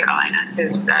South Carolina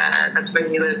because that's where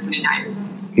he lived when he died.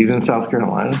 He's in South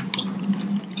Carolina?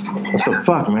 What the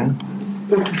fuck, man?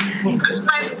 Because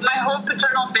my whole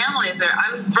paternal family is there.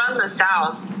 I'm from the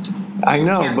South. I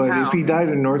know, but if he died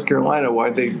in North Carolina,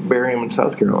 why'd they bury him in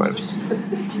South Carolina?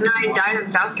 No, he died in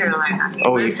South Carolina. He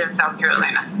lived in South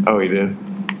Carolina. Oh, he did?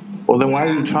 Well, then why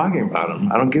are you talking about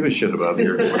him? I don't give a shit about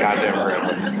your goddamn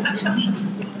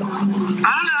grandma.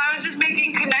 don't know. I was just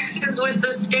making connections with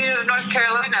the state of North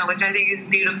Carolina, which I think is a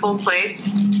beautiful place.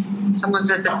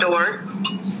 Someone's at the door.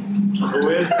 Who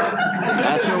is?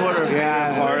 Ask her what her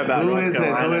favorite part about Who North is it?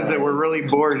 Carolina Who is it? We're really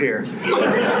bored here. I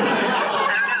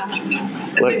don't know.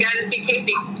 It's Look. a guy to see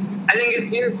Casey. I think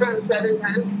it's you from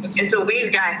 710. It's a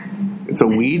weed guy. It's a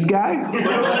weed guy?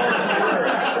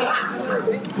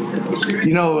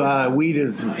 You know, weed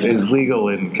is legal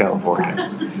in California.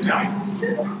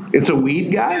 It's a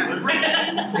weed guy?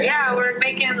 Yeah, we're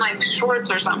making like shorts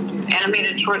or something.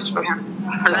 Animated shorts for him.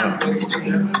 For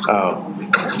them. Oh.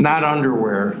 Not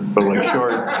underwear, but like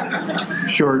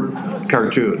short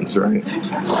cartoons, right?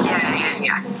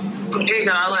 Yeah. Here you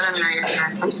go. I'll let him know you're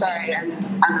here. I'm sorry.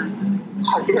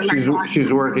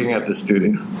 She's working at the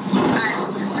studio.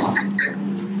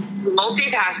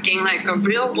 Multitasking like a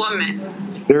real woman.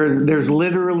 There's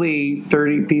literally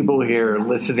 30 people here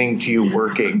listening to you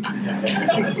working.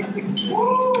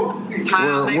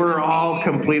 We're all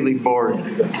completely bored. I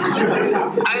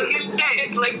was gonna say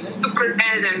it's like super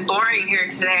dead and boring here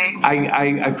today.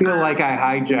 I feel like I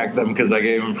hijacked them because I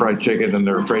gave them fried chicken and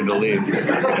they're afraid to leave.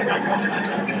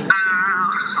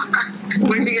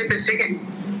 Where'd you get the chicken?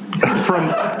 From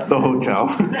the hotel.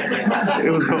 It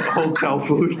was hotel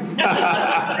food.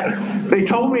 They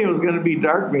told me it was going to be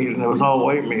dark meat and it was all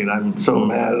white meat. I'm so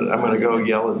mad. I'm going to go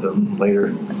yell at them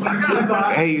later.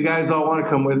 Hey, you guys all want to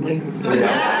come with me?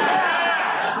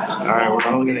 Yeah. All right, we're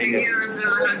all going to yell.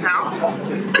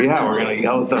 Yeah, we're going to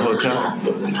yell at the hotel.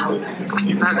 That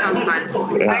sounds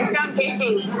fun. Yeah. I found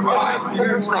Casey.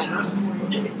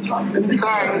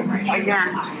 Sorry, again.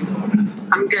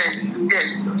 I'm good.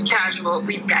 Casual,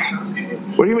 weed guy.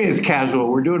 What do you mean it's casual?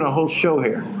 We're doing a whole show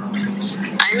here.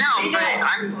 I know, but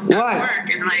I'm What? at work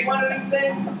and like.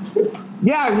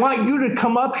 Yeah, I want you to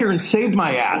come up here and save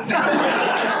my ass.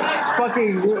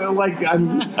 Fucking, like,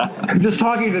 I'm just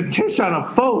talking to Tish on a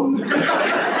phone.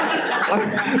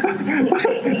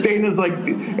 Dana's like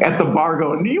at the bar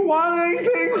going, do you want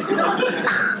anything?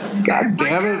 God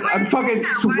damn it. I'm fucking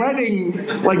sweating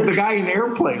like the guy in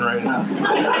Airplane right now.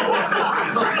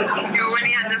 When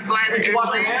he had to fly the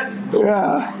airplane.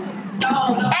 Yeah.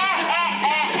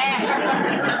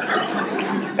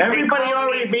 Everybody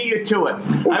already beat you to it.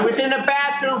 I was in the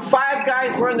bathroom. 5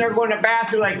 guys were in there going to the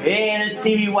bathroom like, hey, let's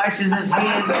see if he washes his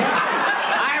hands.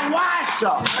 I wash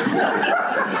them.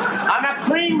 I'm a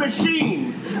clean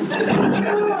machine.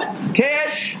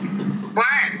 Tish. What?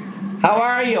 How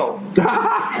are you?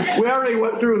 We already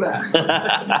went through that.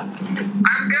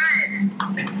 I'm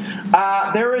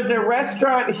good. There is a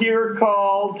restaurant here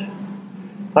called,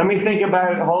 let me think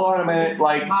about it. Hold on a minute.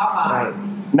 Like,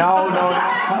 no, not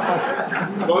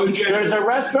Popeye. There's a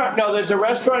restaurant. No, there's a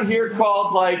restaurant here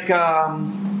called like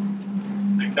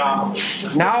McDonald's.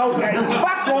 No,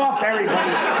 fuck off,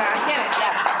 everybody.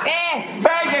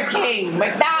 Burger King,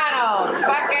 McDonald's,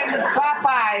 fucking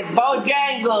Popeyes,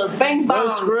 Bojangles, Bing Bong,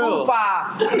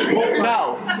 Fufa.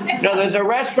 No, there's a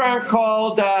restaurant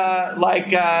called what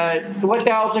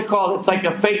the hell's it called? It's like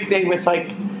a fake thing. It's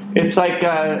like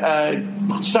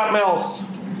something else.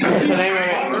 What's the name of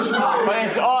it? But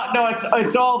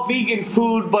it's all vegan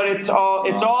food, but it's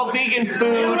all vegan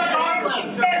food.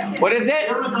 What is it?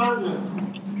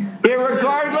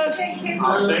 Irregardless?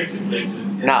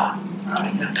 No.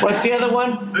 What's the other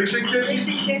one? Fiction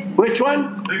Kitchen? Which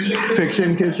one?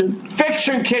 Fiction Kitchen?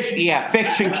 Fiction Kitchen. Yeah,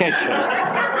 Fiction Kitchen.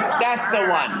 That's the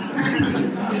one.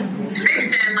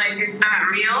 Fiction, like it's not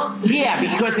real? Yeah,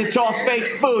 because it's all fake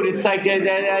food. It's like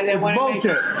they want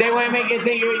bullshit. They want to make you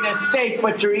think you're eating a steak,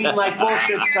 but you're eating like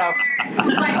bullshit stuff.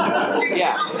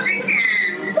 Yeah.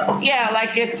 Yeah,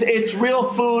 like it's real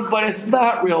food, but it's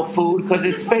not real food because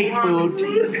it's fake food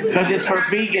because it's for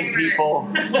vegan people.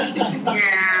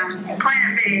 Yeah,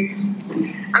 plant-based.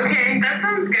 Okay, that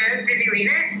sounds good. Did you eat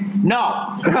it?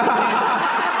 No.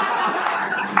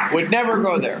 Would never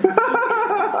go there.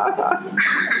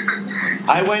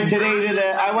 I went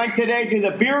today to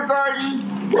the beer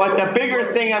garden, but the bigger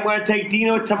thing I'm going to take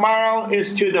Dino tomorrow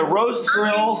is to the Roast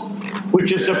Grill,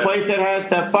 which is the place that has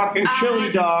the fucking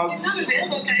chili dogs. It's not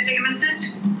available. Can I take a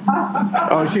message?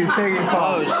 Oh, she's taking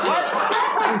calls.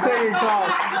 She's taking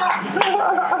calls.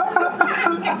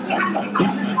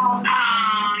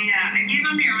 Oh, yeah. I gave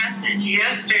him your message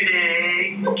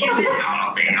yesterday. Give it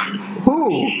all down.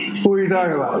 Who are you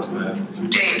talking about?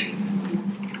 James.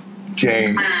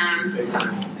 James.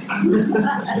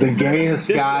 The gayest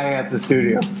guy at the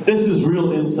studio. This is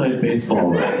real inside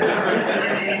baseball.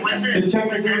 What's it? Check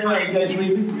this out, you guys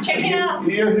leaving? Check it out.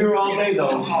 You're here all day,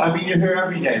 though. I mean, you're here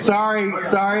every day.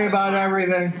 Sorry about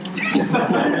everything.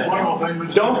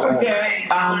 Don't forget,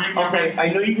 okay,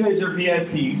 I know you guys are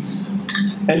VIPs.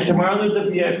 And tomorrow there's a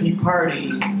VIP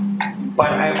party.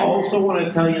 But I also want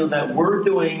to tell you that we're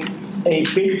doing a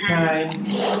big time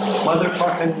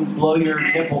motherfucking blow your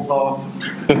nipples off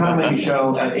comedy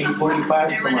show at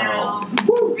 8:45 tomorrow.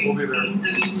 We'll be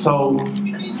there. So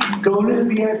go to the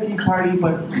VIP party,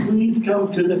 but please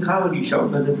come to the comedy show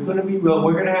because it's going to be real.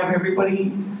 We're going to have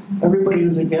everybody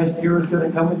who's a guest here is going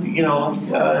to come.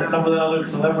 Some of the other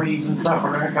celebrities and stuff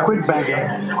are going to come. Quit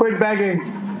begging. Quit begging.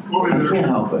 I can't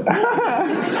help it.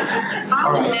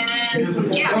 All right.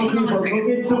 We'll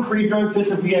get some free drinks at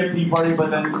the VIP party, but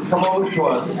then come over to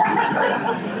us.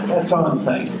 That's all I'm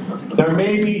saying. There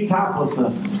may be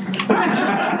toplessness.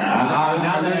 Are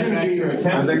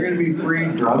there going to be free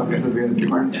drugs at the VIP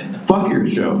party? Fuck your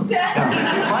show.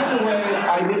 By the way,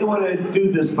 I didn't want to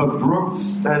do this, but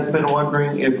Brooks has been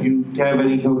wondering if you have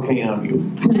any cocaine on you.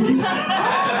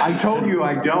 I told you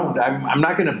I don't. I'm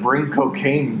not going to bring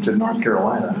cocaine to North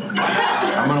Carolina.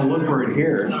 I'm going to look for it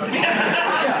here.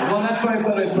 Yeah, well, that's why I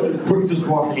thought I saw Brooks just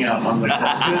walking out. I'm like,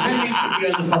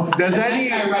 does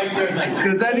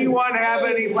anyone have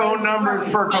any phone numbers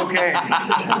for cocaine?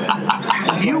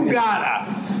 You gotta.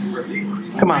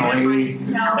 Come on, lady.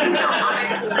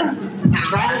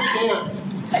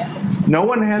 No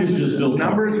one has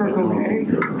numbers for cocaine?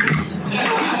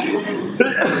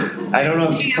 I don't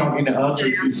know if she's talking to us or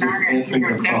she's just answering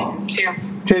her phone.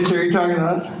 Tish, are you talking to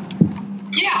us?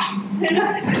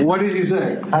 Yeah. What did you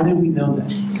say? How did we know that?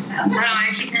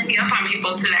 I keep hanging up on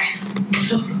people today.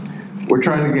 We're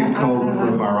trying to get code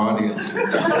from our audience.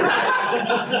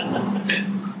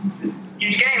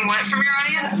 You're getting what from your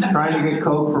audience? Trying to get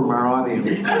code from our audience.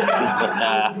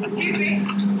 Excuse me?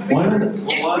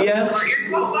 What? Yes.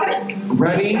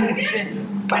 Ready?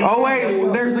 Oh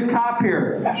wait, there's a cop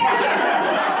here.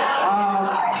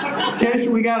 Tish,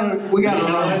 we gotta run. We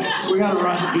gotta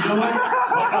run. You know what?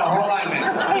 Hold on a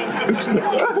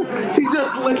minute. He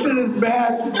just lifted his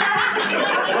badge.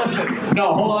 Listen,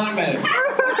 no, hold on a minute.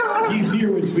 He's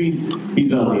here, which means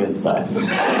he's on the inside.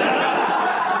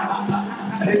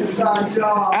 Inside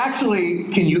job. Actually,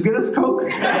 can you get us coke?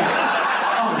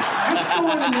 Just go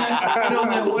in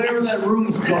there, whatever that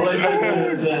room's called.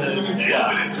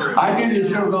 I did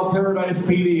this show called Paradise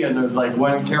PD, and there's like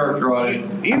one character on it.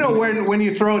 You know when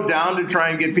you throw it down to try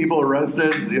and get people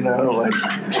arrested, like.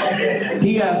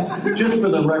 P.S. Just for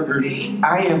the record,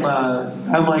 I'm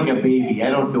like a baby.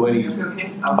 I don't do any.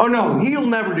 Oh no, he'll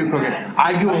never do cooking.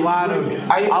 I do a lot of.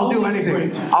 I'll do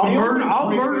anything.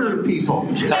 I'll murder people.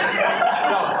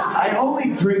 I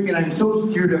only drink, and I'm so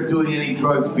scared of doing any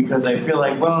drugs because I feel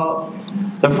like, well,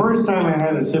 the first time I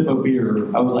had a sip of beer,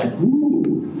 I was like,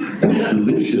 ooh, that's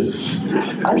delicious.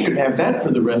 I should have that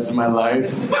for the rest of my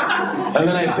life. And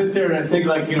then I sit there and I think,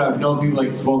 like, I've known people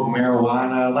like smoke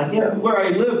marijuana. Like, yeah, where I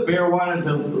live, marijuana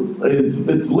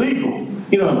it's legal.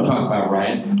 You know what I'm talking about,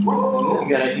 Ryan?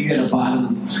 You got a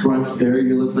bottom scrunch there.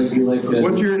 You look like you like.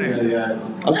 What's your name?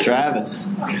 I'm Travis.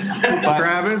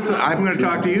 Travis, I'm going to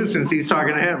talk to you since he's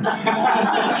talking to him.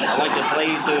 I like to play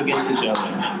you two against each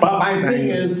other. But my thing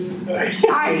is,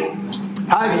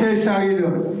 hi Tish, how you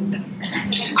doing?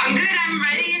 I'm good. I'm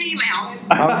writing an email.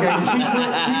 Okay, keep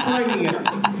writing it.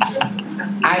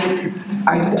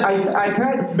 I've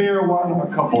had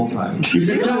marijuana a couple times. You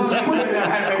can tell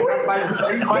by the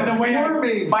way,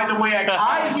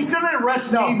 he's going to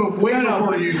arrest me, but wait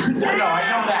for you. No, I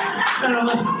know that. No,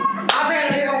 listen.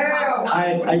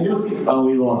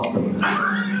 We lost him.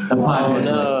 The podcast.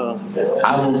 No. I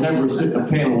will never sit in a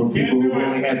panel with people who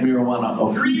only had marijuana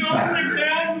a few times.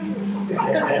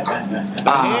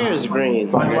 My hair is green.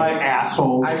 Fucking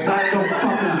assholes. I've had no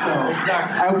fucking show.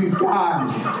 I'll be gone.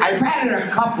 I've had it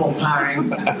a couple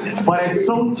times, but it's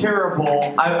so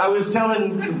terrible. I was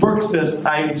telling Brooks this.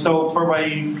 So for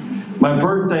my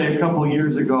birthday a couple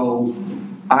years ago,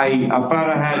 I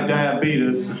found I had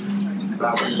diabetes.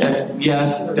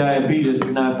 Yes, diabetes,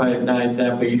 not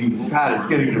diabetes. God, it's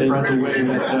getting depressing. The way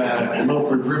that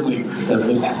Milford Brimley says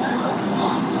it.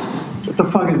 What the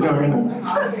fuck is going on?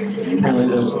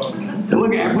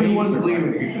 Look, everyone's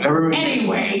leaving.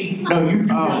 Anyway, no, you do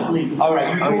not leave. All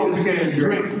right, you go over and get a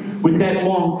drink with that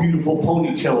long, beautiful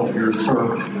ponytail of yours,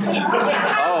 sir.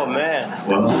 Oh man.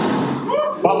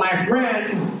 But my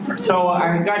friend, so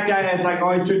I got guy that's like, oh,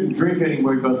 I shouldn't drink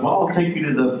anymore. He goes, well, I'll take you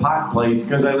to the pot place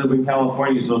because I live in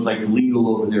California, so it's like legal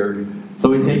over there.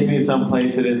 So he takes me to some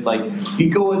place and it's like, you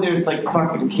go in there, it's like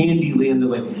fucking candy land. They're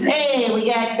like, hey, we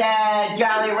got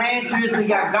Jolly Ranchers, we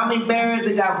got gummy bears,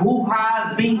 we got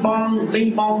hoo-ha's, bing bongs,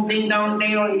 bing bong, ding dong,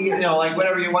 ding dong, like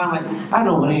whatever you want. I'm like, I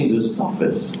don't know what any of this stuff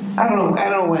is. I don't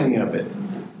know any of it.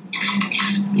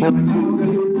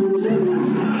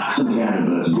 Some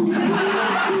cannabis.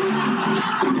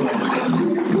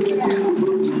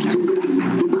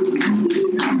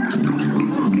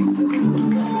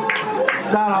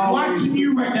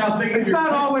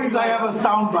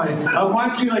 wrong, buddy. I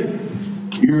want you like,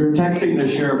 you're texting the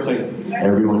sheriff saying,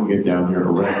 everyone get down here,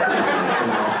 arrest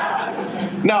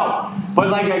him. No, but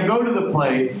like I go to the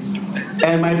place,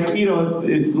 and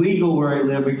it's legal where I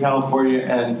live in California,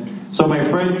 and so my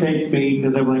friend takes me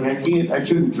because I'm like, I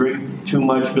shouldn't drink too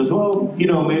much. He goes, well,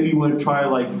 maybe you want to try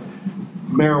like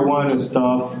marijuana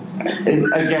stuff.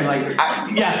 And again, like,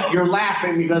 yes, you're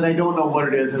laughing because I don't know what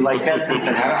it is, and like that's the thing.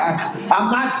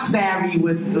 I'm not savvy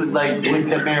with the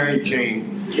Mary Jane.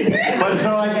 But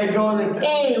so like I go like,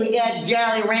 hey, we got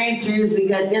Jolly Ranchers, we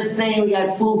got this thing, we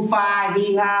got Foo Fi,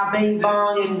 Hee Ha, Bing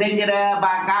Bong, and Ding It Up,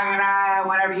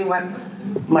 whatever you want.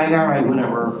 I'm like, all right,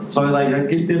 whatever. So like I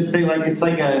get this thing, like it's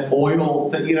like an oil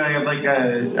thing, I have like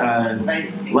a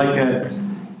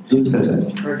who said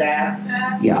that? Her dad?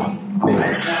 Yeah.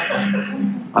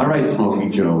 All right, Smokey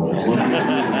Joe.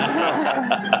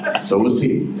 So we'll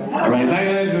see. All right,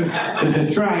 there's a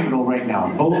triangle right now.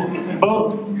 Boom,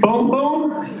 boom, boom,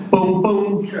 boom, boom,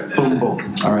 boom, boom,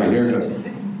 boom. All right, here it goes.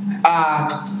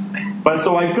 But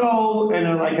so I go and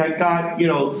I got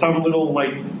some little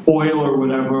like oil or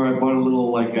whatever. I bought a little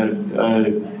like a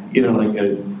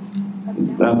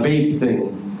vape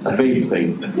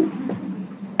thing.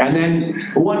 And then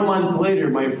 1 month later,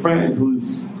 my friend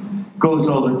goes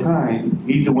all the time,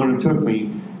 he's the one who took me,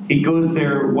 he goes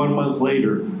there 1 month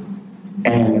later,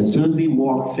 and as soon as he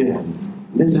walks in,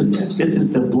 this is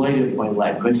the blight of my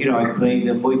life, because I play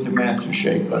the voice of Master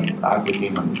Shake on Aqua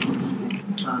Demon,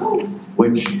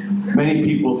 which many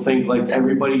people think like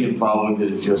everybody involved with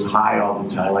it is just high all the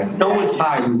time. Like no one's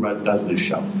high who does this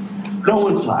show. No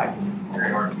one's high.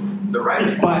 The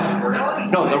writers. But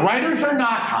no, the writers are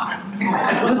not high.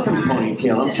 Listen,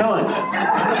 Ponytail, I'm telling you.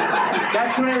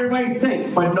 That's what everybody thinks,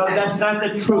 but no, that's not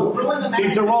the truth.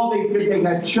 These are all they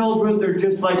got children. They're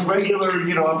just like regular,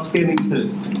 upstanding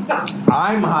citizens.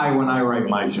 I'm high when I write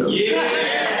my shows.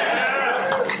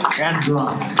 And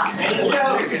drunk. All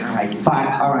right,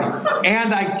 fine. All right.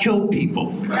 And I kill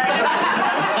people.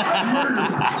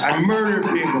 I murder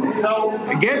people. So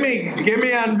get me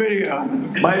on video.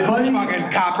 My buddy,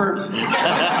 fucking copper.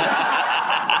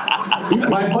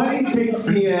 My buddy takes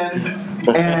me in.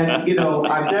 And,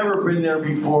 I've never been there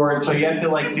before, and so you have to,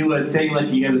 like, do a thing, like,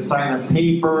 you got to sign a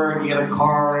paper, and you get a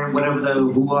card, whatever the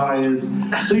hoo-ha is.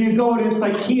 So you go, and it's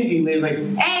like candy, and they're like,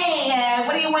 hey,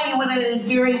 what do you want? You want a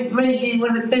drink, you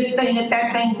want this thing,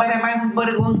 that thing,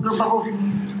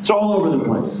 it's all over the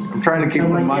place. I'm trying to keep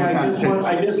my mind on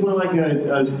I just want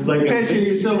like Casey,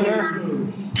 you still there?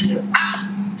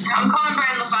 I'm calling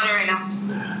Brian LaFada right now.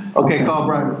 Okay, call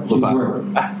Brian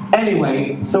LaFada.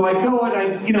 Anyway, so I go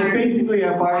and basically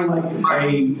I buy like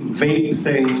a vape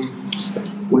thing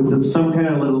with some kind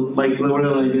of little, like,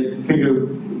 little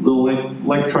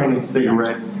electronic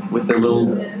cigarette with the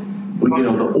little,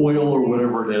 the oil or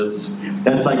whatever it is.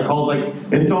 That's like called like,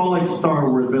 it's all like Star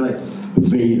Wars, but like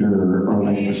Vader or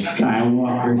like the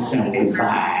Skywalker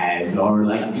 75 or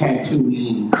like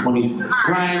Tatooine 20.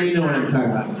 Ryan, you know what I'm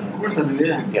talking about. Of course I do.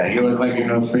 Yeah, you look like you're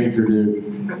no stranger to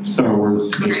Star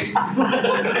Wars.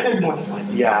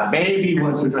 Yeah, maybe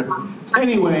once or twice.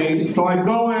 Anyway, so I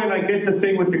go in, I get the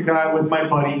thing with the guy, with my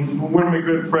buddies, one of my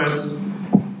good friends.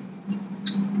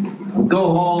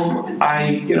 Go home,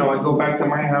 I go back to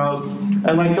my house,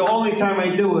 and like the only time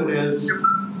I do it is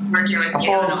I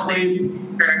fall asleep.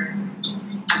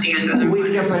 At the end of I the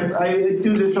wake up I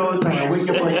do this all the time. I wake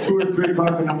up like 2 or 3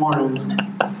 o'clock in the morning.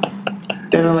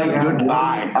 Then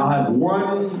I'll have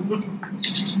one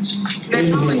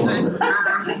inhale,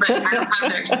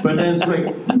 but then it's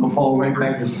like I'll fall right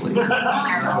back to sleep.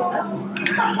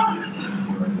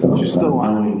 You're still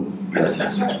on.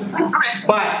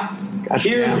 But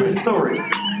here's the story.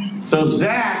 So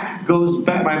Zach goes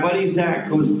back. My buddy Zach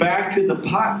goes back to the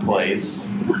pot place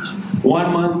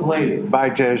 1 month later. Bye,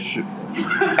 Tish.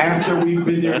 After we've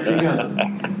been there together.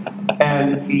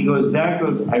 And Zach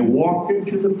goes, I walked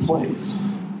into the place,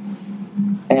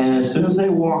 and as soon as I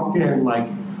walked in, like,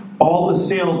 all the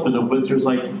salesmen, which there's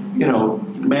like,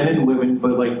 men and women,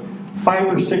 but like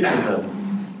 5 or 6 of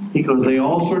them, he goes, they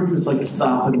all sort of just like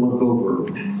stop and look over.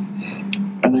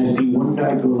 And I see one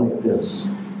guy go like this.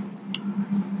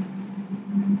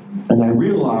 And I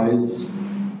realize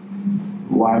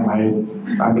why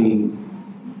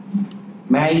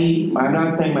Maggie, I'm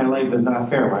not saying my life is not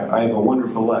fair. I have a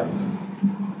wonderful life.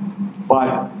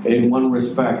 But in one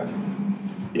respect,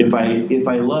 if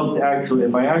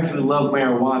I actually love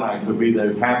marijuana, I could be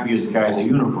the happiest guy in the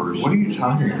universe. What are you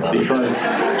talking about? Because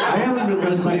I haven't been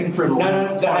listening for the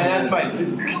last. That's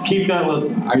fine. Keep on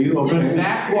listening. Are you okay? Because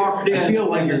Zach walked in. I feel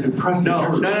like you're depressing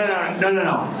No.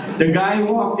 The guy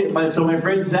walked in. So my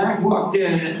friend Zach walked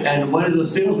in, and one of the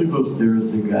salesmen goes,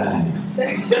 "There's the guy."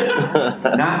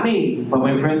 Not me, but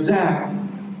my friend Zach.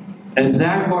 And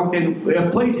Zach walked in, a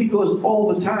place he goes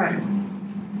all the time.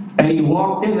 And he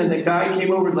walked in, and the guy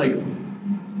came over and like,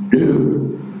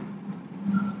 "Dude,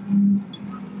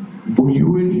 were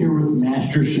you in here with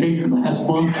Master Shake last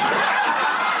month?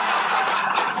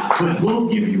 But we'll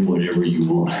give you whatever you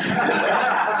want."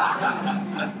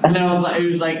 And I was like,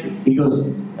 it was like, he goes,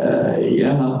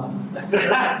 "Yeah."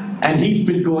 And he's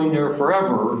been going there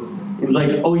forever. He was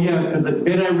like, "Oh yeah," because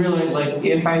then I realized, like,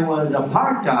 if I was a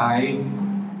pot guy,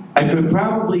 I could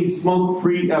probably smoke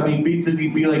free. I mean, basically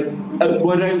be like,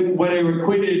 what I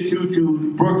equated it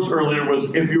to Brooks earlier was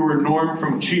if you were Norm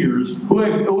from Cheers, who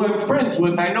I'm friends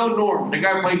with. I know Norm, the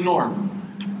guy played Norm.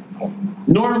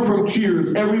 Norm from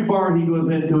Cheers, every bar he goes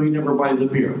into, he never buys a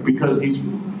beer because he's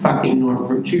fucking Norm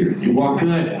from Cheers. He walks in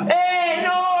there, "Hey,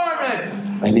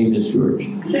 Norm!" My name is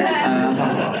George.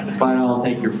 But I'll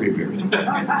take your free beers.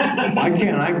 Why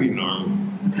can't I be Norm?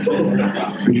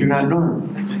 Because you're not Norm.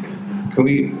 Can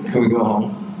we go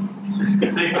home?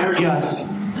 Yes.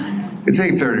 It's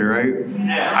 8:30, right?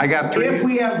 Yeah. I got 3. If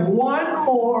we have one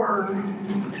more.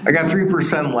 I got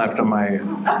 3% left on my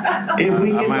laptop.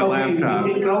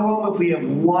 We can go home if we have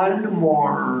one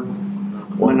more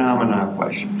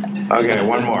question. Okay,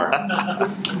 one more.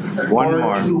 One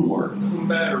more. 2 more.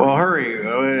 Well, hurry.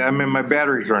 I mean, my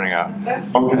battery's running out.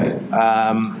 Okay.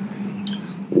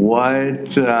 When?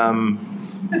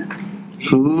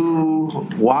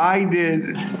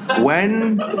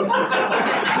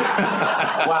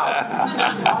 Wow.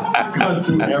 Gone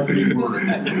through every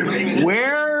word.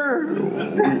 Where?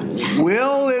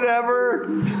 Will it ever?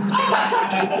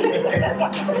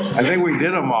 I think we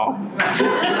did them all.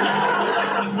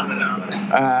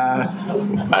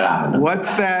 What's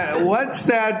that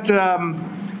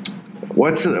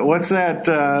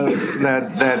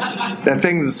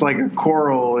thing that's like a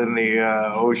coral in the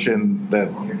ocean that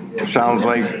sounds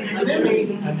like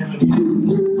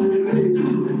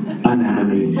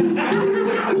Anemone.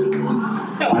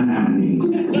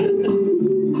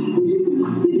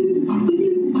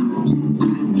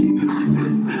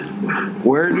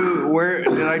 Where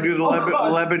did I do the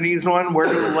Lebanese one? Where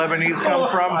do the Lebanese come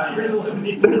from?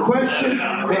 The question,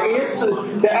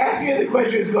 the asking of the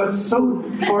question has gone so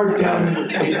far down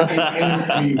in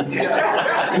energy.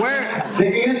 The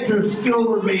answer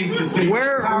still remains the same.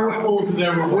 Powerful as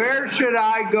ever. Where should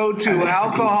I go to?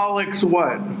 Alcoholics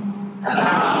what?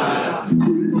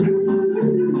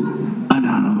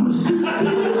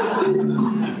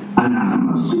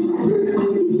 Anonymous.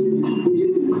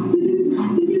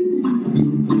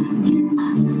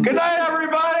 Good night,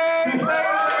 everybody!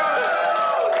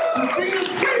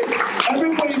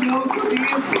 Everybody knows what the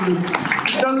answer is.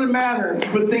 It doesn't matter.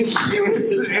 But they hear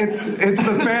it's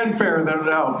the fanfare that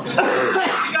helps. You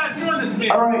guys doing this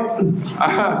game? All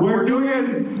right. We're doing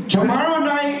it tomorrow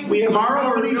night. We have tomorrow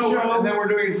a comedy show, and then we're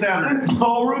doing it Saturday.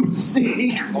 Ballroom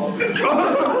C.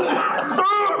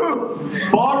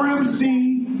 Ballroom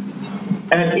C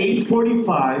at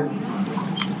 8:45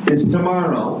 is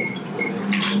tomorrow.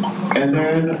 And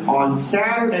then on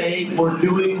Saturday, we're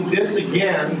doing this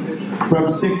again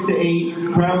from 6 to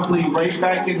 8, probably right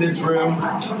back in this room,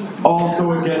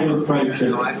 also again with fried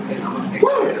chicken.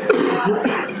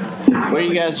 What are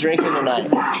you guys drinking tonight?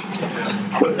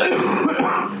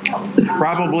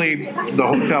 Probably the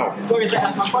hotel. Go ahead and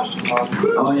ask my question.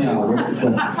 Oh, yeah. What's the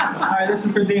question? All right, this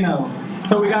is for Dino.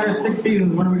 So we got our 6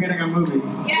 seasons. When are we getting a movie?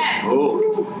 Yes.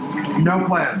 Oh. No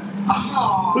plan.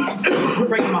 Oh,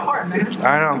 breaking my heart, man.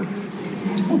 I know.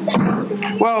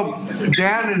 Well,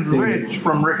 Dan is Rich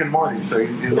from Rick and Morty, so you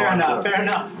do Fair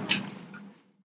enough.